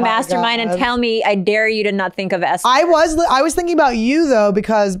listen to Mastermind and tell me. I dare you to not think of Esther. I was thinking about you though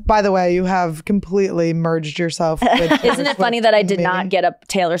because, by the way, you have completely merged yourself with Isn't it funny that I did not get a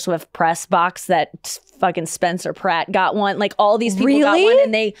Taylor Swift press box that fucking Spencer Pratt got one? Like all these people got one,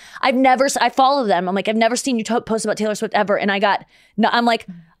 and I follow them. I'm like, I've never seen you post about Taylor Swift ever, and I'm like,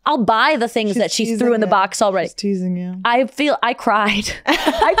 I'll buy the things that she threw in the box already. She's teasing you. I cried.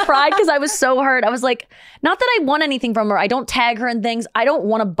 I cried because I was so hurt. I was like, not that I want anything from her. I don't tag her in things. I don't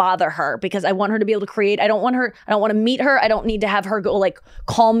want to bother her because I want her to be able to create. I don't want to meet her. I don't need to have her go like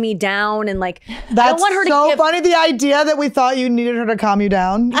calm me down and like. That's I don't want her so to funny. The idea that we thought you needed her to calm you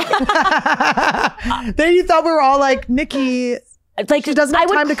down. Then you thought we were all like, Nikki. Like she doesn't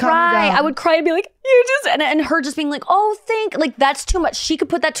have time to calm you down. I would cry and be like, you just and her just being like, oh, like that's too much. She could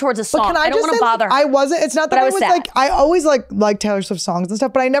put that towards a song. But can I don't want to bother her. I wasn't. It's not that I was like. I always like Taylor Swift songs and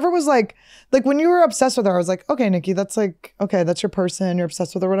stuff, but I never was like when you were obsessed with her. I was like, okay, Nikki, that's like okay, that's your person. You're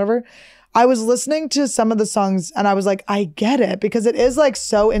obsessed with her, whatever. I was listening to some of the songs and I was like, I get it because it is like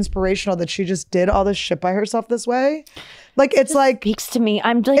so inspirational that she just did all this shit by herself this way. Like it's like speaks to me.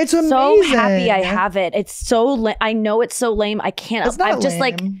 I'm like it's so amazing. happy I have it. It's so I know it's so lame. I can't. It's not I'm just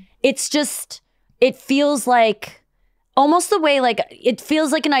lame. like it's just it feels like almost the way like it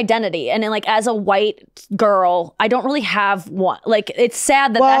feels like an identity, and then like as a white girl, I don't really have one. Like it's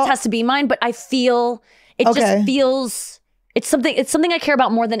sad that that has to be mine, but I feel it just feels. It's something I care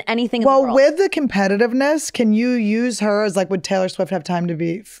about more than anything in the world. With the competitiveness, can you use her as like, would Taylor Swift have time to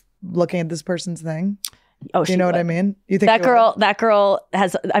be looking at this person's thing? Oh, do you know what I mean? You think that girl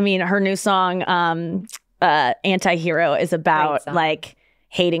has, I mean, her new song, Anti-Hero, is about like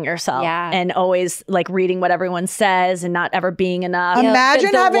hating yourself and always like reading what everyone says and not ever being enough.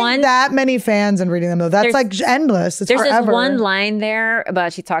 Imagine having that many fans and reading them though. That's like endless. It's there's forever. This one line there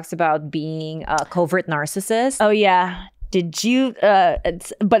about, she talks about being a covert narcissist. Oh yeah. Did you,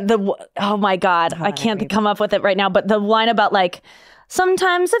 oh my God, I can't come up with it right now, but the line about like,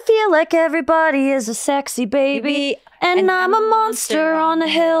 sometimes I feel like everybody is a sexy baby and I'm a monster on a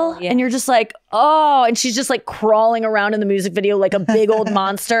hill. Yeah. And you're just like, oh, and she's just like crawling around in the music video like a big old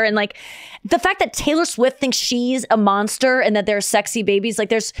monster. And like the fact that Taylor Swift thinks she's a monster and that they're sexy babies,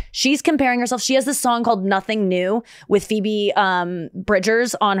 like she's comparing herself. She has this song called Nothing New with Phoebe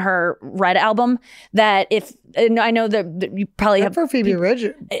Bridgers on her Red album that I know that you probably have. For Phoebe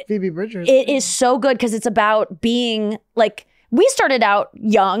Bridgers. It is so good because it's about being like, we started out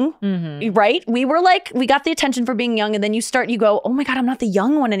young, right? We were like, we got the attention for being young, and then you go, oh my God, I'm not the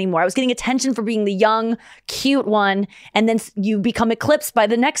young one anymore. I was getting attention for being the young, cute one, and then you become eclipsed by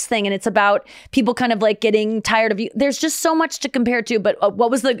the next thing, and it's about people kind of like getting tired of you. There's just so much to compare to, but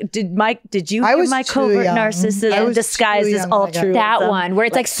what was did you hear my covert narcissism disguised as altruism? That one, where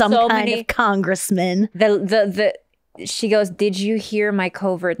it's like some kind of congressman. She goes, did you hear my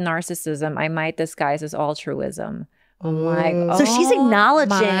covert narcissism? I might disguise as altruism. I'm like, so she's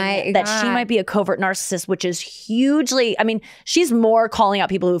acknowledging that she might be a covert narcissist, which is hugely, I mean, she's more calling out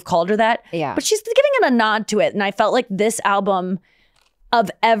people who've called her that, but she's giving it a nod to it. And I felt like this album, of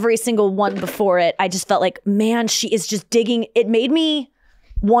every single one before it, I just felt like, man, she is just digging. It made me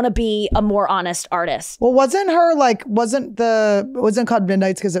want to be a more honest artist. Well, wasn't called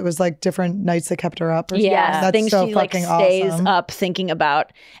Midnights because it was like different nights that kept her up? Or yeah, that's things so she like fucking stays awesome. up thinking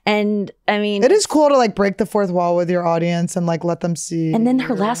about. And I mean, it is cool to like break the fourth wall with your audience and like let them see. And then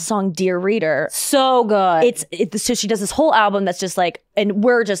her last song, Dear Reader, so good. So she does this whole album that's just like, and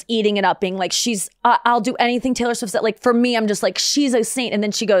we're just eating it up, being like, I'll do anything Taylor Swift said. Like for me, I'm just like, she's a saint. And then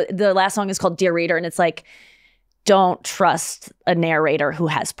the last song is called Dear Reader, and it's like, don't trust a narrator who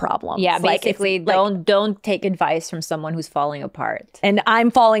has problems. Yeah, basically, don't take advice from someone who's falling apart. And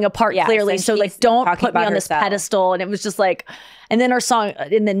I'm falling apart clearly, so like don't put me on this pedestal. And it was just like, and then her song,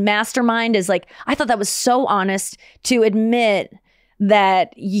 and then Mastermind is like, I thought that was so honest to admit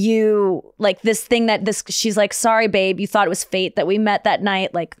that you like this thing she's like, sorry babe, you thought it was fate that we met that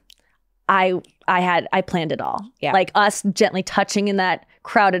night. Like I planned it all. Yeah. Like us gently touching in that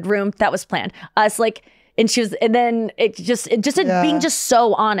crowded room, that was planned. Us like, and then it just being just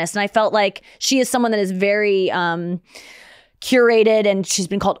so honest. And I felt like she is someone that is very curated, and she's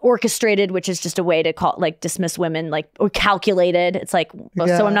been called orchestrated, which is just a way to dismiss women, like, or calculated. It's like,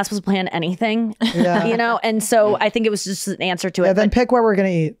 so I'm not supposed to plan anything, you know? And so I think it was just an answer to it. Yeah, then pick where we're going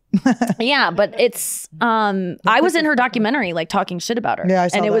to eat. Yeah, but it's, I was in her documentary, like talking shit about her. Yeah, I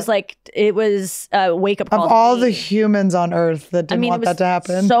saw and it was a wake up call. Of all the humans on earth that didn't want that to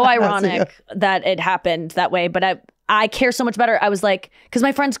happen. So ironic that it happened that way. But I care so much about her. I was like, because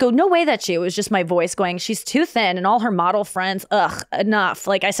my friends go, no way that it was just my voice going, she's too thin, and all her model friends, enough.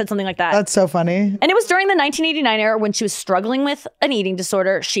 Like I said something like that. That's so funny. And it was during the 1989 era when she was struggling with an eating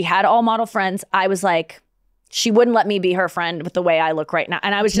disorder. She had all model friends. I was like, she wouldn't let me be her friend with the way I look right now.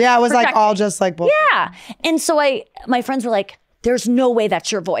 And I was just I was like all just like bullshit. Yeah. And so my friends were like, there's no way that's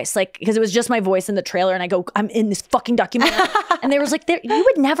your voice. Like, because it was just my voice in the trailer, and I go, I'm in this fucking documentary. And they was like, you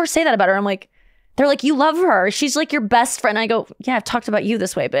would never say that about her. I'm like, they're like, you love her. She's like your best friend. I go, yeah, I've talked about you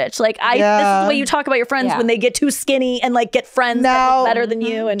this way, bitch. Like, this is the way you talk about your friends when they get too skinny and like get friends that look better than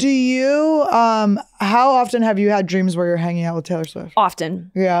you. And do you, how often have you had dreams where you're hanging out with Taylor Swift?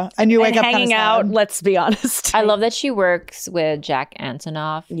 Often. Yeah. And you wake up hanging out, let's be honest. I love that she works with Jack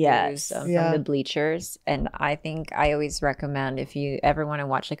Antonoff. Yes. From the Bleachers. And I think I always recommend, if you ever want to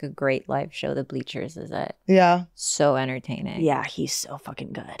watch like a great live show, The Bleachers is it. Yeah. So entertaining. Yeah, he's so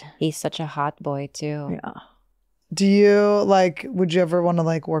fucking good. He's such a hot boy too. Yeah. Do you would you ever want to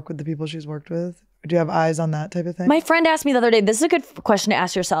like work with the people she's worked with? Do you have eyes on that type of thing? My friend asked me the other day, this is a good question to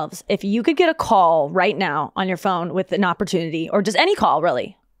ask yourselves. If you could get a call right now on your phone with an opportunity, or just any call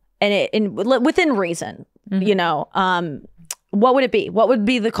really, and within reason, you know, what would it be? What would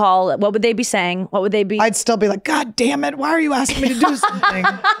be the call? What would they be saying? What would they be? I'd still be like, God damn it, why are you asking me to do something?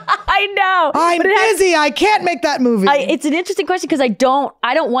 I know. I'm busy. I can't make that movie. It's an interesting question because I don't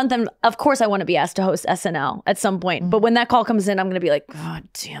want them. Of course, I want to be asked to host SNL at some point. But when that call comes in, I'm going to be like, God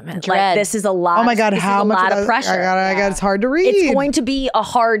damn it. Like, this is a lot. Oh my God, how much lot of pressure. I got it's hard to read. It's going to be a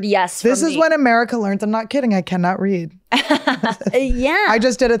hard yes. This is when America learns. I'm not kidding. I cannot read. Yeah. I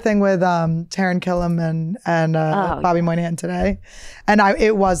just did a thing with Taran Killam and Bobby Moynihan today. And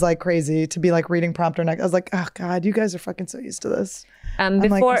it was like crazy to be like reading prompter. And I was like, oh God, you guys are fucking so used to this. I'm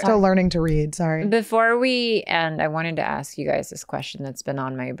still learning to read. Sorry. Before we end, I wanted to ask you guys this question that's been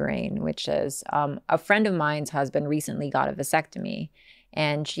on my brain, which is a friend of mine's husband recently got a vasectomy.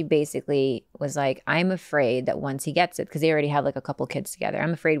 And she basically was like, I'm afraid that once he gets it, because they already have like a couple kids together,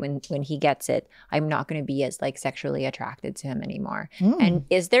 I'm afraid when he gets it, I'm not going to be as like sexually attracted to him anymore. And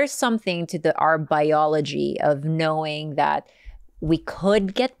is there something to our biology of knowing that we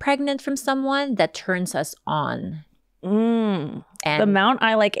could get pregnant from someone that turns us on? And the Mount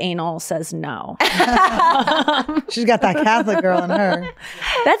I like anal says no. She's got that Catholic girl in her.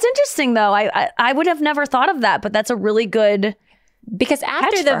 That's interesting though. I would have never thought of that, but that's a really good... Because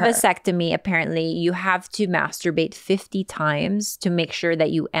after the vasectomy, apparently, you have to masturbate 50 times to make sure that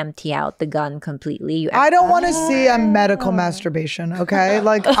you empty out the gun completely. I don't want to see a medical masturbation, okay?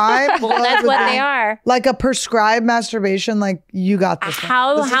 Like, that's what they are. Like a prescribed masturbation, like, you got this.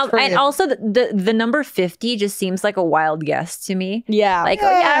 And also the number 50 just seems like a wild guess to me. Yeah. Like,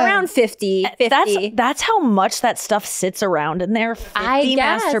 around 50. That's how much that stuff sits around in there. 50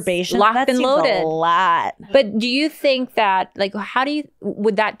 masturbation. Locked and loaded. A lot. But do you think that, like,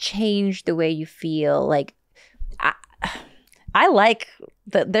 would that change the way you feel? Like, I like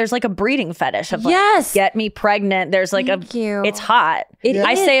that there's like a breeding fetish of like, get me pregnant. There's like it's hot.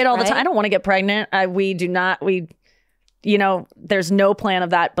 I say it all the time. I don't want to get pregnant. There's no plan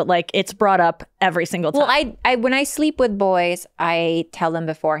of that, but like it's brought up every single time. Well, I when I sleep with boys, I tell them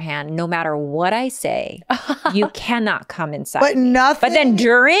beforehand, no matter what I say, you cannot come inside. But nothing. But then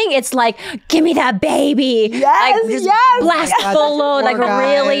during, it's like, give me that baby. Yes, like, just blast full load, like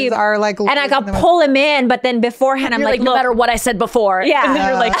really. Are like, and I got pull him in, but then beforehand, I'm like, no matter what I said before. Yeah. And then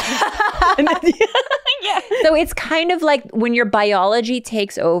you're like, So it's kind of like when your biology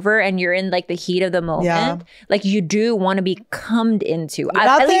takes over and you're in like the heat of the moment, like you do want to be cummed into.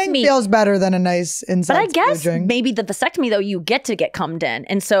 Nothing feels better than a nice inside. But I guess maybe the vasectomy though, you get to get cummed in,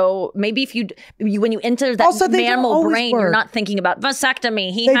 and so maybe if you when you enter that also, mammal brain, you're not thinking about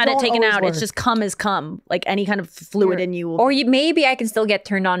vasectomy. He had it taken out. It's just cum is cum, like any kind of fluid in you. Or maybe I can still get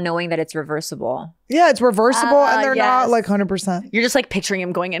turned on knowing that it's reversible. Yeah, it's reversible, and they're not like 100%. You're just like picturing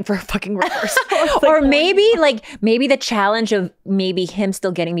him going in for a fucking reverse. Or maybe the challenge of maybe him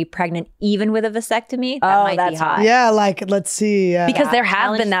still getting me pregnant even with a vasectomy. That might be hot. Yeah, like let's see. Yeah. Because there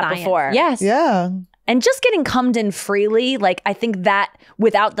have been that before. Yes. Yeah. And just getting cummed in freely, like I think that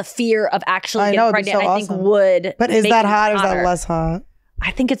without the fear of actually getting pregnant, I think would. But is that hot or is that less hot?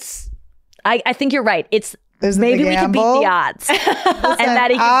 I think it's. I think you're right. It's. Maybe we can beat the odds. Listen, and that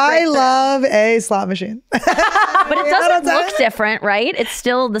I love a slot machine. But it doesn't look different, right? It's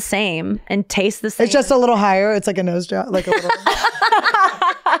still the same and tastes the same. It's just a little higher. It's like a nose job, like a little.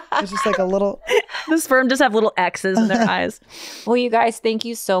 It's just like a little. The sperm just have little X's in their eyes. Well, you guys, thank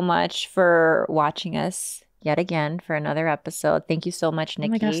you so much for watching us yet again for another episode. Thank you so much, Nikki.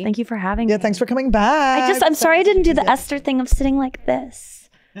 Oh my gosh, thank you for having me. Yeah, thanks for coming back. I'm sorry I didn't do the Esther thing of sitting like this.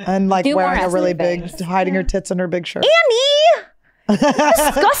 And like wearing a really big, hiding her tits in her big shirt. Annie!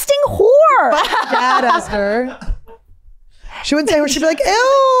 Disgusting whore! Dad, Esther. She wouldn't say whore, she'd be like,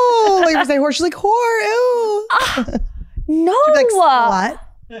 ew. Like, you say whore, she's like, whore, ew. No. She'd be like, slut.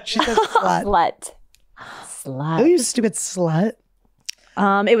 She says slut. Slut. Oh, you stupid slut.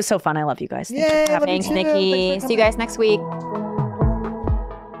 It was so fun. I love you guys. Yay, Thanks, Nikki. See you guys next week.